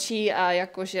prostě horší a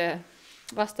jakože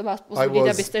vás to vás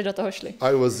pozbudit, abyste do toho šli.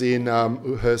 I was in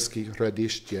Uherský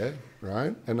Hradiště,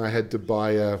 right? And I had to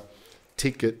buy a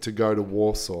ticket to go to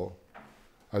Warsaw.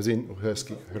 I was in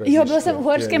Uherský Hradiště. Jo, byl jsem v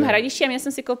Uherském Hradišti a měl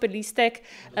jsem si koupit lístek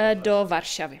do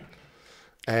Varšavy.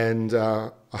 And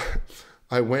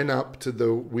I went up to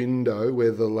the window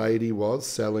where the lady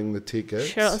was selling the tickets.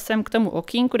 Šel jsem k tomu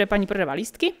okýnku, kde paní prodává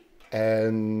lístky.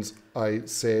 And I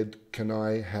said, can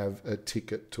I have a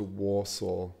ticket to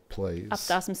Warsaw, please? A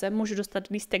ptal jsem se, můžu dostat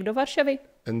lístek do Varšavy?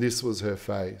 And this was her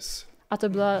face. A to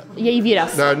byla její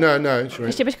výraz. No.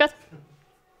 Ještě počkat.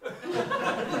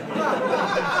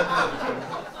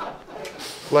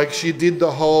 Like she did the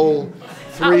whole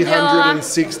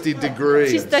 360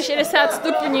 degrees. 360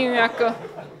 stupňů, jako.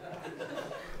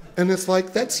 And it's like,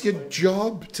 that's your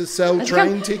job to sell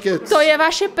train tickets. To je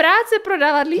vaše práce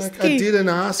prodávat lístky. Like, I didn't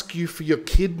ask you for your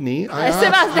kidney. Já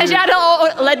jsem vás nežádal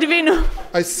o ledvinu.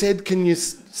 I said, can you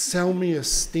sell me a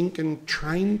stinking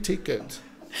train ticket?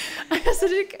 A já jsem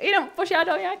jenom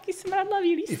požádal nějaký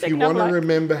smradlavý lístek If you na want to vlak.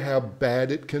 remember how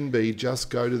bad it can be,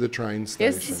 just go to the train station.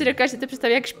 Jestli si dokážete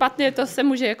představit, jak špatně to se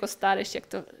může jako stát, ještě jak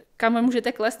to, kam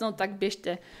můžete klesnout, tak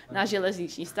běžte na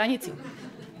železniční stanici.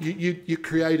 You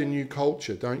create a new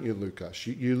culture, don't you, Lucas?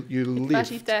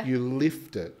 You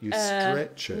lift it, you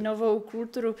stretch it. Novou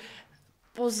kulturu,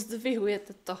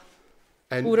 pozdvihujete to.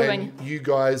 And you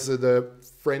guys are the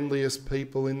friendliest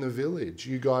people in the village.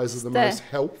 You guys are the most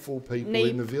helpful people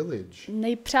in the village.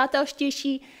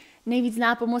 Nejpřátelštější, nejvíc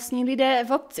nápomocní lidé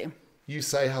v obci. You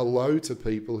say hello to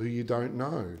people who you don't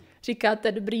know.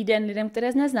 Říkáte dobrý den lidem,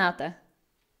 které neznáte.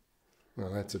 Well,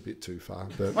 that's a bit too far.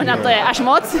 But, Možná to je až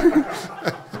moc.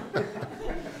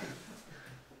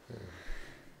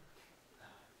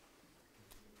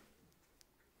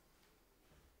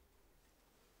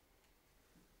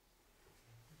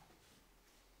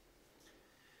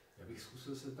 Já bych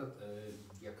zkusil se zeptat,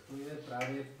 jak to je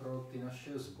právě pro ty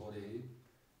naše sbory,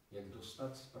 jak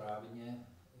dostat správně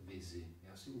vizi.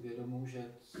 Já si uvědomuji, že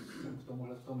jsem k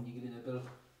tomuhle v tom nikdy nebyl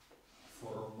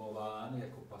formován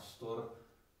jako pastor,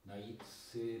 najít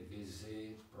si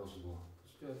vizi pro sbor.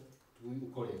 Prostě tvůj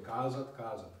úkol je kázat,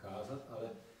 ale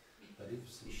tady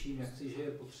slyším, jak si, že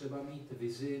je potřeba mít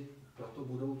vizi pro to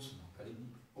budoucno. Tady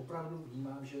opravdu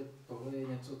vnímám, že tohle je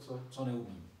něco, co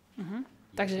neumím. Mm-hmm.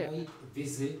 Takže najít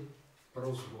vizi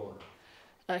pro sbor.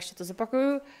 A ještě to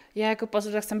zopakuju. Já jako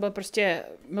pastor, tak jsem byl prostě,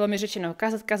 bylo mi řečeno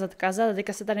kázat, a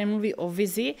teďka se tady mluví o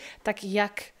vizi, tak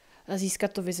jak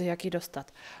získat tu vizi, jak ji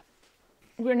dostat.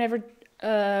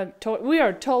 We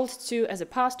are told to, as a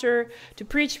pastor, to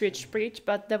preach,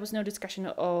 but there was no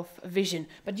discussion of vision.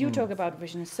 But you talk about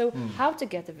vision. So how to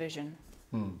get the vision?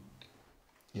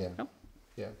 Yeah. No?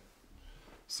 Yeah.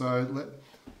 So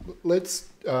let's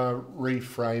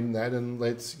reframe that and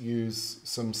let's use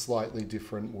some slightly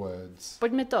different words.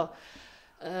 Pojďme to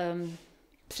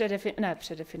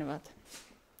předefinovat.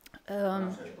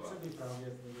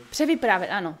 Převyprávět,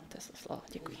 ano, to je slovo,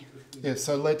 děkuji. Yeah,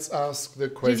 so let's ask the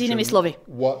question,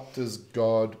 what does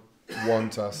God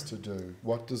want us to do?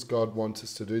 What does God want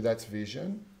us to do? That's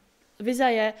vision.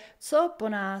 Vize je, co po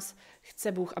nás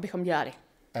chce Bůh, abychom dělali.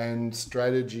 And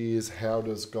strategy is how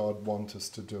does God want us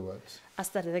to do it? A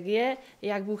strategie,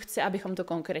 jak Bůh chce, abychom to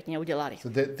konkrétně udělali.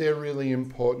 So they're really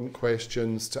important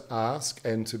questions to ask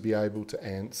and to be able to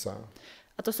answer.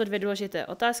 A to jsou dvě důležité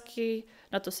otázky,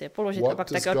 na to si je položit a pak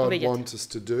také odpovědět. What does God want us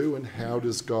to do and how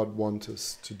does God want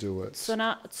us to do it?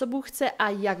 Co Bůh chce a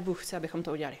jak Bůh chce, abychom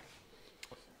to udělali.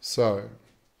 So,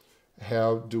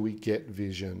 how do we get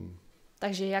vision?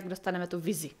 Takže jak dostaneme tu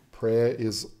vizi? Prayer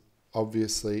is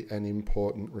obviously an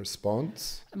important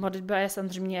response. Modlitba je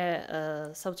samozřejmě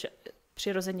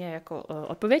přirozeně jako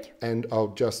odpověď. And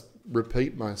I'll just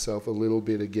repeat myself a little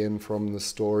bit again from the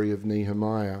story of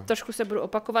Nehemiah. Trošku se budu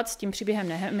opakovat s tím příběhem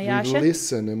We Nehemiáše.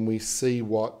 listen and we see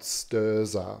what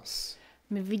stirs us.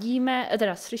 My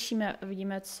slyšíme,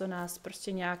 vidíme, co nás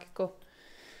prostě nějak jako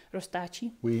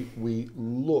roztáčí. We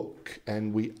look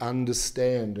and we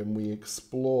understand and we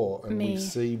explore and we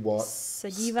see what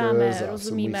stirs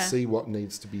us and we see what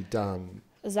needs to be done.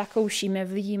 Zakoušíme,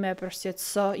 vidíme prostě,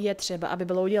 co je třeba, aby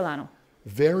bylo uděláno.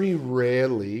 Very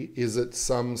rarely is it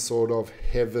some sort of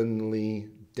heavenly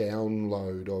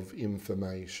download of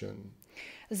information.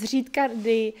 Zřídka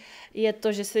kdy je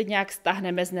to, že se nějak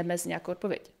stáhneme z nebe z nějakou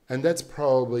odpověď. And that's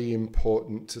probably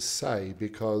important to say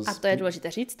because A to je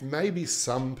důležité říct. maybe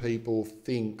some people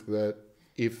think that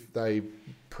if they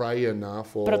pray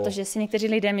enough or Protože si někteří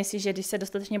lidé myslí, že když se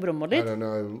dostatečně budou I modlit, don't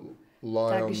know,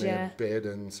 lie on their bed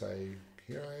and say,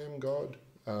 "Here I am, God."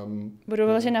 budou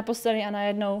ležet na posteli a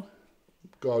najednou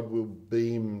God will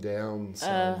beam down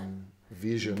some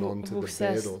vision onto Bůh the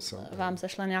se bed or something. vám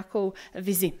zašle nějakou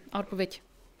vizi a odpověď.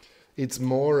 It's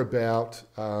more about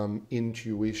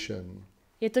intuition.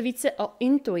 Je to více o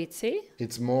intuici,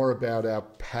 It's more about our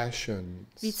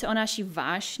passions. více o naší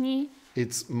vášni,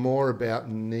 It's more about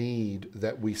need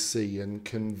that we see and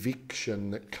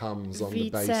conviction that comes on the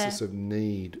basis of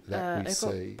need that we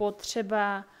jako see.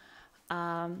 potřeba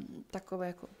a takové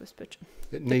jako bezpečné.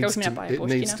 It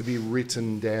needs to be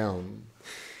written down.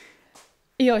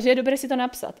 Jo, že je dobré si to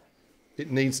napsat.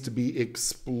 It needs to be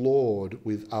explored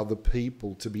with other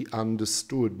people to be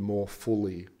understood more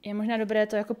fully. Je možná dobré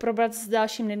to jako probrat s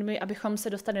dalšími lidmi, abychom se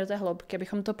dostali do té hloubky,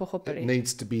 abychom to pochopili. It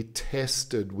needs to be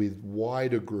tested with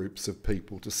wider groups of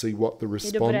people to see what the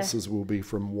responses will be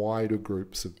from wider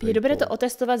groups of people. Je dobré to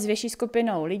otestovat s větší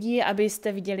skupinou lidí,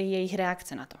 abyste viděli jejich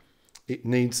reakce na to. It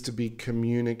needs to be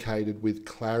communicated with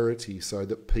clarity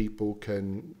so that people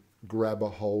can grab a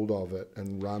hold of it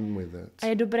and run with it. A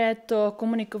je dobré to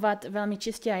komunikovat velmi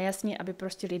čistě a jasně, aby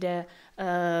prostě lidé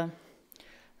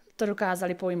to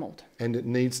dokázali pojmout. And it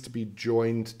needs to be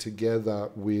joined together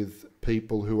with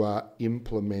people who are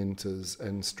implementers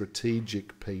and strategic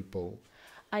people.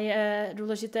 A je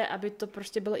důležité, aby to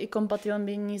prostě bylo i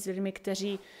kompatibilní s lidmi,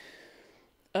 kteří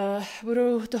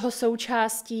budou toho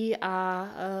součástí a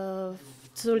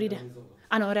co lidé...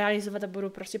 Ano, realizovat a budu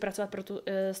prostě pracovat pro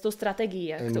s tou strategií,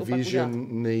 jak to pak udělat.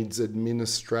 Needs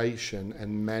administration and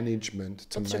management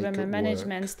to potřebujeme make it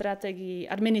management, work. strategii,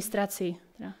 administraci.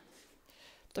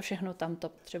 To všechno tam to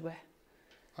potřebuje.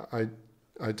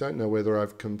 I don't know whether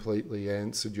I've completely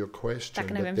answered your question,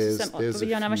 tak nevím, but jsem there's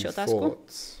odpověděla na vaši otázku.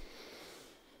 Thoughts.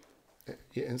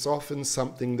 It's often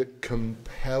something that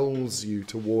compels you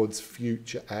towards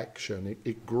future action.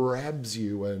 It grabs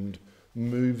you and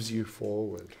moves you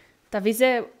forward. Ta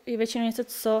vize je většinou něco,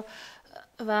 co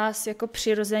vás jako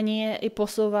přirozeně i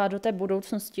posouvá do té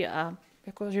budoucnosti a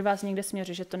jako, že vás někde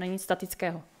směří, že to není nic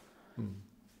statického.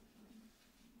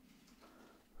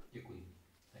 Děkuji.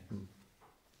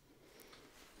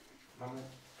 Máme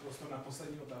prostor na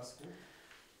poslední otázku.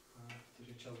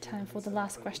 Time for the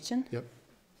last question. Yep.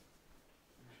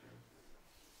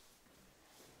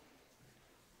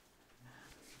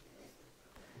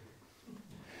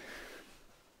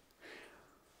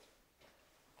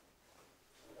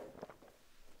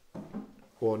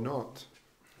 Or not.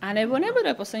 A nebo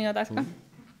nebude poslední otázka.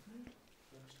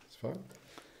 It's fine.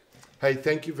 Hey,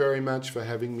 thank you very much for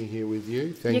having me here with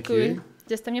you. Thank Děkuji, you.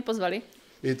 že jste mě pozvali.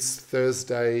 It's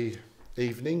Thursday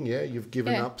evening, yeah? You've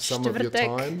given up some of your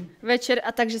time. Večer,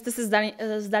 a takže jste se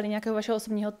zdali nějakého vašeho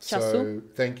osobního času. So,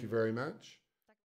 thank you very much.